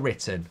ever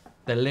written.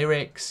 The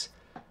lyrics,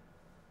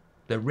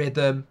 the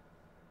rhythm,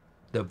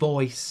 the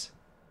voice.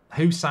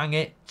 Who sang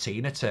it?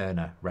 Tina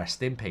Turner.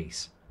 Rest in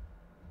peace.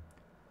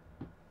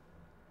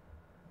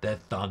 The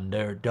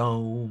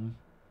Thunderdome.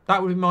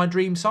 That would be my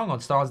dream song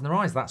on Stars in Their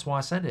Eyes. That's why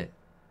I said it.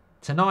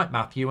 Tonight,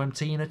 Matthew, I'm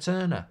Tina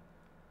Turner.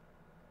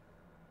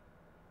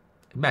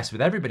 It'd mess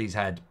with everybody's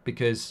head,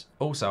 because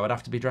also I'd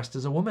have to be dressed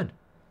as a woman.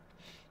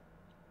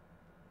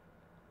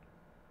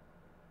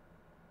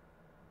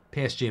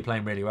 PSG are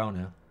playing really well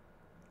now.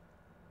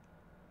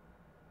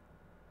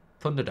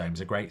 Thunderdome's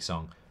a great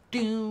song.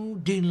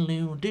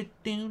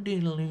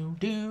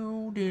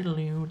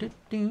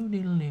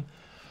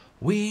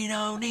 We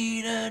don't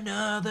need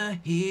another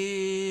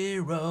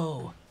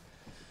hero.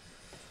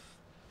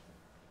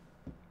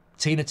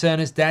 Tina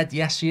Turner's dead.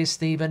 Yes, she is,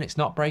 Stephen. It's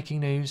not breaking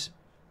news.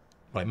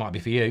 Well, it might be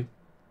for you.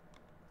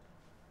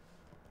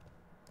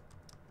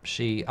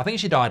 I think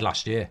she died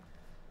last year.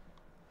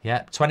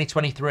 Yeah,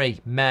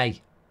 2023,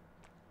 May.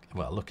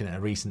 Well, looking at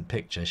a recent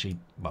picture,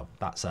 well,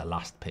 that's her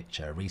last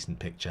picture. A recent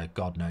picture,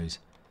 God knows.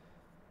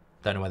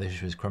 Don't know whether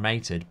she was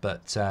cremated,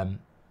 but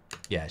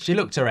yeah, she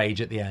looked her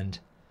age at the end.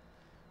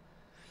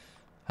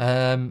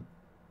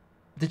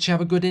 Did she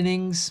have a good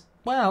innings?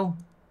 Well,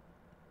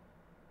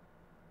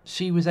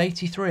 she was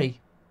 83.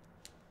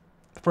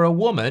 For a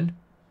woman,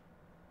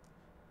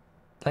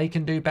 they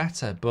can do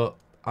better, but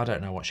I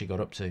don't know what she got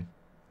up to.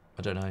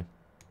 I don't know.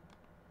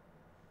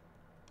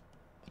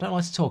 I don't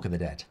like to talk of the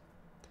dead.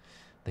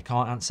 They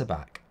can't answer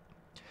back.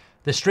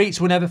 The streets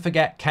will never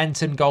forget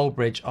Kenton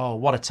Goldbridge. Oh,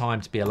 what a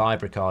time to be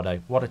alive,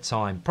 Ricardo. What a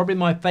time. Probably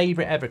my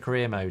favourite ever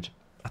career mode.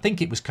 I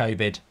think it was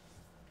COVID.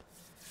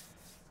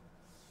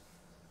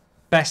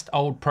 Best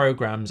old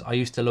programmes. I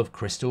used to love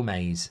Crystal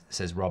Maze,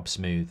 says Rob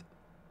Smooth.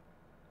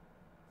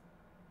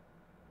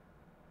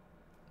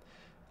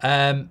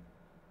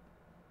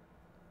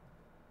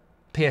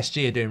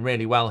 PSG are doing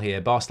really well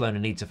here. Barcelona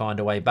need to find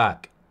a way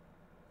back.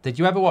 Did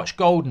you ever watch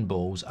Golden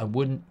Balls?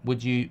 And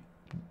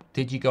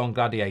did you go on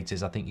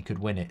Gladiators? I think you could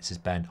win it, says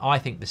Ben. I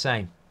think the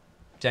same.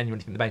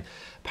 Genuinely think the same.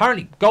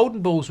 Apparently,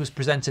 Golden Balls was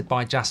presented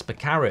by Jasper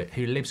Carrott,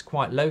 who lives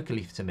quite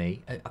locally to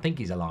me. I think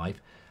he's alive.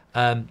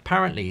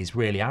 Apparently, he's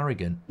really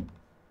arrogant.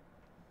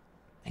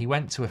 He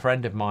went to a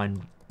friend of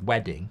mine's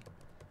wedding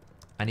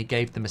and he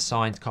gave them a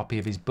signed copy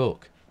of his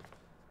book.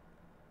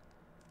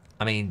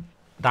 I mean,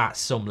 that's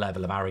some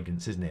level of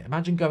arrogance, isn't it?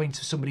 Imagine going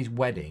to somebody's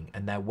wedding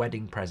and their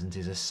wedding present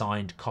is a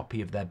signed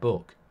copy of their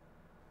book.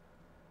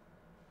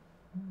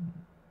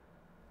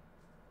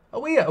 Are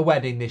we at a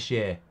wedding this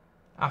year?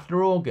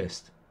 After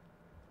August?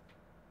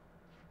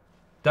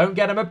 Don't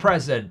get them a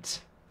present.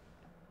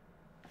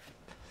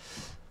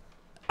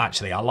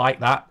 Actually, I like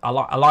that. I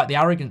like the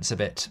arrogance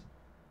of it.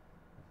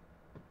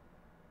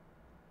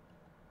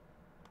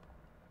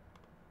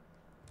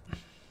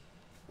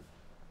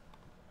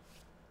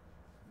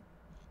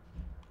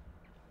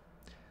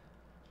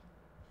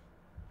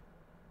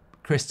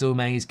 Crystal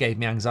Maze gave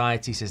me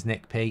anxiety, says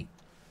Nick P.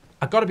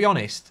 I've got to be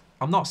honest.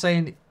 I'm not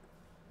saying.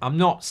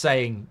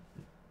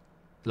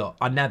 Look,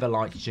 I never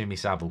liked Jimmy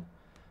Savile.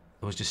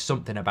 There was just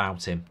something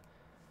about him.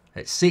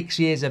 At 6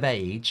 years of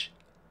age,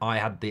 I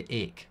had the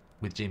ick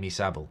with Jimmy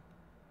Savile.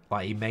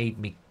 Like, he made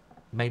me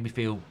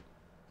feel.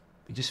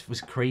 He just was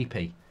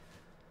creepy.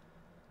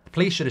 The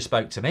police should have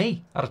spoke to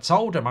me. I'd have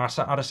told him. I'd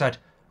have said,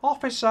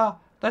 "Officer,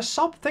 there's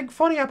something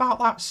funny about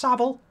that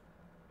Savile.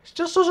 It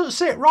just doesn't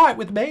sit right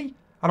with me.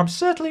 And I'm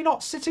certainly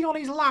not sitting on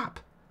his lap.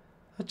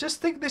 I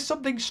just think there's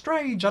something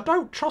strange. I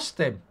don't trust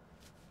him."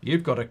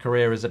 You've got a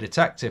career as a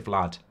detective,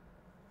 lad.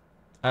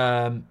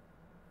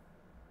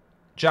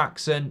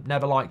 Jackson,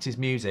 never liked his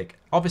music.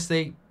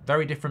 Obviously,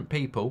 very different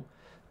people.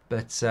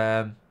 But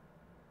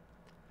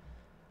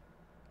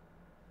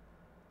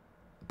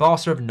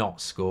Barca have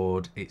not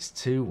scored. It's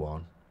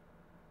 2-1.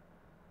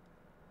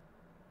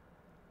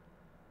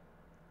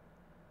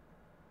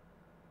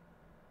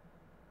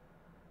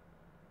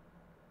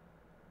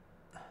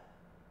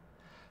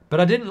 But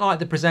I didn't like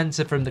the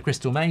presenter from the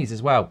Crystal Maze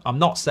as well. I'm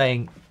not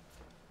saying...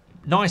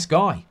 Nice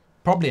guy.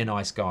 Probably a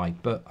nice guy.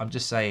 But I'm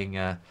just saying...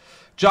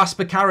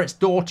 Jasper Carrott's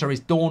daughter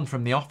is Dawn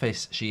from The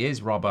Office. She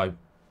is, Robbo.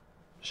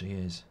 She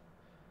is.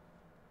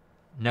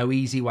 No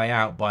Easy Way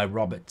Out by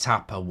Robert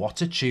Tapper.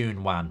 What a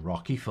tune, Wan.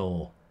 Rocky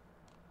 4.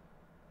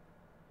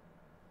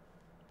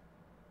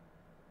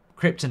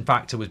 Krypton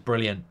Factor was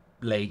brilliant,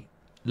 Lee.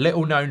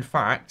 Little known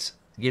fact...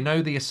 You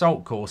know the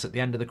assault course at the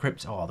end of the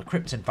Krypton... Oh, the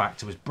Krypton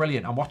Factor was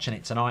brilliant. I'm watching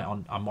it tonight.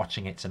 I'm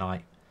watching it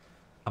tonight.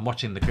 I'm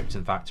watching the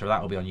Krypton Factor.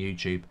 That will be on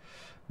YouTube.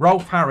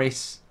 Rolf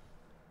Harris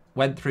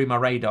went through my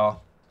radar.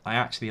 I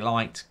actually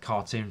liked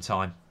Cartoon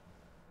Time.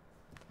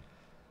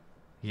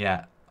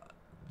 Yeah,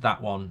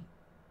 that one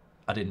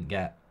I didn't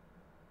get.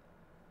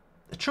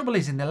 The trouble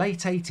is, in the late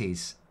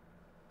 80s,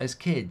 as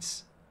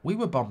kids, we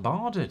were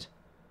bombarded.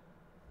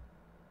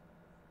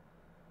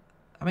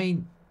 I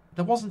mean...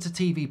 There wasn't a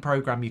TV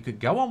programme you could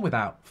go on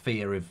without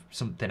fear of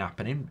something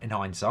happening, in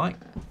hindsight.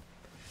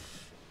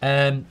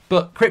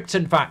 But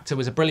Krypton Factor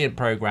was a brilliant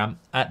programme.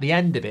 At the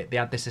end of it, they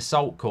had this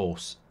assault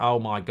course. Oh,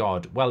 my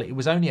God. Well, it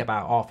was only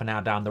about half an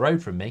hour down the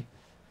road from me.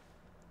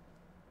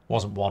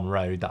 Wasn't one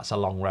road. That's a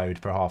long road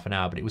for half an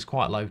hour, but it was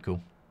quite local.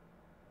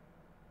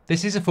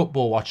 This is a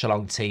football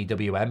watch-along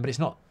TWM, but it's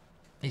not...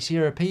 It's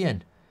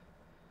European.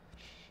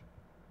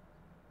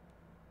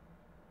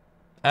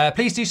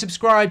 Please do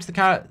subscribe to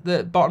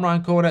the bottom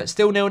right corner.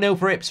 Still 0-0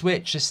 for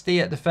Ipswich. A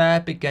steer at the fair.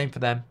 Big game for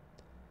them.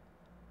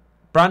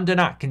 Brandon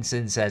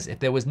Atkinson says, if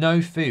there was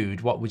no food,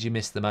 what would you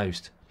miss the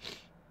most?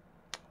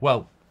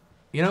 Well,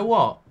 you know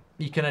what?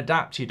 You can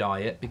adapt your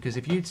diet, because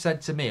if you'd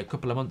said to me a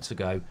couple of months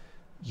ago,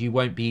 you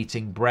won't be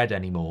eating bread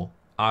anymore,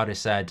 I'd have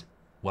said,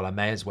 well, I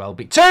may as well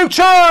be...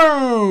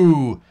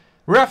 2-2!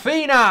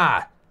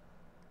 Rafina!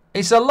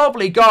 It's a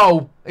lovely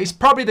goal. It's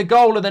probably the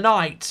goal of the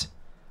night.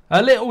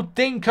 A little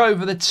dink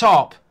over the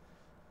top.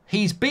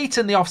 He's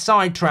beaten the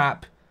offside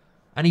trap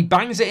and he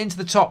bangs it into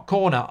the top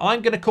corner.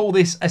 I'm going to call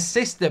this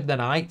assist of the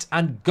night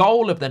and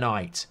goal of the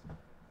night.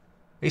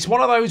 It's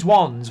one of those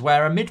ones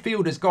where a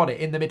midfielder's got it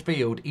in the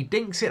midfield. He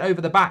dinks it over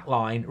the back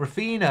line.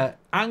 Rafinha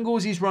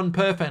angles his run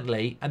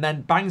perfectly and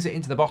then bangs it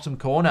into the bottom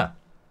corner.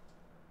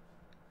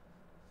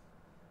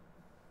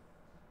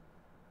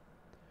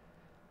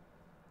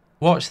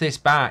 Watch this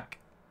back.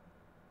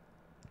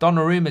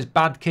 Donnarumma's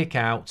bad kick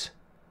out.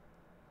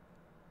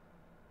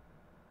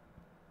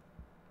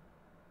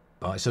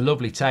 Oh, it's a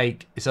lovely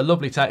take. It's a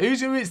lovely take.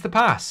 Who hits the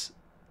pass?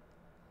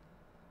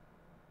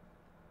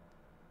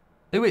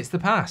 Who hits the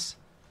pass?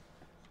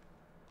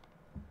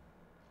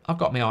 I've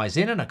got my eyes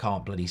in and I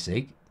can't bloody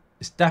see.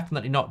 It's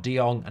definitely not De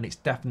Jong and it's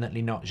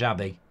definitely not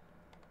Xavi.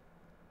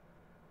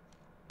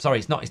 Sorry,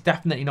 it's not. It's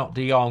definitely not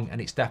De Jong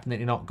and it's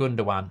definitely not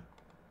Gundogan.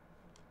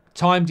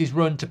 Timed his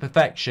run to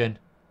perfection.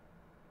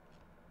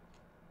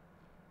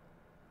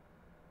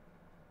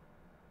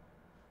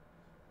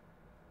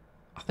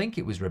 I think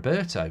it was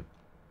Roberto.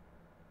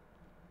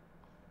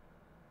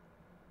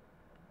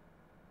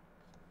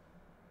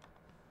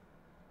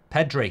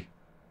 Pedri.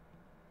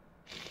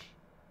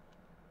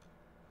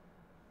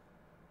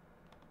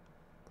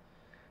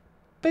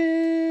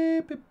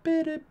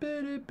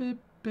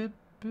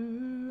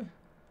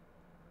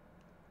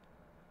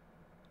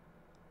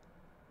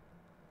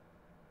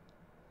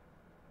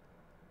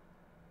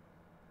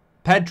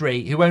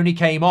 Pedri, who only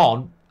came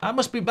on, that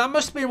must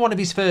have been one of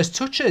his first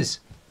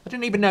touches. I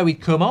didn't even know he'd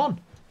come on.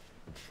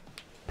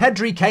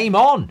 Pedri came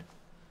on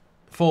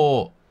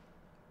for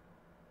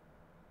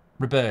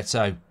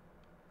Roberto.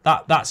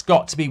 That's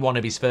got to be one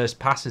of his first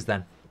passes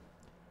then.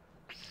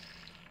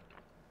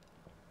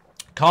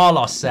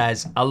 Carlos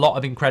says a lot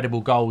of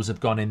incredible goals have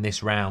gone in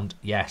this round.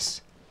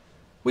 Yes.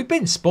 We've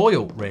been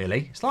spoilt,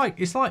 really. It's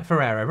like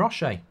Ferrero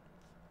Rocher.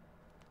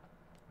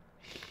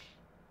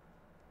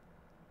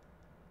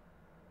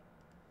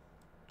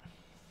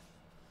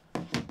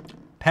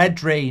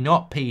 Pedri,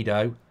 not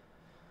pedo.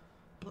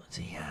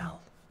 Bloody hell.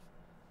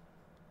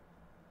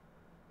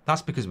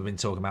 That's because we've been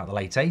talking about the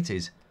late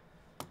 80s.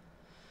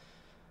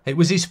 It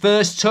was his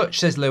first touch,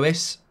 says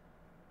Lewis.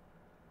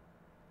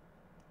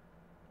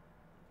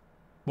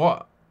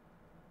 What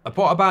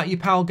about your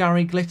pal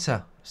Gary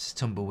Glitter? This is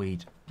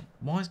Tumbleweed.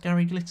 Why is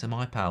Gary Glitter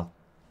my pal?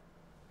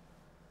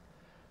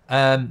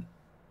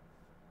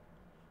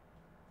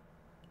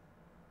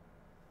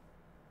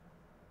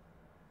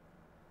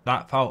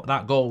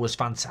 That goal was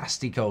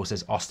fantastico,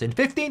 says Austin.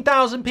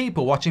 15,000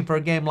 people watching for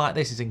a game like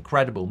this is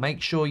incredible.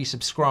 Make sure you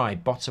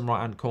subscribe, bottom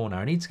right-hand corner.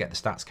 I need to get the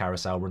stats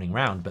carousel running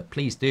round, but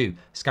please do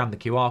scan the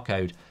QR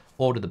code,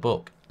 order the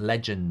book,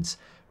 Legends.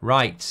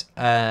 Right.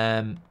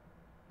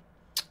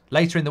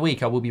 Later in the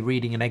week, I will be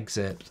reading an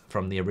excerpt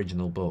from the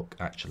original book,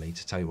 actually,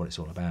 to tell you what it's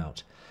all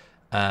about.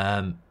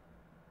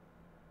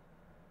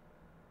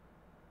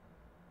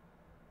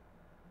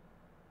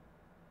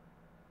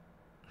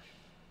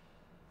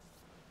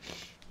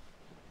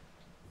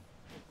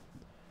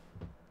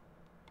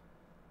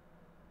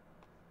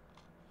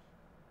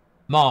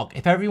 Mark,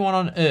 if everyone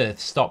on Earth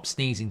stopped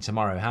sneezing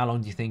tomorrow, how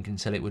long do you think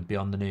until it would be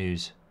on the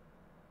news?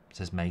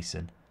 Says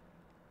Mason.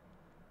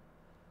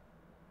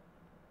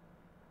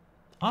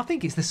 I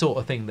think it's the sort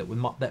of thing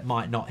that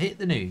might not hit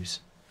the news.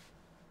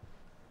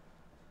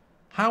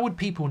 How would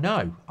people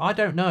know? I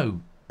don't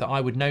know that I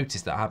would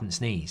notice that I haven't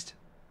sneezed.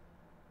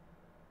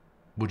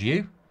 Would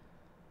you?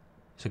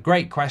 It's a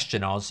great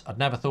question, Oz. I'd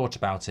never thought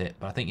about it,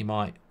 but I think you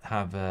might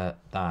have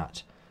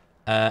that.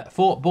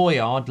 Fort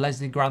Boyard,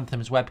 Leslie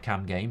Grantham's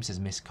webcam game, says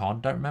Miss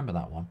Con. Don't remember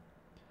that one.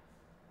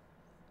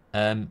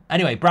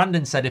 Anyway,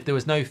 Brandon said if there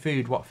was no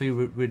food, what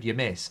food would you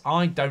miss?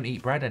 I don't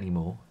eat bread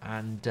anymore,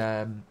 and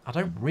I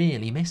don't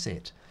really miss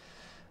it.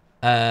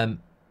 What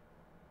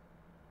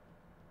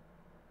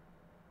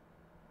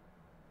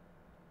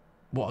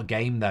a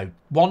game, though.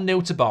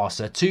 1-0 to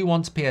Barca,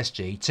 2-1 to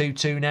PSG,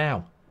 2-2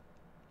 now.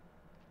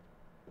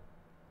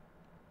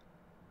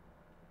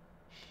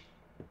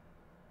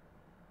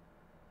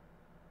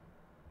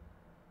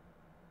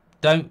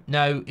 Don't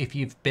know if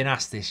you've been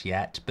asked this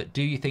yet, but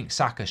do you think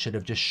Saka should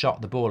have just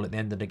shot the ball at the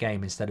end of the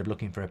game instead of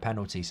looking for a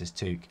penalty, says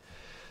Took.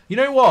 You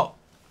know what?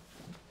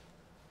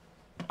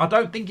 I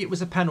don't think it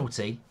was a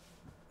penalty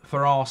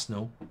for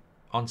Arsenal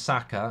on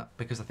Saka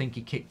because I think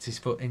he kicked his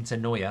foot into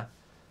Neuer.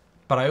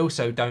 But I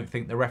also don't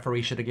think the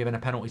referee should have given a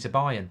penalty to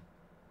Bayern.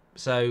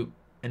 So,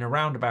 in a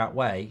roundabout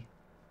way,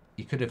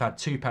 you could have had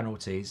 2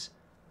 penalties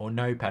or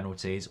no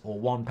penalties or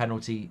 1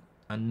 penalty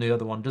and the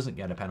other one doesn't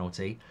get a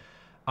penalty.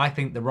 I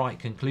think the right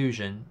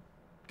conclusion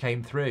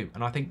came through.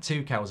 And I think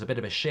Tuchel was a bit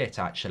of a shit,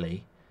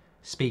 actually,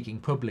 speaking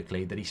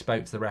publicly that he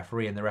spoke to the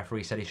referee and the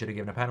referee said he should have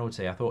given a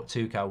penalty. I thought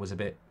Tuchel was a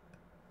bit,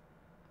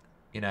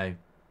 you know,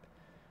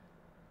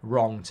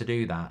 wrong to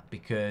do that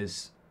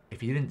because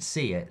if you didn't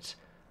see it,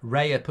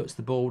 Raya puts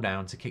the ball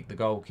down to kick the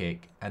goal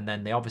kick and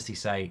then they obviously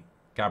say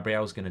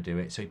Gabriel's going to do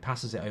it. So he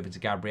passes it over to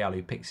Gabriel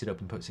who picks it up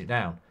and puts it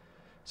down.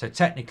 So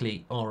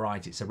technically, all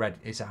right, it's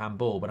a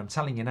handball. But I'm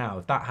telling you now,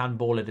 if that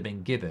handball had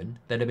been given,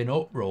 there'd have been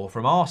uproar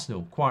from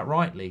Arsenal, quite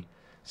rightly.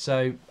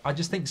 So I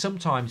just think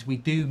sometimes we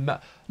do...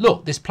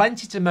 Look, there's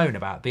plenty to moan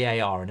about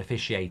VAR and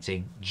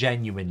officiating,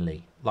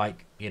 genuinely.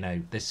 Like, you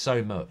know, there's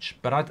so much.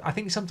 But I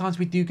think sometimes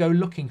we do go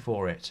looking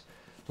for it.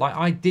 Like,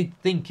 I did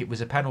think it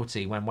was a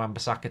penalty when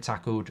Wan-Bissaka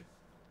tackled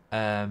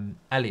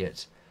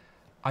Elliott.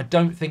 I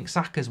don't think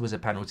Saka's was a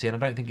penalty, and I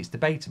don't think it's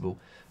debatable.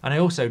 And I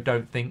also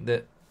don't think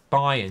that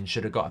Bayern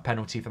should have got a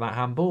penalty for that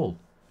handball.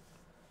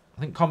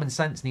 I think common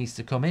sense needs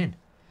to come in.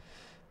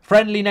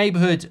 Friendly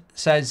Neighbourhood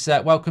says,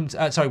 welcome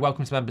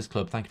to Members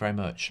Club. Thank you very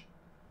much.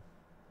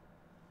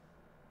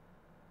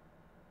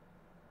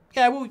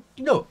 Yeah, well,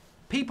 look,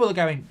 people are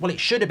going, well, it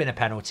should have been a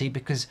penalty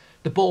because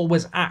the ball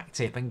was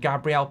active and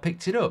Gabriel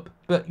picked it up.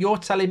 But you're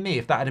telling me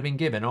if that had been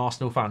given,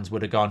 Arsenal fans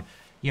would have gone,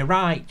 you're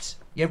right,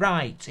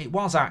 it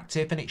was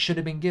active and it should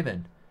have been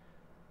given.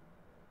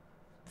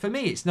 For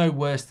me, it's no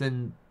worse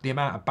than the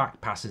amount of back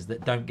passes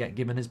that don't get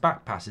given as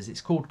back passes.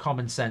 It's called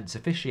common sense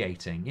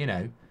officiating, you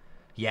know.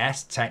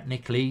 Yes,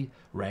 technically,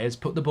 Reyes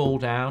put the ball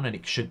down and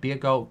it should be a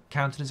goal,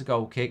 counted as a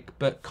goal kick.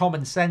 But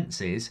common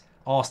sense is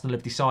Arsenal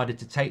have decided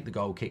to take the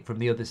goal kick from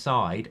the other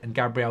side and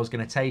Gabriel's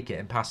going to take it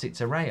and pass it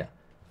to Raya.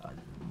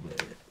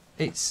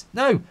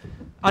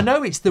 I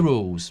know it's the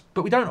rules,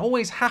 but we don't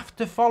always have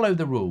to follow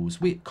the rules.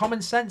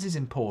 Common sense is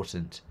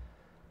important.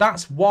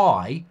 That's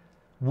why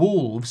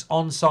Wolves'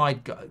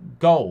 onside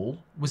goal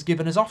was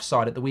given as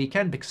offside at the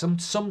weekend, because some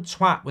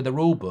twat with a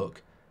rule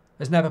book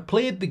has never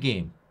played the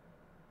game.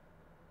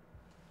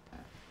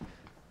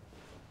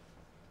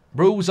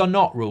 Rules are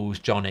not rules,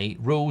 Johnny.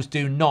 Rules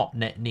do not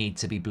need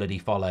to be bloody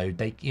followed.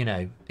 They, you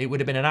know, it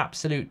would have been an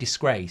absolute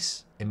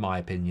disgrace, in my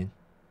opinion.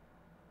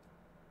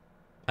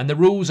 And the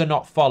rules are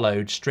not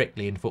followed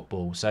strictly in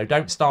football. So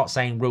don't start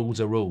saying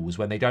rules are rules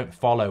when they don't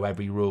follow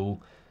every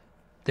rule.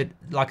 That,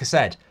 like I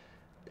said,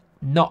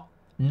 not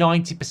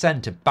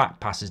 90% of back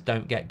passes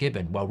don't get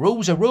given. Well,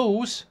 rules are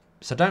rules.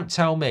 So don't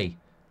tell me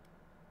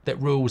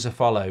that rules are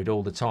followed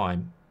all the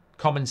time.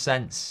 Common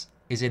sense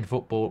is in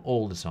football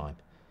all the time.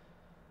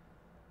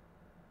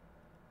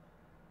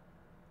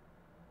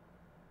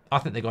 I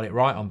think they got it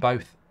right on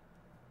both.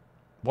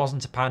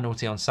 Wasn't a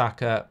penalty on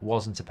Saka.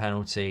 Wasn't a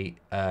penalty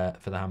for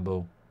the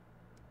handball.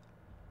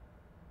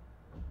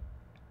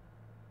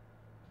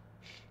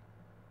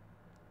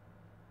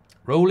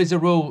 Rule is a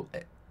rule,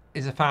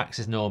 is a fact,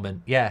 says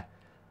Norman. Yeah,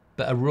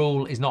 but a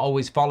rule is not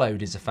always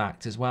followed is a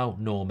fact as well,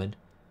 Norman.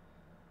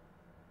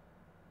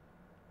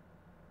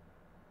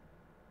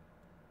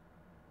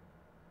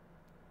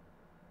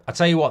 I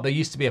tell you what, there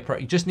used to be a...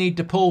 You just need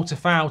DePaul to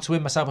foul to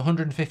win myself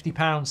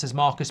 £150, says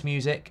Marcus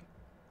Music.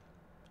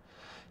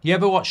 You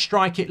ever watch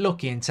Strike It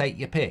Lucky and Take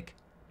Your Pick?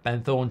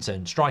 Ben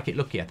Thornton. Strike It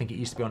Lucky, I think it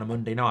used to be on a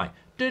Monday night.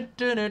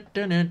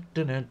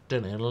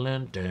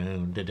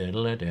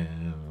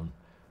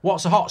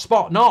 What's a hot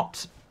spot?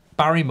 Not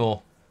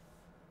Barrymore.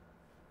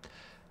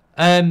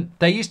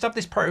 They used to have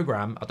this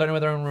programme. I don't know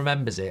whether anyone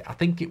remembers it. I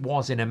think it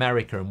was in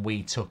America and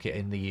we took it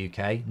in the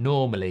UK.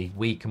 Normally,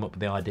 we come up with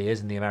the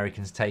ideas and the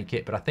Americans take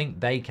it. But I think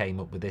they came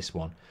up with this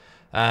one.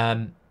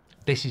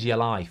 This Is Your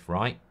Life,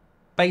 right?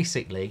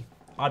 Basically,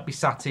 I'd be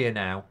sat here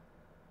now.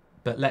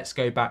 But let's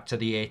go back to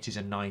the 80s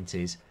and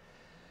 90s.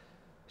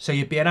 So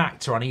you'd be an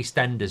actor on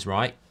EastEnders,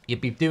 right?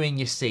 You'd be doing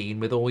your scene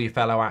with all your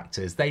fellow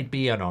actors. They'd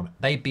be in on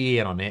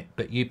it.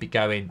 But you'd be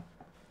going,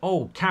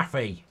 oh,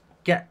 Kathy,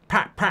 get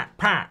pat.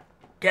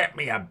 Get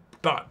me a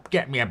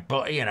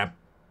butty and a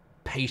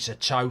piece of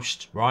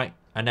toast, right?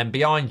 And then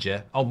behind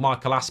you, old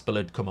Michael Aspel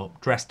would come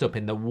up, dressed up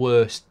in the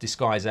worst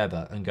disguise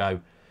ever, and go,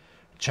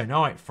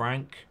 tonight,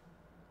 Frank,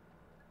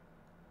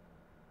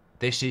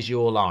 this is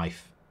your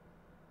life.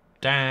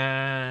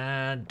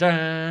 Dun,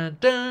 dun,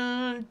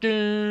 dun,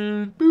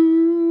 dun,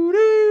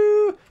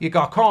 boo-doo. You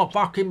go, I can't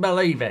fucking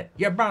believe it.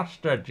 You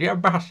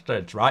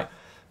bastards, right?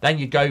 Then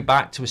you go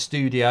back to a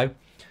studio.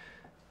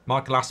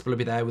 Michael Aspel will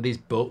be there with his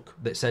book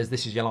that says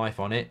This Is Your Life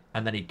on it.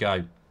 And then he'd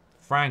go,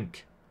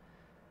 Frank,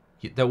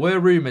 there were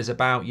rumours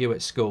about you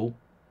at school.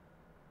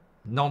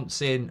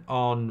 Noncing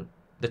on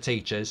the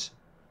teachers.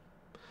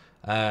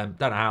 Don't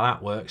know how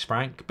that works,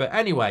 Frank. But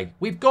anyway,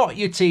 we've got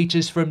your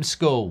teachers from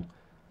school.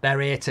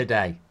 They're here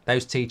today.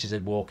 Those teachers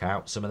would walk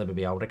out. Some of them would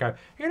be older. Go,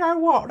 you know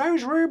what?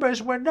 Those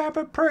rumours were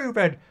never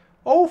proven.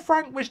 All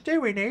Frank was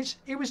doing is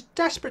he was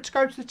desperate to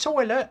go to the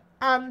toilet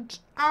and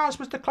ours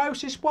was the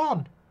closest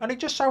one. And he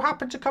just so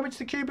happened to come into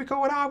the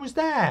cubicle when I was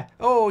there.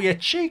 Oh, you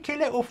cheeky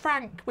little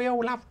Frank. We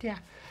all loved you.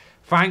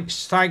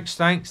 Thanks.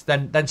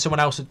 Then someone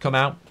else would come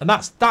out. And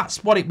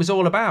that's what it was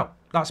all about.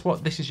 That's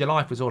what This Is Your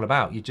Life was all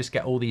about. You just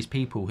get all these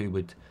people who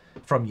would,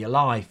 from your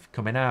life,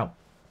 coming out.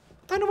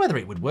 I don't know whether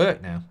it would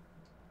work now.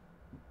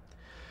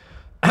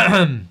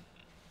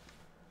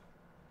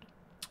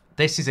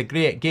 This is a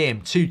great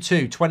game.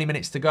 2-2, 20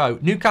 minutes to go.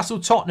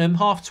 Newcastle-Tottenham,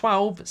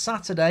 12:30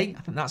 Saturday.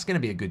 I think that's going to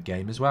be a good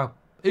game as well.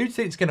 Who do you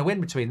think is going to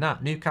win between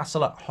that?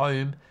 Newcastle at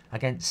home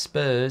against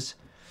Spurs.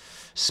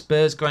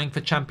 Spurs going for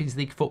Champions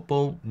League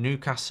football.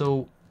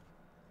 Newcastle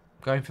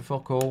going for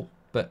fuck all.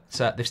 But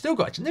they've still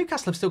got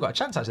Newcastle have still got a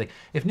chance actually.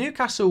 If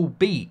Newcastle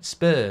beat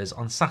Spurs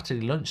on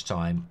Saturday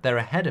lunchtime, they're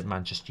ahead of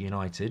Manchester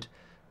United,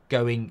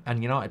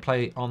 and United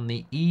play on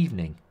the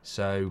evening.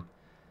 So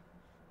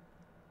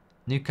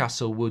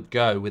Newcastle would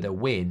go with a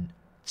win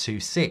to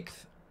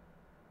 6th.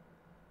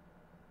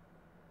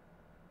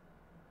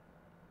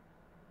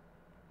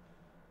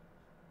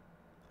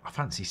 I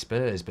fancy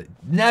Spurs, but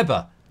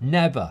never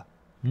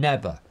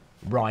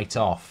write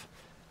off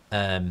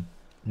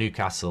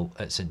Newcastle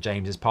at St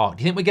James's Park.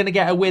 Do you think we're going to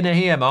get a winner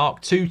here,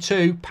 Mark?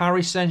 2-2,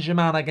 Paris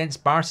Saint-Germain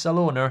against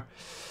Barcelona.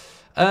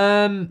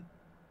 Do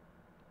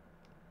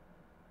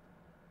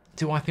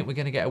I think we're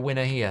going to get a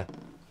winner here?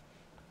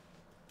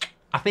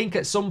 I think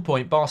at some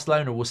point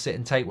Barcelona will sit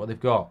and take what they've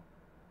got.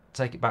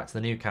 Take it back to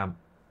the new camp.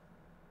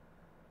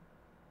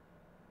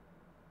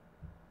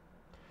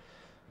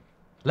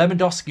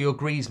 Lewandowski or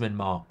Griezmann,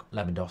 Mark?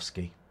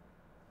 Lewandowski.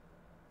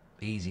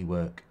 Easy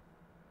work.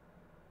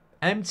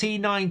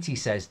 MT90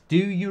 says, do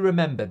you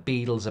remember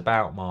Beadle's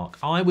About, Mark?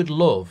 I would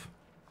love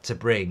to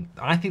bring...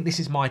 I think this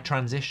is my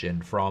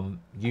transition from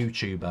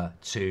YouTuber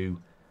to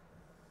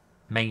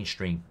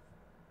mainstream.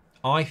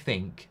 I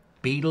think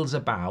Beadle's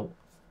About,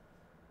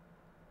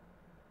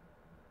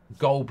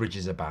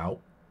 Goldbridge's About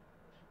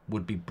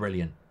would be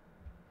brilliant.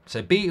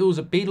 So Beadle's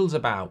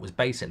About was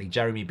basically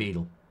Jeremy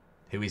Beadle,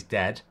 who is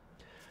dead.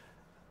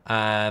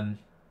 And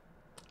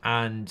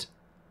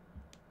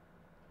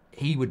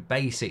he would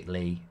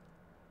basically...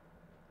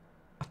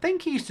 I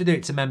think he used to do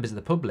it to members of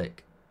the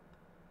public.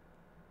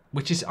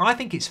 Which is... I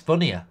think it's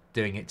funnier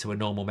doing it to a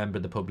normal member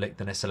of the public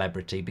than a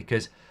celebrity,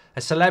 because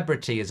a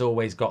celebrity has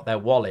always got their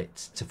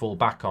wallet to fall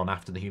back on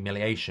after the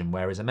humiliation,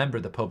 whereas a member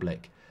of the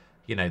public,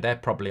 you know, they're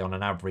probably on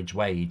an average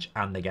wage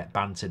and they get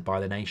bantered by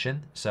the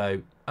nation.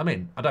 So, I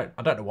mean, I don't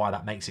know why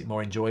that makes it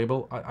more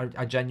enjoyable.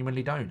 I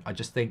genuinely don't. I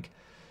just think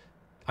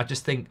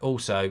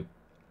also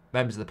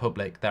members of the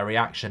public, their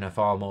reaction are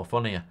far more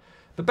funnier.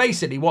 But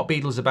basically what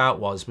Beadle's About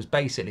was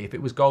basically, if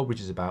it was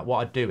Goldbridge's About, what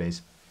I'd do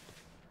is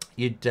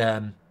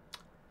I'd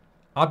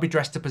be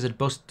dressed up as a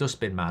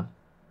dustbin man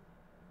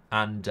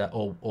and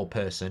or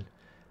person,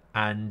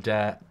 and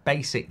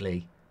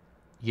basically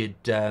you'd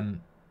have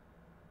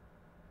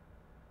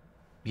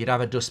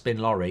a dustbin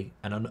lorry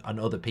and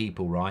other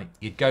people, right?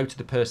 You'd go to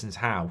the person's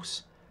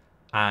house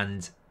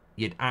and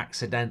you'd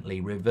accidentally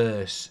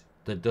reverse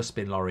the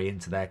dustbin lorry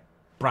into their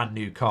brand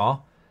new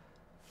car.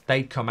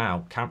 They'd come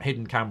out,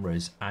 hidden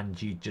cameras, and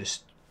you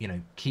just, you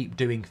know, keep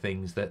doing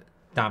things that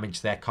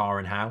damage their car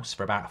and house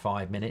for about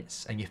 5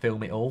 minutes, and you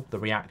film it all, the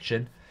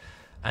reaction.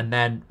 And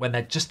then when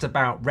they're just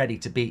about ready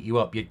to beat you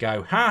up, you'd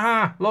go, ha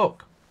ha,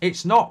 look,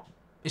 it's not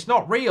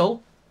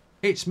real,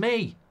 it's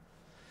me.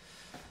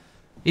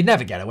 You'd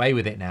never get away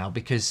with it now,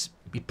 because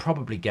you'd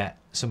probably get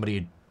somebody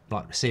who'd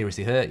like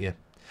seriously hurt you.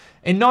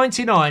 In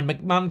 99,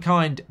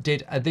 Mankind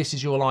did This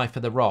Is Your Life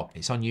for The Rock.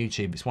 It's on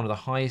YouTube. It's one of the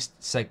highest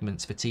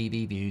segments for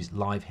TV views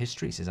live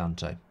history, says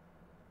Anto.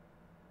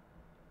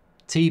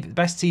 The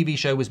best TV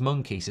show was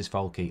Monkey, says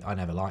Folky. I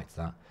never liked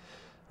that.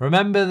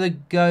 Remember the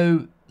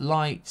Go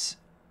Light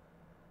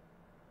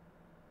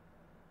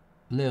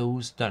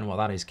Lils? Don't know what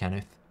that is,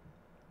 Kenneth.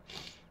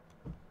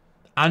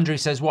 Andrew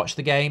says, watch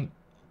the game.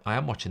 I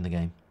am watching the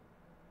game.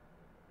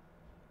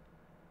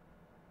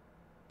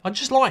 I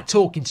just like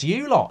talking to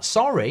you lot.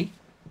 Sorry.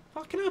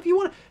 Fucking hell, if you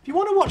want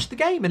to watch the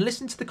game and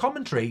listen to the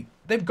commentary,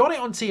 they've got it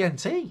on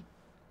TNT.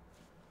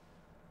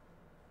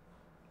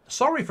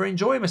 Sorry for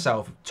enjoying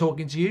myself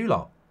talking to you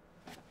lot.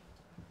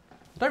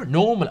 I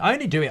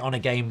only do it on a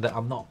game that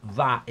I'm not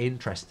that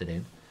interested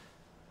in.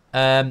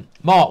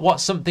 Mark,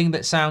 what's something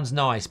that sounds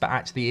nice but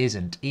actually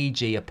isn't?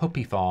 E.g. a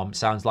puppy farm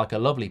sounds like a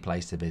lovely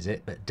place to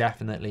visit, but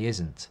definitely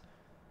isn't.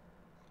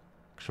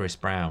 Chris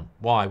Brown.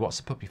 Why?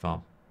 What's a puppy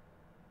farm?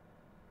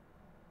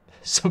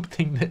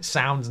 Something that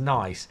sounds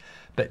nice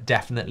but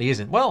definitely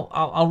isn't. Well,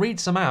 I'll read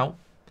some out.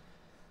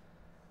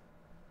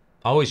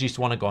 I always used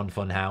to want to go on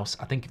Funhouse.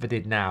 I think if I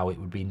did now, it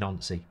would be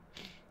Nancy.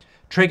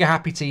 Trigger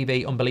Happy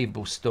TV,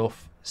 unbelievable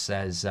stuff,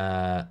 says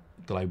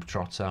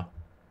Globetrotter.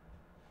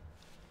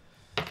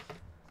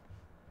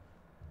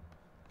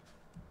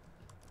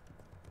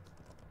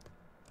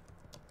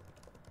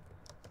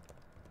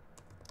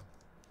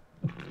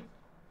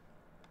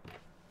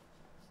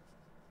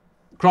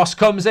 Cross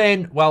comes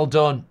in. Well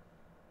done.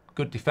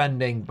 Good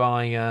defending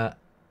by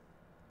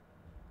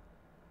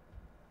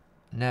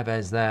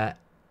Neves there.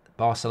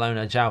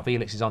 Barcelona. João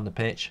Felix is on the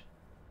pitch.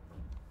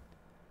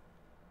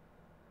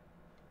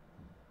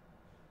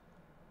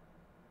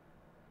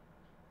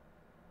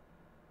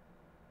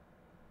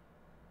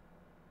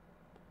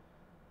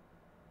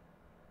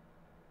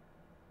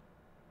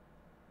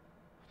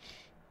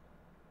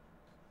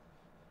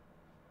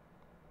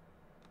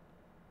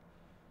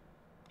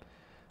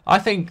 I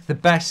think the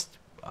best...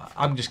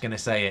 I'm just going to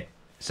say it.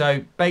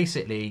 So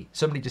basically,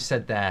 somebody just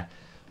said there,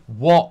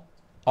 what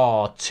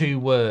are 2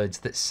 words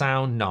that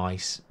sound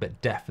nice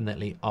but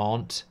definitely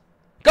aren't?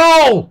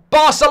 Goal!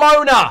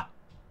 Barcelona!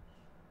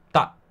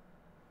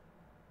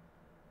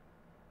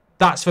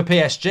 That's for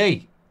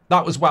PSG.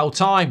 That was well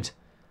timed.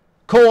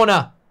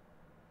 Corner.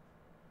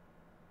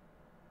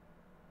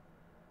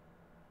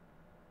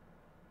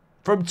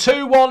 From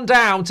 2-1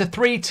 down to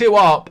 3-2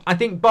 up, I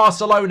think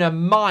Barcelona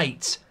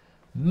might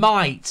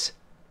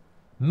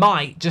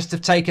just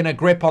have taken a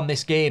grip on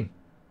this game.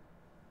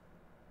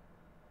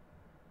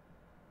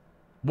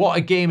 What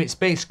a game it's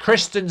been. It's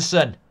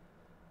Christensen.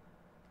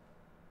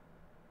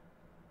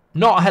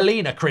 Not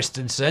Helena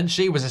Christensen.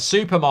 She was a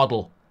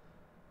supermodel.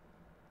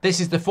 This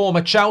is the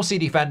former Chelsea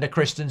defender,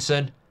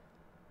 Christensen.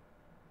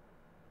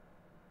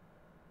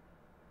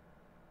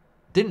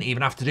 Didn't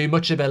even have to do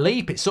much of a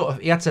leap. It's sort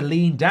of, he had to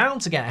lean down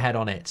to get ahead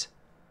on it.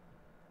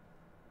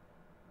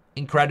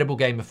 Incredible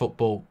game of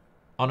football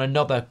on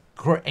another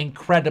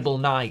incredible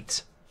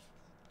night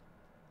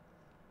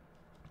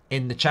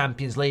in the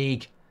Champions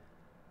League.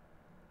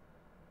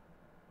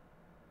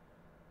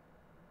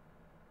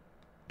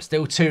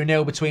 Still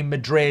 2-0 between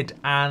Madrid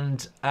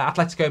and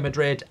Atletico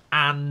Madrid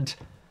and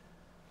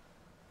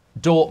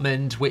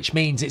Dortmund, which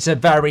means it's a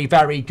very,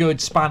 very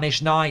good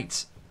Spanish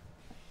night.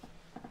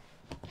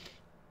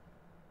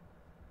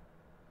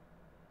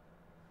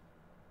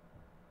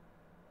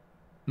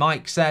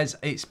 Mike says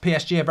it's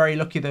PSG are very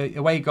lucky the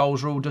away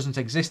goals rule doesn't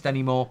exist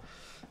anymore.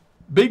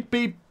 Big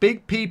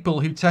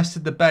people who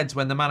tested the beds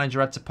when the manager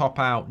had to pop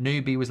out.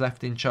 Newbie was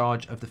left in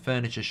charge of the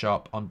furniture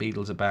shop on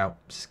Beadle's About.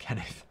 This is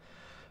Kenneth.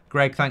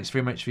 Greg, thanks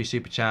very much for your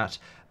super chat.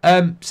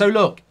 So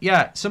look,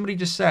 yeah, somebody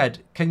just said,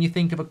 can you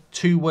think of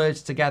two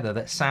words together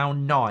that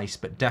sound nice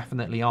but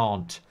definitely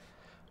aren't?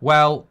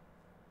 Well,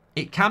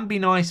 it can be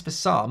nice for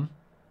some,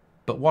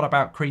 but what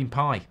about cream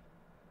pie?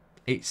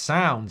 It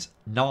sounds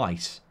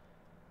nice,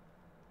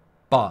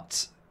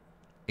 but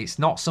it's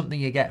not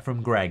something you get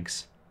from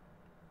Greg's.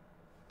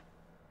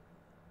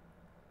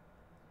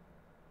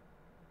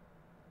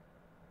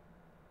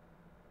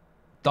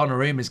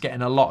 Donnarumma's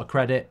getting a lot of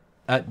credit.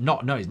 No,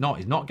 he's not.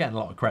 He's not getting a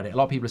lot of credit. A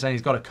lot of people are saying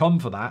he's got to come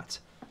for that,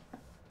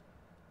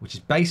 which is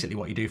basically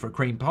what you do for a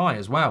cream pie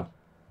as well.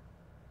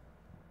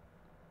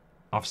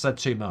 I've said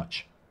too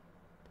much.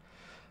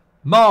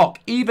 Mark,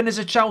 even as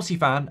a Chelsea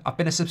fan, I've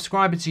been a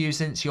subscriber to you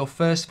since your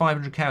first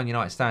 500k on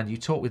United Stand. You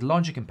talk with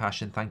logic and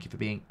passion. Thank you for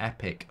being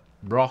epic.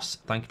 Ross,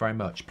 thank you very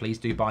much. Please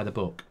do buy the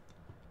book.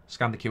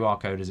 Scan the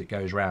QR code as it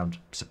goes round.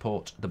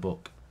 Support the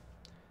book.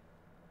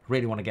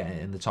 Really want to get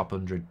it in the top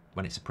 100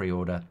 when it's a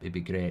pre-order. It'd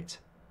be great.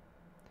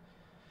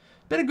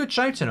 Been a good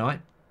show tonight.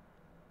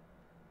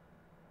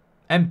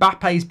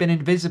 Mbappe's been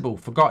invisible.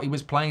 Forgot he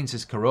was playing,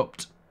 says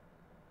Corrupt.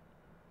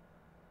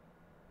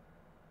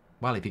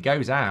 Well, if he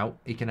goes out,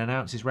 he can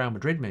announce his Real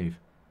Madrid move.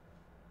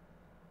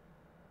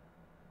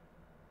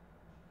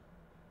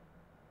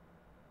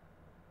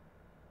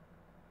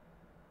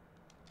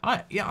 I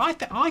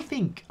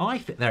think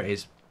there it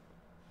is.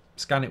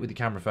 Scan it with your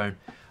camera phone.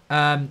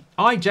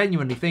 I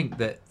genuinely think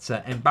that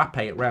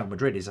Mbappe at Real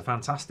Madrid is a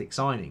fantastic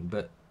signing,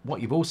 but what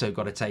you've also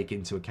got to take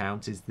into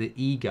account is the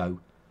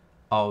ego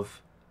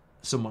of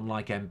someone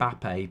like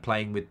Mbappe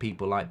playing with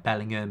people like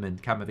Bellingham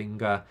and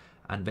Camavinga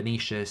and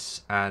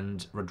Vinicius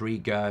and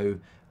Rodrigo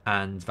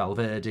and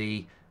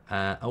Valverde.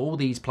 All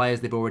these players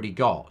they've already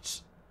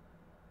got.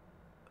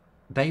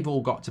 They've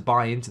all got to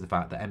buy into the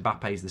fact that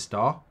Mbappe's the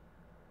star.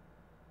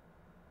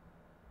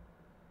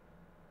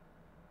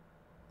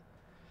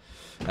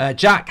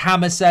 Jack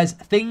Hammer says,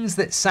 things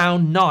that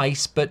sound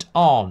nice but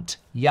aren't.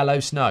 Yellow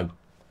snow.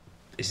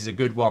 This is a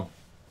good one.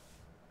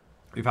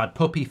 We've had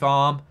Puppy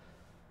Farm,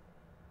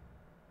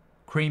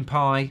 cream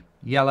pie,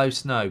 yellow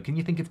snow. Can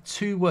you think of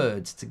two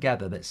words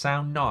together that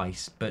sound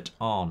nice but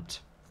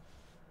aren't?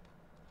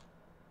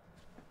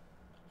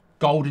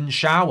 Golden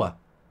shower.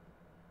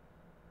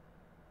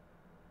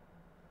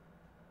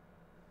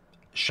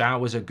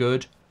 Showers are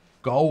good.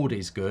 Gold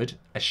is good.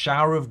 A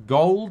shower of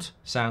gold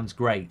sounds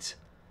great.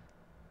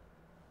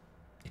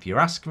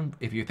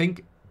 If you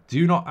think,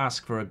 do not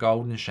ask for a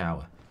golden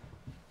shower.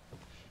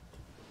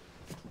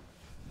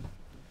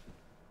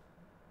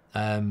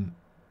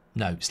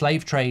 No,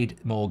 slave trade,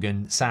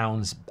 Morgan,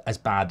 sounds as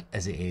bad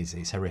as it is.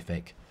 It's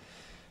horrific.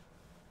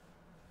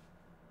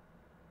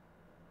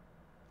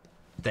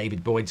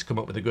 David Boyd's come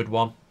up with a good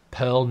one.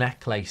 Pearl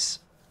necklace.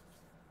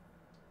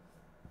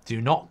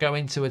 Do not go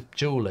into a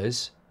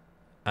jeweller's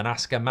and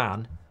ask a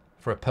man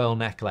for a pearl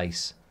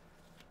necklace.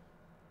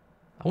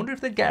 I wonder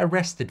if they'd get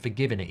arrested for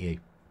giving it you.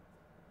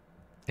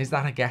 Is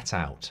that a get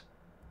out?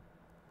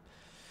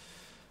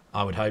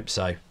 I would hope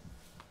so.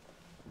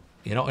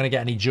 You're not going to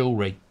get any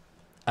jewellery.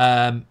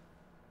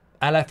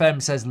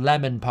 LFM says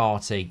lemon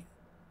party.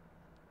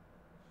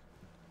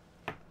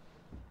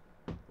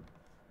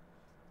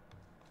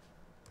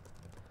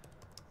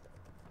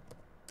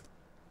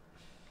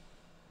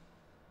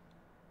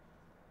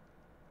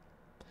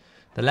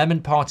 The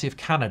Lemon Party of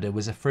Canada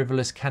was a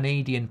frivolous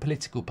Canadian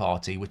political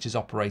party which has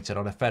operated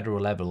on a federal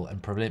level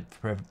and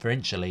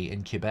provincially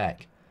in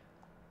Quebec.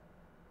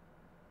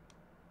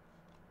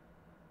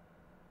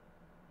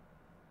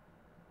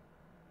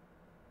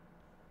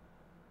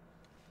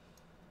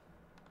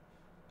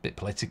 Bit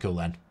political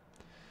then.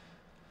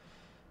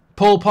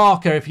 Paul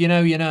Parker, if you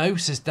know, you know,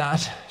 says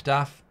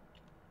Daff.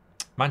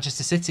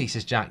 Manchester City,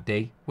 says Jack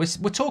D. We're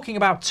talking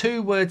about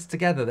two words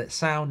together that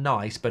sound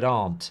nice but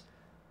aren't.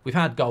 We've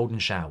had golden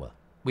shower.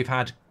 We've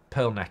had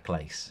pearl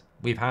necklace.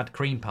 We've had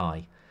cream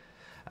pie.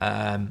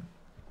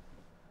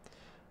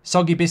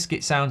 Soggy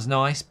biscuit sounds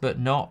nice, but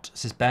not,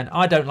 says Ben.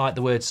 I don't like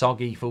the word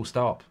soggy, full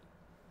stop.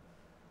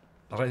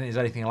 I don't think there's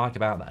anything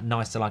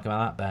nice to like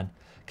about that, Ben.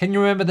 Can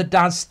you remember the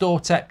Daz Store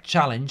Tep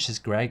challenge, says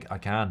Greg? I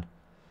can.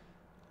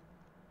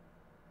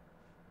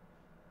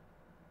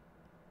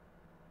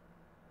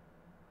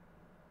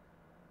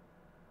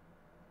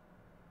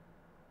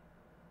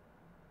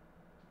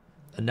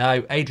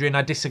 No, Adrian,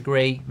 I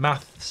disagree.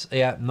 Maths,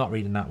 yeah, I'm not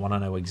reading that one. I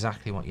know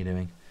exactly what you're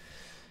doing.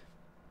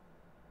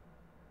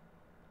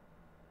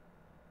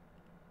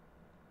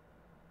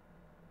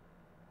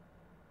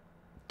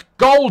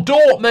 Goal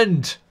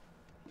Dortmund!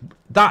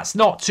 That's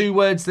not two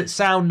words that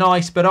sound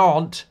nice but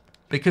aren't,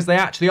 because they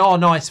actually are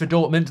nice for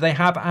Dortmund. They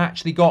have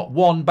actually got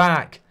one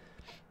back.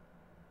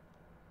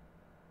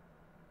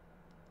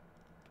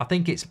 I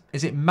think is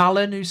it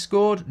Malen who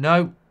scored?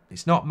 No,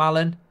 it's not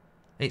Malen.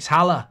 It's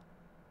Haller.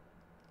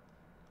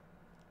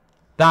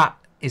 That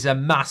is a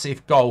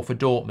massive goal for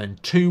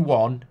Dortmund.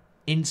 2-1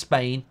 in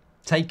Spain.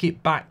 Take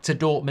it back to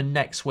Dortmund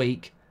next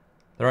week.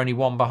 They're only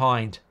one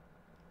behind.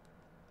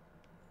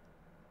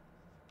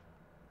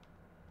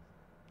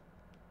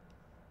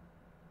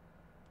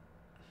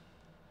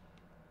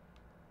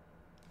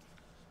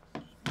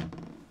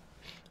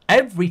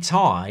 Every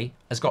tie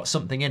has got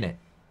something in it.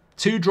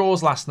 2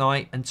 draws last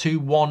night and 2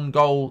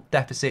 one-goal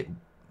deficit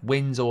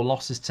wins or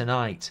losses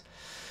tonight.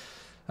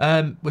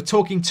 We're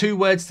talking 2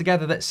 words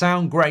together that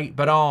sound great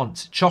but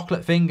aren't.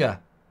 Chocolate finger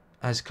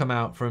has come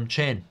out from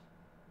Chin.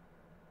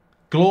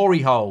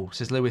 Glory hole,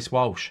 says Lewis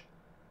Walsh.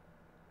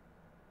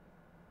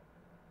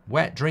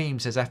 Wet dream,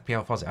 says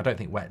FPL Fozzie. I don't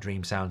think wet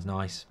dream sounds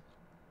nice.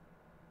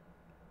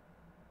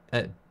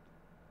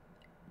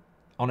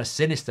 On a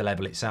sinister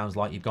level, it sounds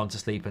like you've gone to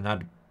sleep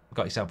and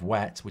got yourself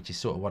wet, which is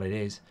sort of what it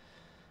is.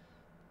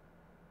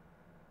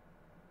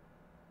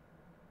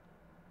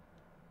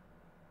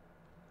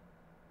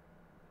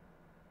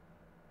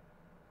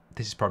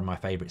 This is probably my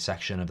favourite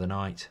section of the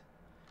night.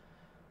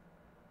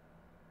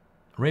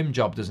 Rim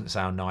job doesn't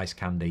sound nice,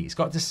 Candy. It's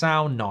got to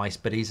sound nice,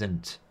 but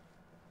isn't.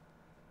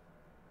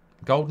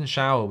 Golden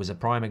shower was a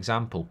prime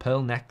example.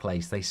 Pearl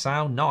necklace. They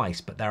sound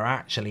nice, but they're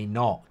actually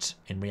not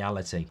in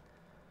reality.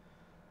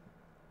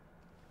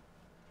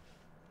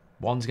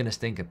 One's going to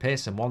stink a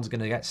piss and one's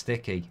going to get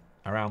sticky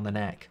around the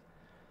neck.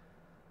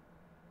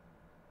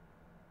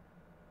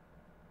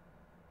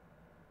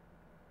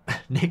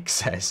 Nick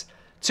says,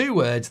 2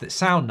 words that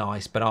sound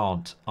nice but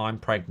aren't. I'm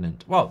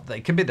pregnant. Well, they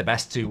can be the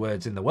best 2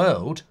 words in the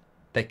world.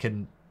 They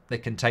can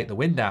take the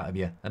wind out of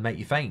you and make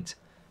you faint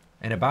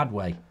in a bad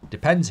way.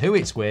 Depends who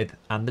it's with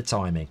and the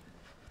timing.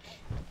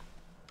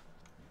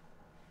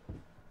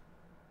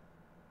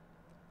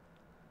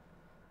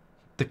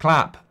 The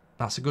clap.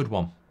 That's a good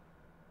one.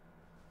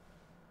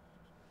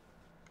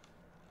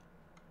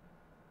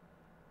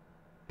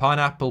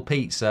 Pineapple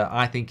pizza,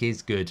 I think,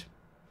 is good.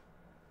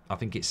 I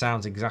think it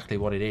sounds exactly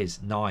what it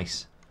is.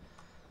 Nice.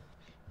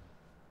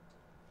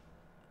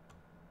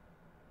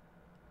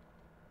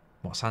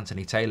 What's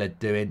Anthony Taylor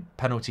doing?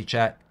 Penalty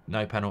check.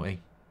 No penalty.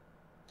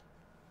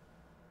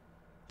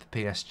 For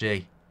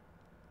PSG.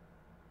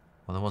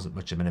 Well, there wasn't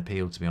much of an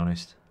appeal, to be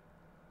honest.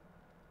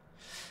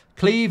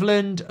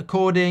 Cleveland,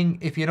 according,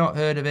 if you've not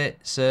heard of it,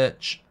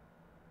 search.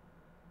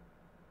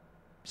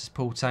 This is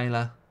Paul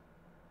Taylor.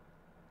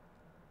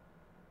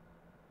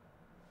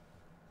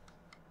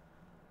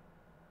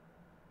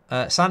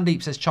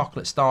 Sandeep says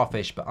chocolate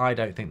starfish, but I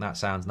don't think that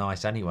sounds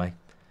nice anyway.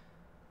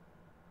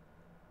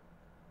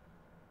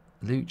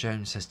 Luke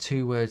Jones says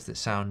 2 words that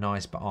sound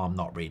nice, but I'm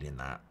not reading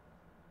that.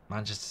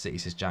 Manchester City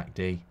says Jack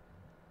D.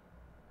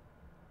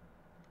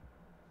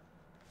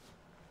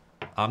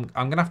 I'm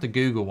going to have to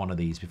Google one of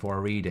these before I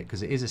read it,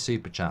 because it is a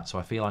super chat, so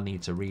I feel I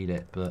need to read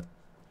it, but...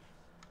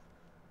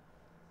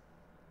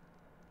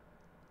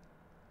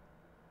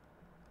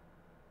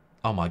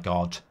 Oh my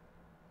God.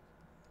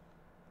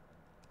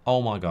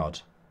 Oh my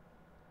God.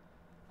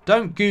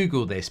 Don't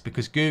Google this,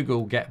 because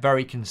Google get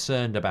very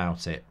concerned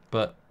about it.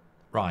 But,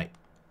 right.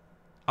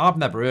 I've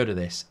never heard of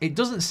this. It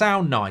doesn't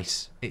sound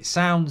nice. It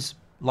sounds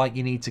like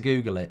you need to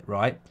Google it,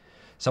 right?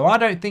 So I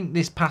don't think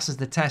this passes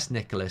the test,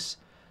 Nicholas.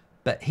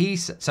 But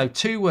so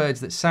 2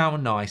 words that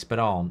sound nice but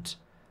aren't.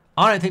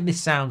 I don't think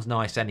this sounds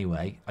nice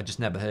anyway. I just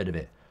never heard of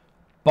it.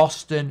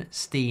 Boston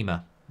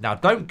steamer. Now,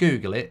 don't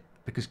Google it,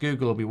 because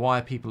Google will be, why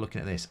are people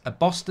looking at this? A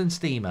Boston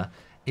steamer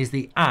is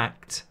the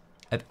act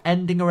of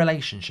ending a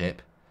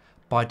relationship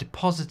by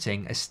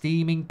depositing a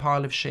steaming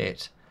pile of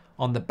shit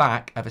on the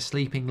back of a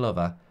sleeping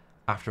lover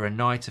after a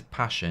night of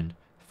passion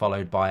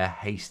followed by a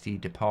hasty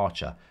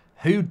departure.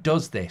 Who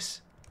does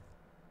this?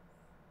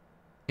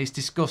 It's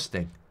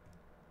disgusting.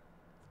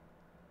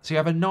 So you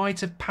have a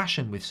night of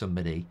passion with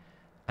somebody,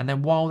 and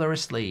then while they're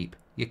asleep,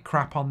 you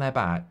crap on their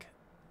back.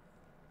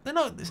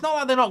 It's not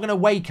like they're not going to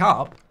wake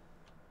up.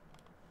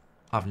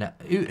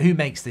 Who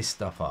makes this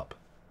stuff up?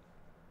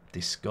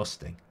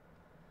 Disgusting.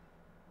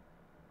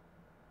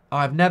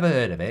 I've never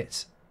heard of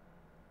it,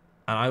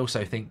 and I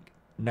also think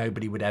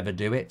nobody would ever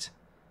do it.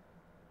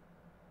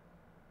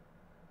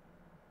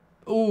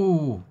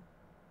 Ooh.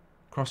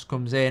 Cross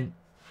comes in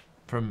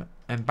from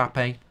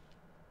Mbappe.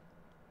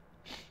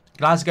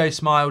 Glasgow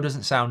smile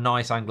doesn't sound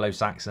nice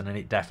Anglo-Saxon, and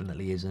it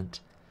definitely isn't.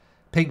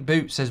 Pink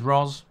boot, says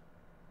Roz.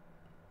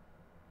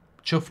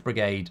 Chuff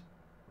Brigade.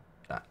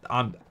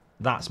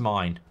 That's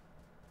mine.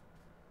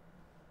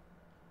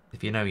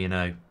 If you know, you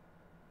know.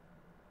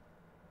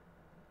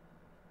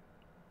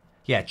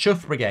 Yeah,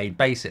 Chuff Brigade,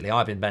 basically,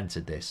 I've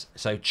invented this.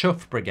 So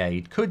Chuff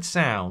Brigade could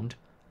sound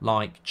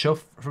like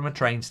chuff from a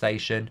train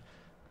station,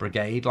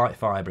 brigade like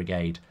fire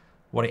brigade.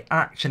 What it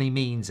actually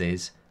means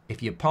is,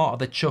 if you're part of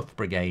the Chuff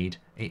Brigade,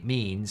 it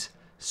means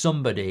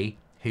somebody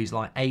who's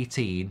like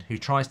 18 who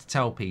tries to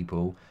tell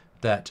people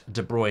that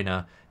De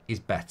Bruyne is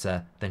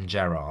better than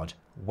Gerrard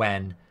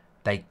when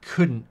they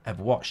couldn't have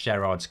watched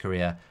Gerrard's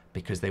career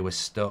because they were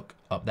stuck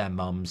up their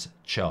mum's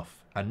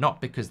chuff. And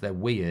not because they're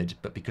weird,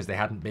 but because they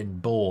hadn't been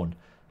born.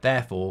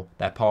 Therefore,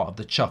 they're part of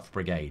the Chuff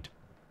Brigade.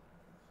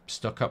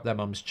 Stuck up their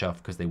mum's chuff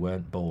because they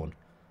weren't born.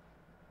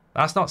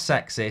 That's not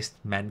sexist.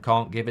 Men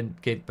can't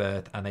give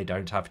birth and they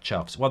don't have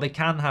chuffs. Well, they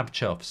can have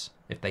chuffs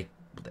if they...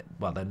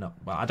 Well, they're not...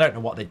 Well, I don't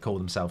know what they'd call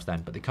themselves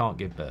then, but they can't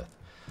give birth.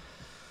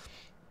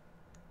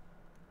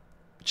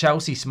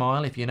 Chelsea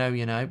smile, if you know,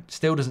 you know.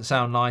 Still doesn't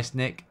sound nice,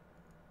 Nick.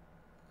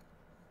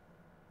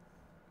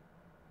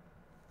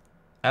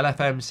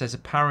 LFM says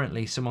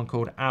apparently someone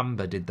called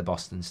Amber did the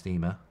Boston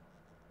steamer.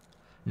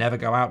 Never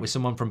go out with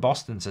someone from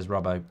Boston, says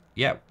Robbo.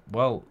 Yeah,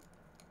 well,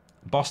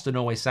 Boston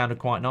always sounded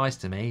quite nice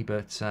to me,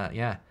 but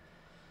yeah.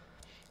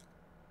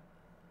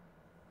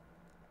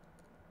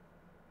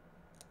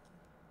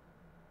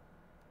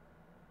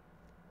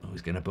 Oh,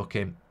 he's going to book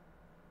him.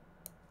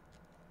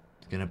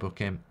 He's going to book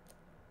him.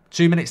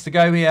 2 minutes to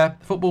go here.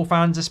 Football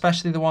fans,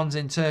 especially the ones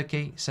in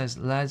Turkey, says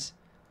Les.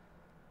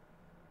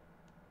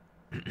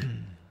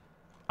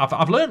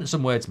 I've learned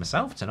some words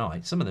myself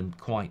tonight. Some of them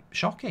quite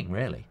shocking,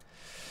 really.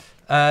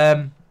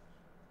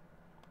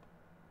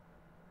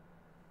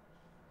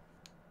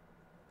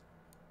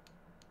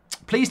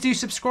 Please do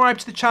subscribe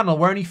to the channel.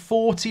 We're only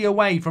 40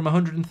 away from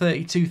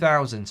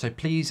 132,000. So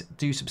please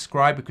do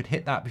subscribe. We could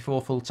hit that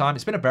before full time.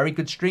 It's been a very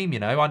good stream, you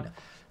know.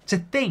 To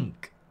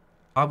think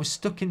I was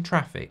stuck in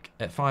traffic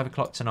at 5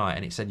 o'clock tonight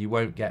and it said you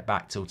won't get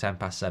back till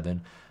 7:10.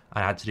 I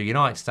had to do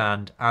United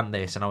Stand and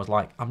this, and I was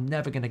like, I'm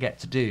never going to get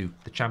to do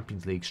the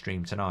Champions League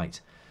stream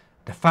tonight.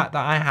 The fact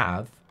that I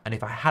have, and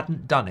if I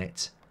hadn't done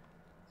it,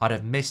 I'd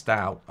have missed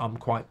out on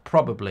quite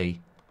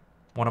probably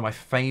one of my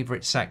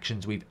favourite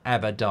sections we've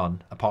ever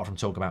done, apart from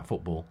talk about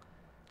football.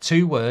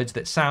 2 words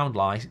that sound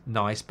like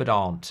nice but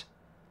aren't.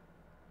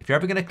 If you're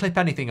ever going to clip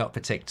anything up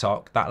for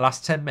TikTok, that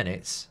last 10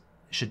 minutes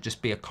should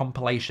just be a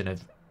compilation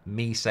of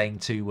me saying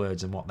 2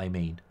 words and what they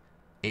mean.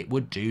 It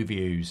would do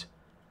views.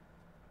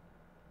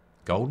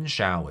 Golden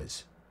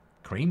showers,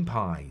 cream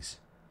pies,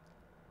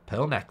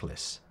 pearl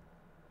necklace,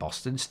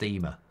 Boston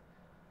steamer,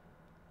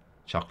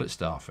 chocolate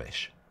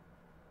starfish.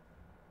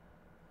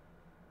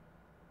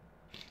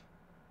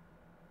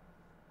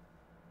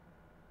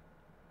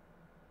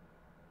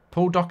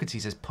 Paul Doherty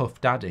says Puff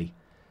Daddy.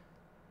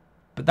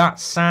 But that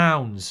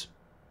sounds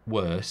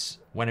worse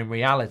when in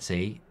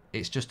reality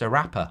it's just a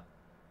rapper.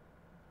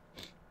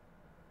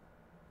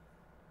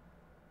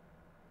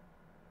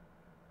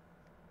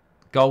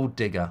 Gold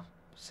digger,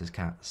 says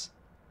Cats.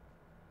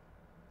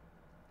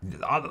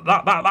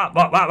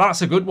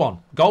 That's a good one.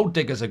 Gold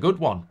digger's a good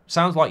one.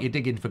 Sounds like you're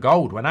digging for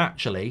gold when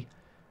actually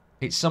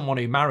it's someone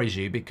who marries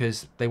you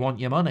because they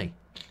want your money.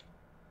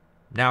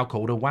 Now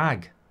called a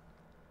wag.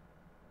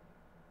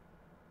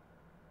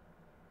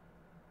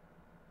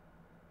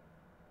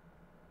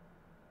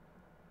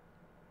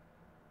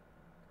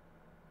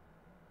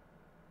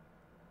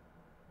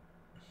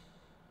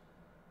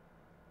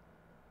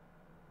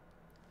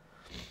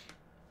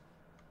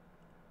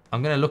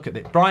 I'm going to look at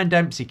it. Brian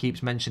Dempsey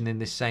keeps mentioning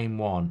this same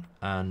one,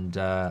 and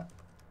I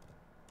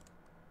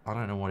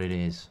don't know what it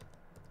is.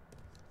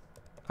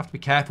 I have to be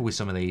careful with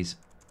some of these.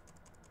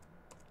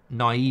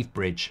 Naive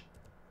Bridge.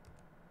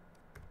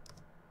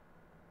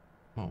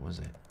 What was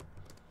it?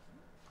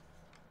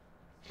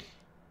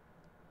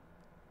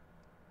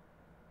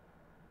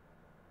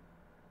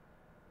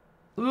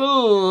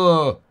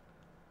 Ugh.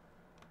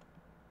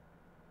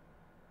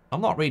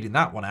 I'm not reading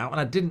that one out, and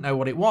I didn't know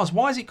what it was.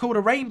 Why is it called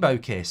a rainbow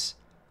kiss?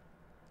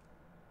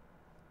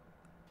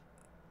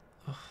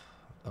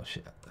 Oh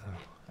shit.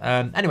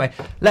 Anyway,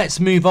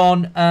 let's move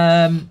on.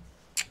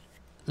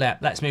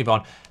 Let's move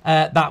on.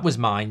 That was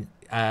mine.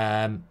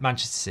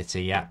 Manchester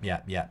City. Yeah. Yeah,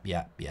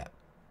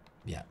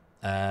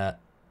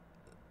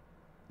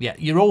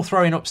 you're all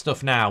throwing up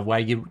stuff now where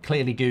you're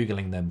clearly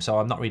Googling them, so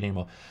I'm not reading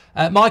anymore.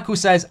 Michael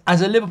says,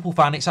 as a Liverpool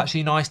fan, it's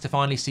actually nice to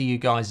finally see you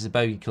guys as a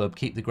bogey club.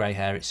 Keep the grey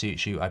hair, it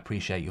suits you. I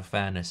appreciate your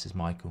fairness, says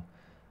Michael.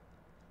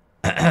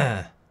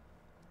 I'm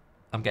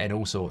getting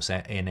all sorts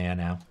in here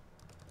now.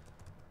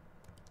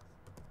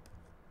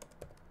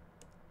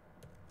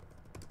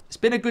 It's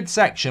been a good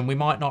section. We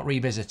might not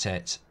revisit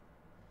it.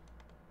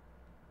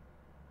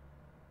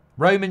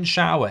 Roman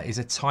shower is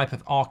a type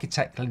of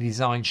architecturally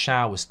designed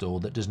shower stall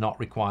that does not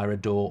require a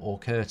door or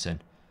curtain.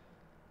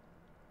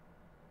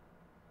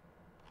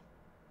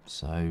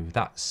 So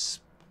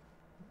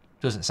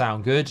doesn't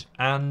sound good.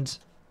 And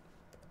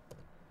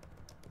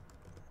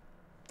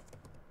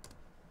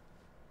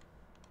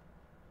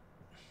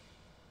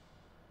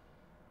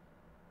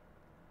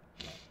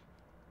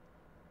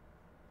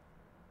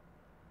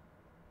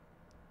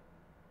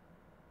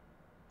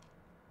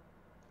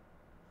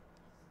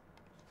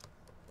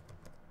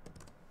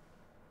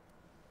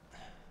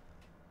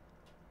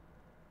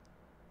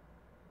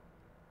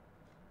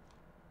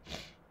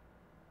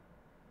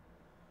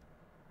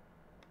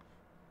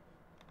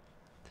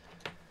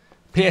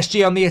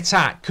PSG on the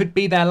attack. Could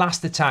be their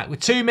last attack.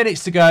 With 2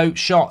 minutes to go,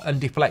 shot and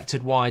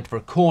deflected wide for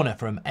a corner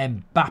from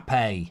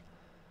Mbappe.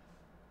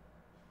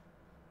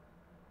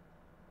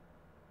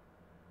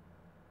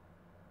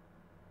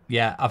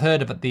 Yeah, I've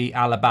heard of the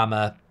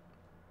Alabama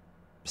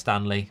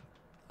Stanley.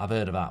 I've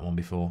heard of that one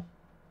before.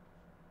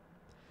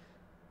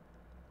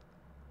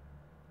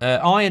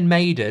 Iron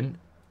Maiden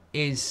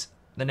is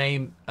the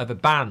name of a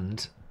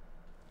band,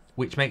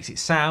 which makes it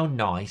sound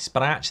nice,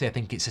 but I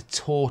think it's a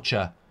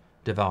torture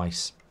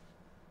device.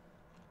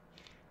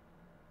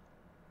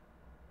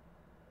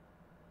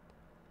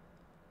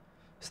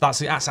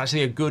 So that's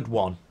actually a good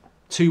one.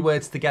 2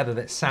 words together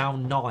that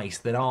sound nice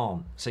that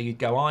aren't. So you'd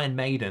go Iron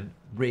Maiden,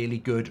 really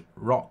good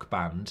rock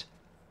band.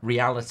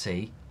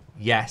 Reality,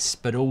 yes,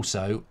 but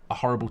also a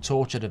horrible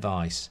torture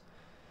device.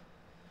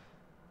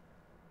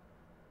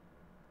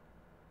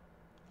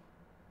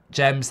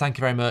 Gems, thank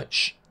you very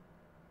much.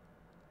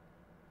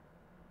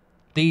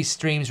 These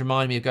streams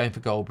remind me of going for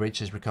Goldbridge,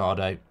 says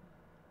Ricardo.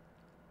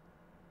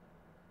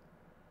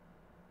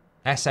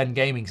 SN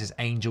Gaming says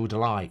Angel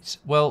Delight.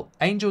 Well,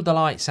 Angel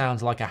Delight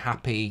sounds like a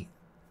happy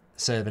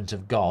servant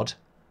of God,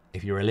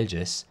 if you're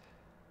religious,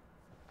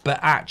 but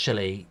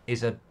actually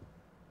is a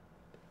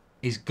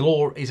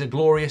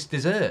glorious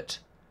dessert.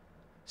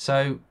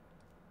 So,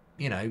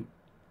 you know,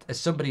 as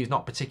somebody who's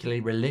not particularly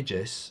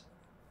religious,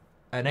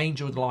 an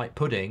Angel Delight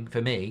pudding,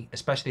 for me,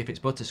 especially if it's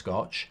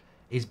butterscotch,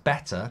 is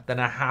better than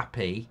a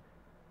happy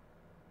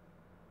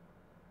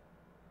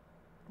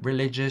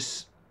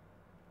religious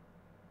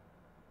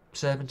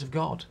servant of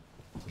God.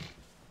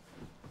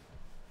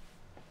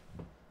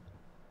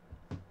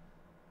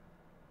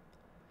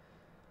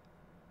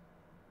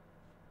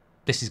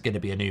 This is going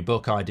to be a new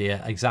book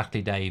idea.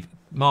 Exactly, Dave.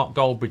 Mark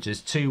Goldbridge's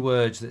 2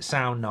 words that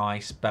sound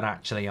nice but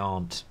actually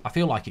aren't. I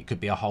feel like it could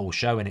be a whole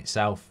show in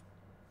itself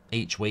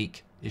each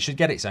week. It should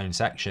get its own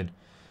section.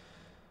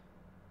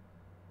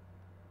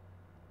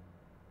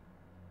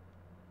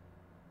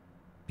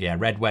 Yeah,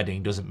 red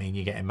wedding doesn't mean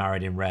you're getting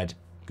married in red.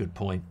 Good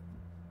point.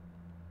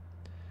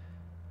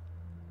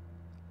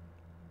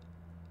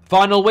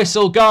 Final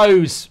whistle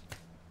goes.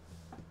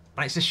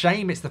 And it's a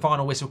shame it's the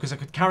final whistle because I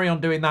could carry on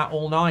doing that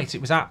all night.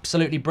 It was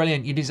absolutely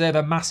brilliant. You deserve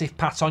a massive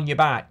pat on your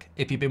back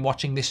if you've been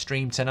watching this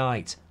stream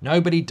tonight.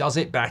 Nobody does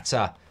it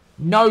better.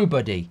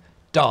 Nobody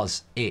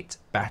does it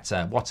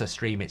better. What a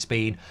stream it's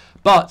been.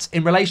 But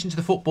in relation to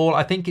the football,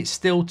 I think it's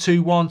still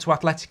 2-1 to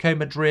Atletico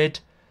Madrid.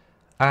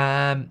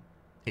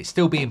 It's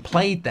still being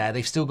played there.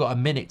 They've still got a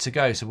minute to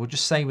go. So we'll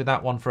just stay with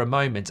that one for a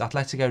moment.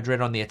 Atletico Madrid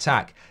on the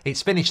attack.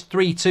 It's finished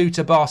 3-2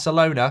 to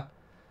Barcelona.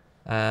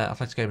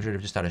 Atletico Madrid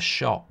have just had a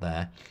shot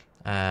there.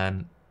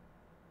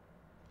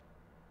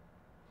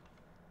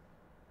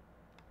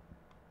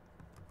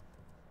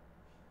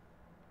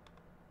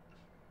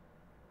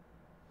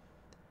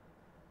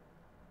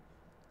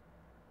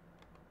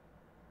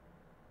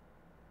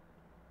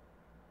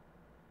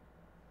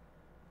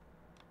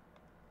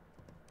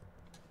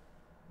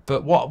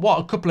 But what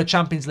a couple of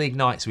Champions League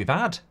nights we've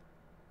had.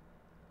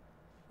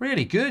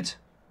 Really good.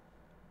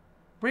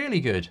 Really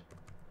good.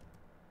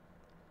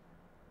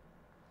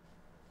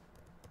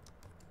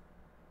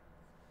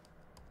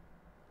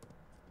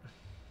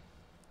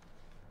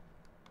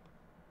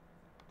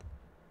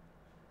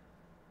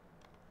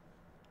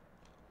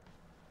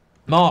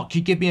 Mark,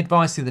 you gave me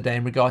advice the other day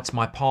in regard to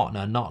my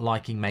partner not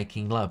liking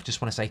making love.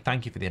 Just want to say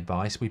thank you for the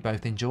advice. We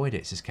both enjoyed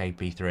it, says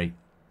KP3.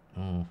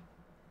 Can't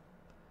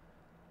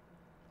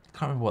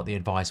remember what the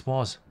advice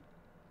was.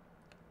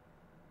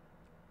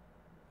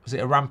 Was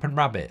it a rampant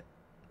rabbit?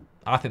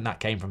 I think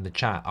that came from the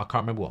chat. I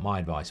can't remember what my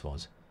advice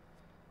was.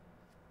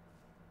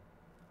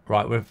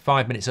 Right, we're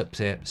 5 minutes up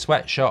here.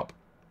 Sweatshop,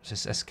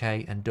 says SK,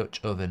 and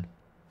Dutch oven.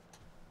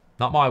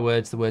 Not my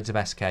words, the words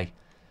of SK.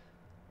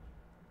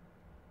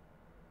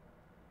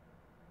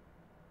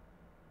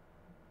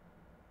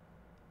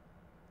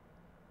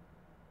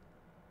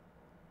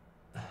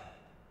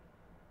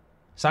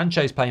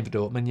 Sancho's playing for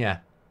Dortmund, yeah.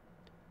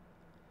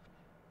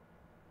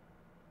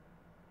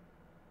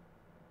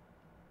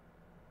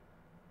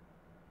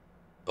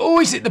 Oh,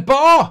 he's hit the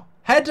bar.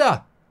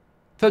 Header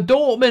for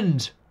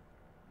Dortmund.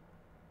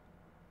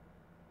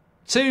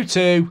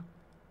 2-2.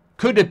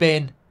 Could have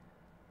been.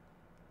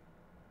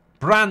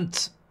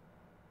 Brandt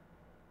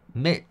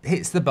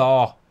hits the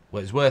bar.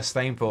 Well, it's worth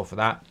staying for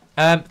that.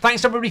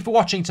 Thanks everybody for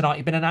watching tonight.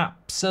 You've been an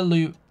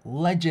absolute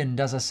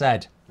legend, as I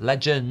said.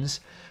 Legends.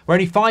 We're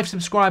only 5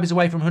 subscribers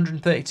away from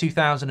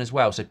 132,000 as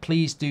well, so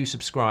please do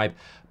subscribe.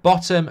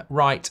 Bottom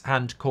right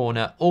hand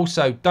corner.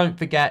 Also, don't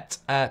forget,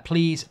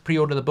 please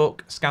pre-order the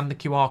book. Scan the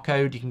QR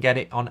code. You can get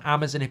it on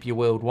Amazon if you're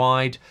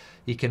worldwide.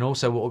 You can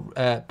also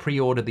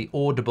pre-order the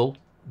Audible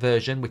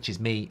version, which is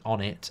me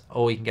on it,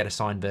 or you can get a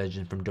signed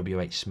version from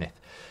WH Smith.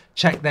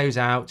 Check those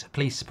out.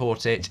 Please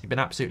support it. You've been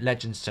absolute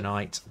legends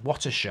tonight.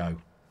 What a show.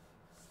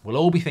 We'll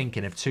all be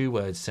thinking of 2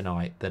 words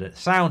tonight that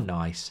sound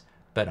nice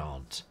but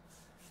aren't.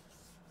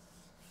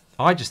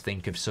 I just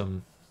think of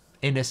some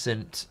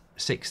innocent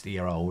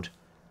 60-year-old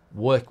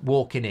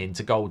walking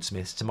into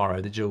Goldsmiths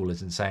tomorrow, the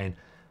jewellers, and saying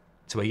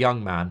to a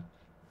young man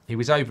who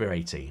was over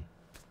 18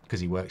 because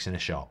he works in a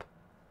shop,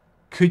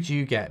 could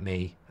you get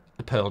me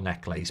a pearl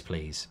necklace,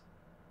 please?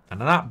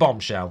 And on that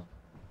bombshell,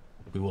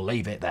 we will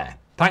leave it there.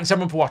 Thanks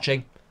everyone for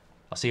watching.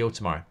 I'll see you all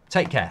tomorrow.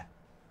 Take care.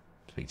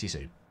 Speak to you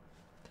soon.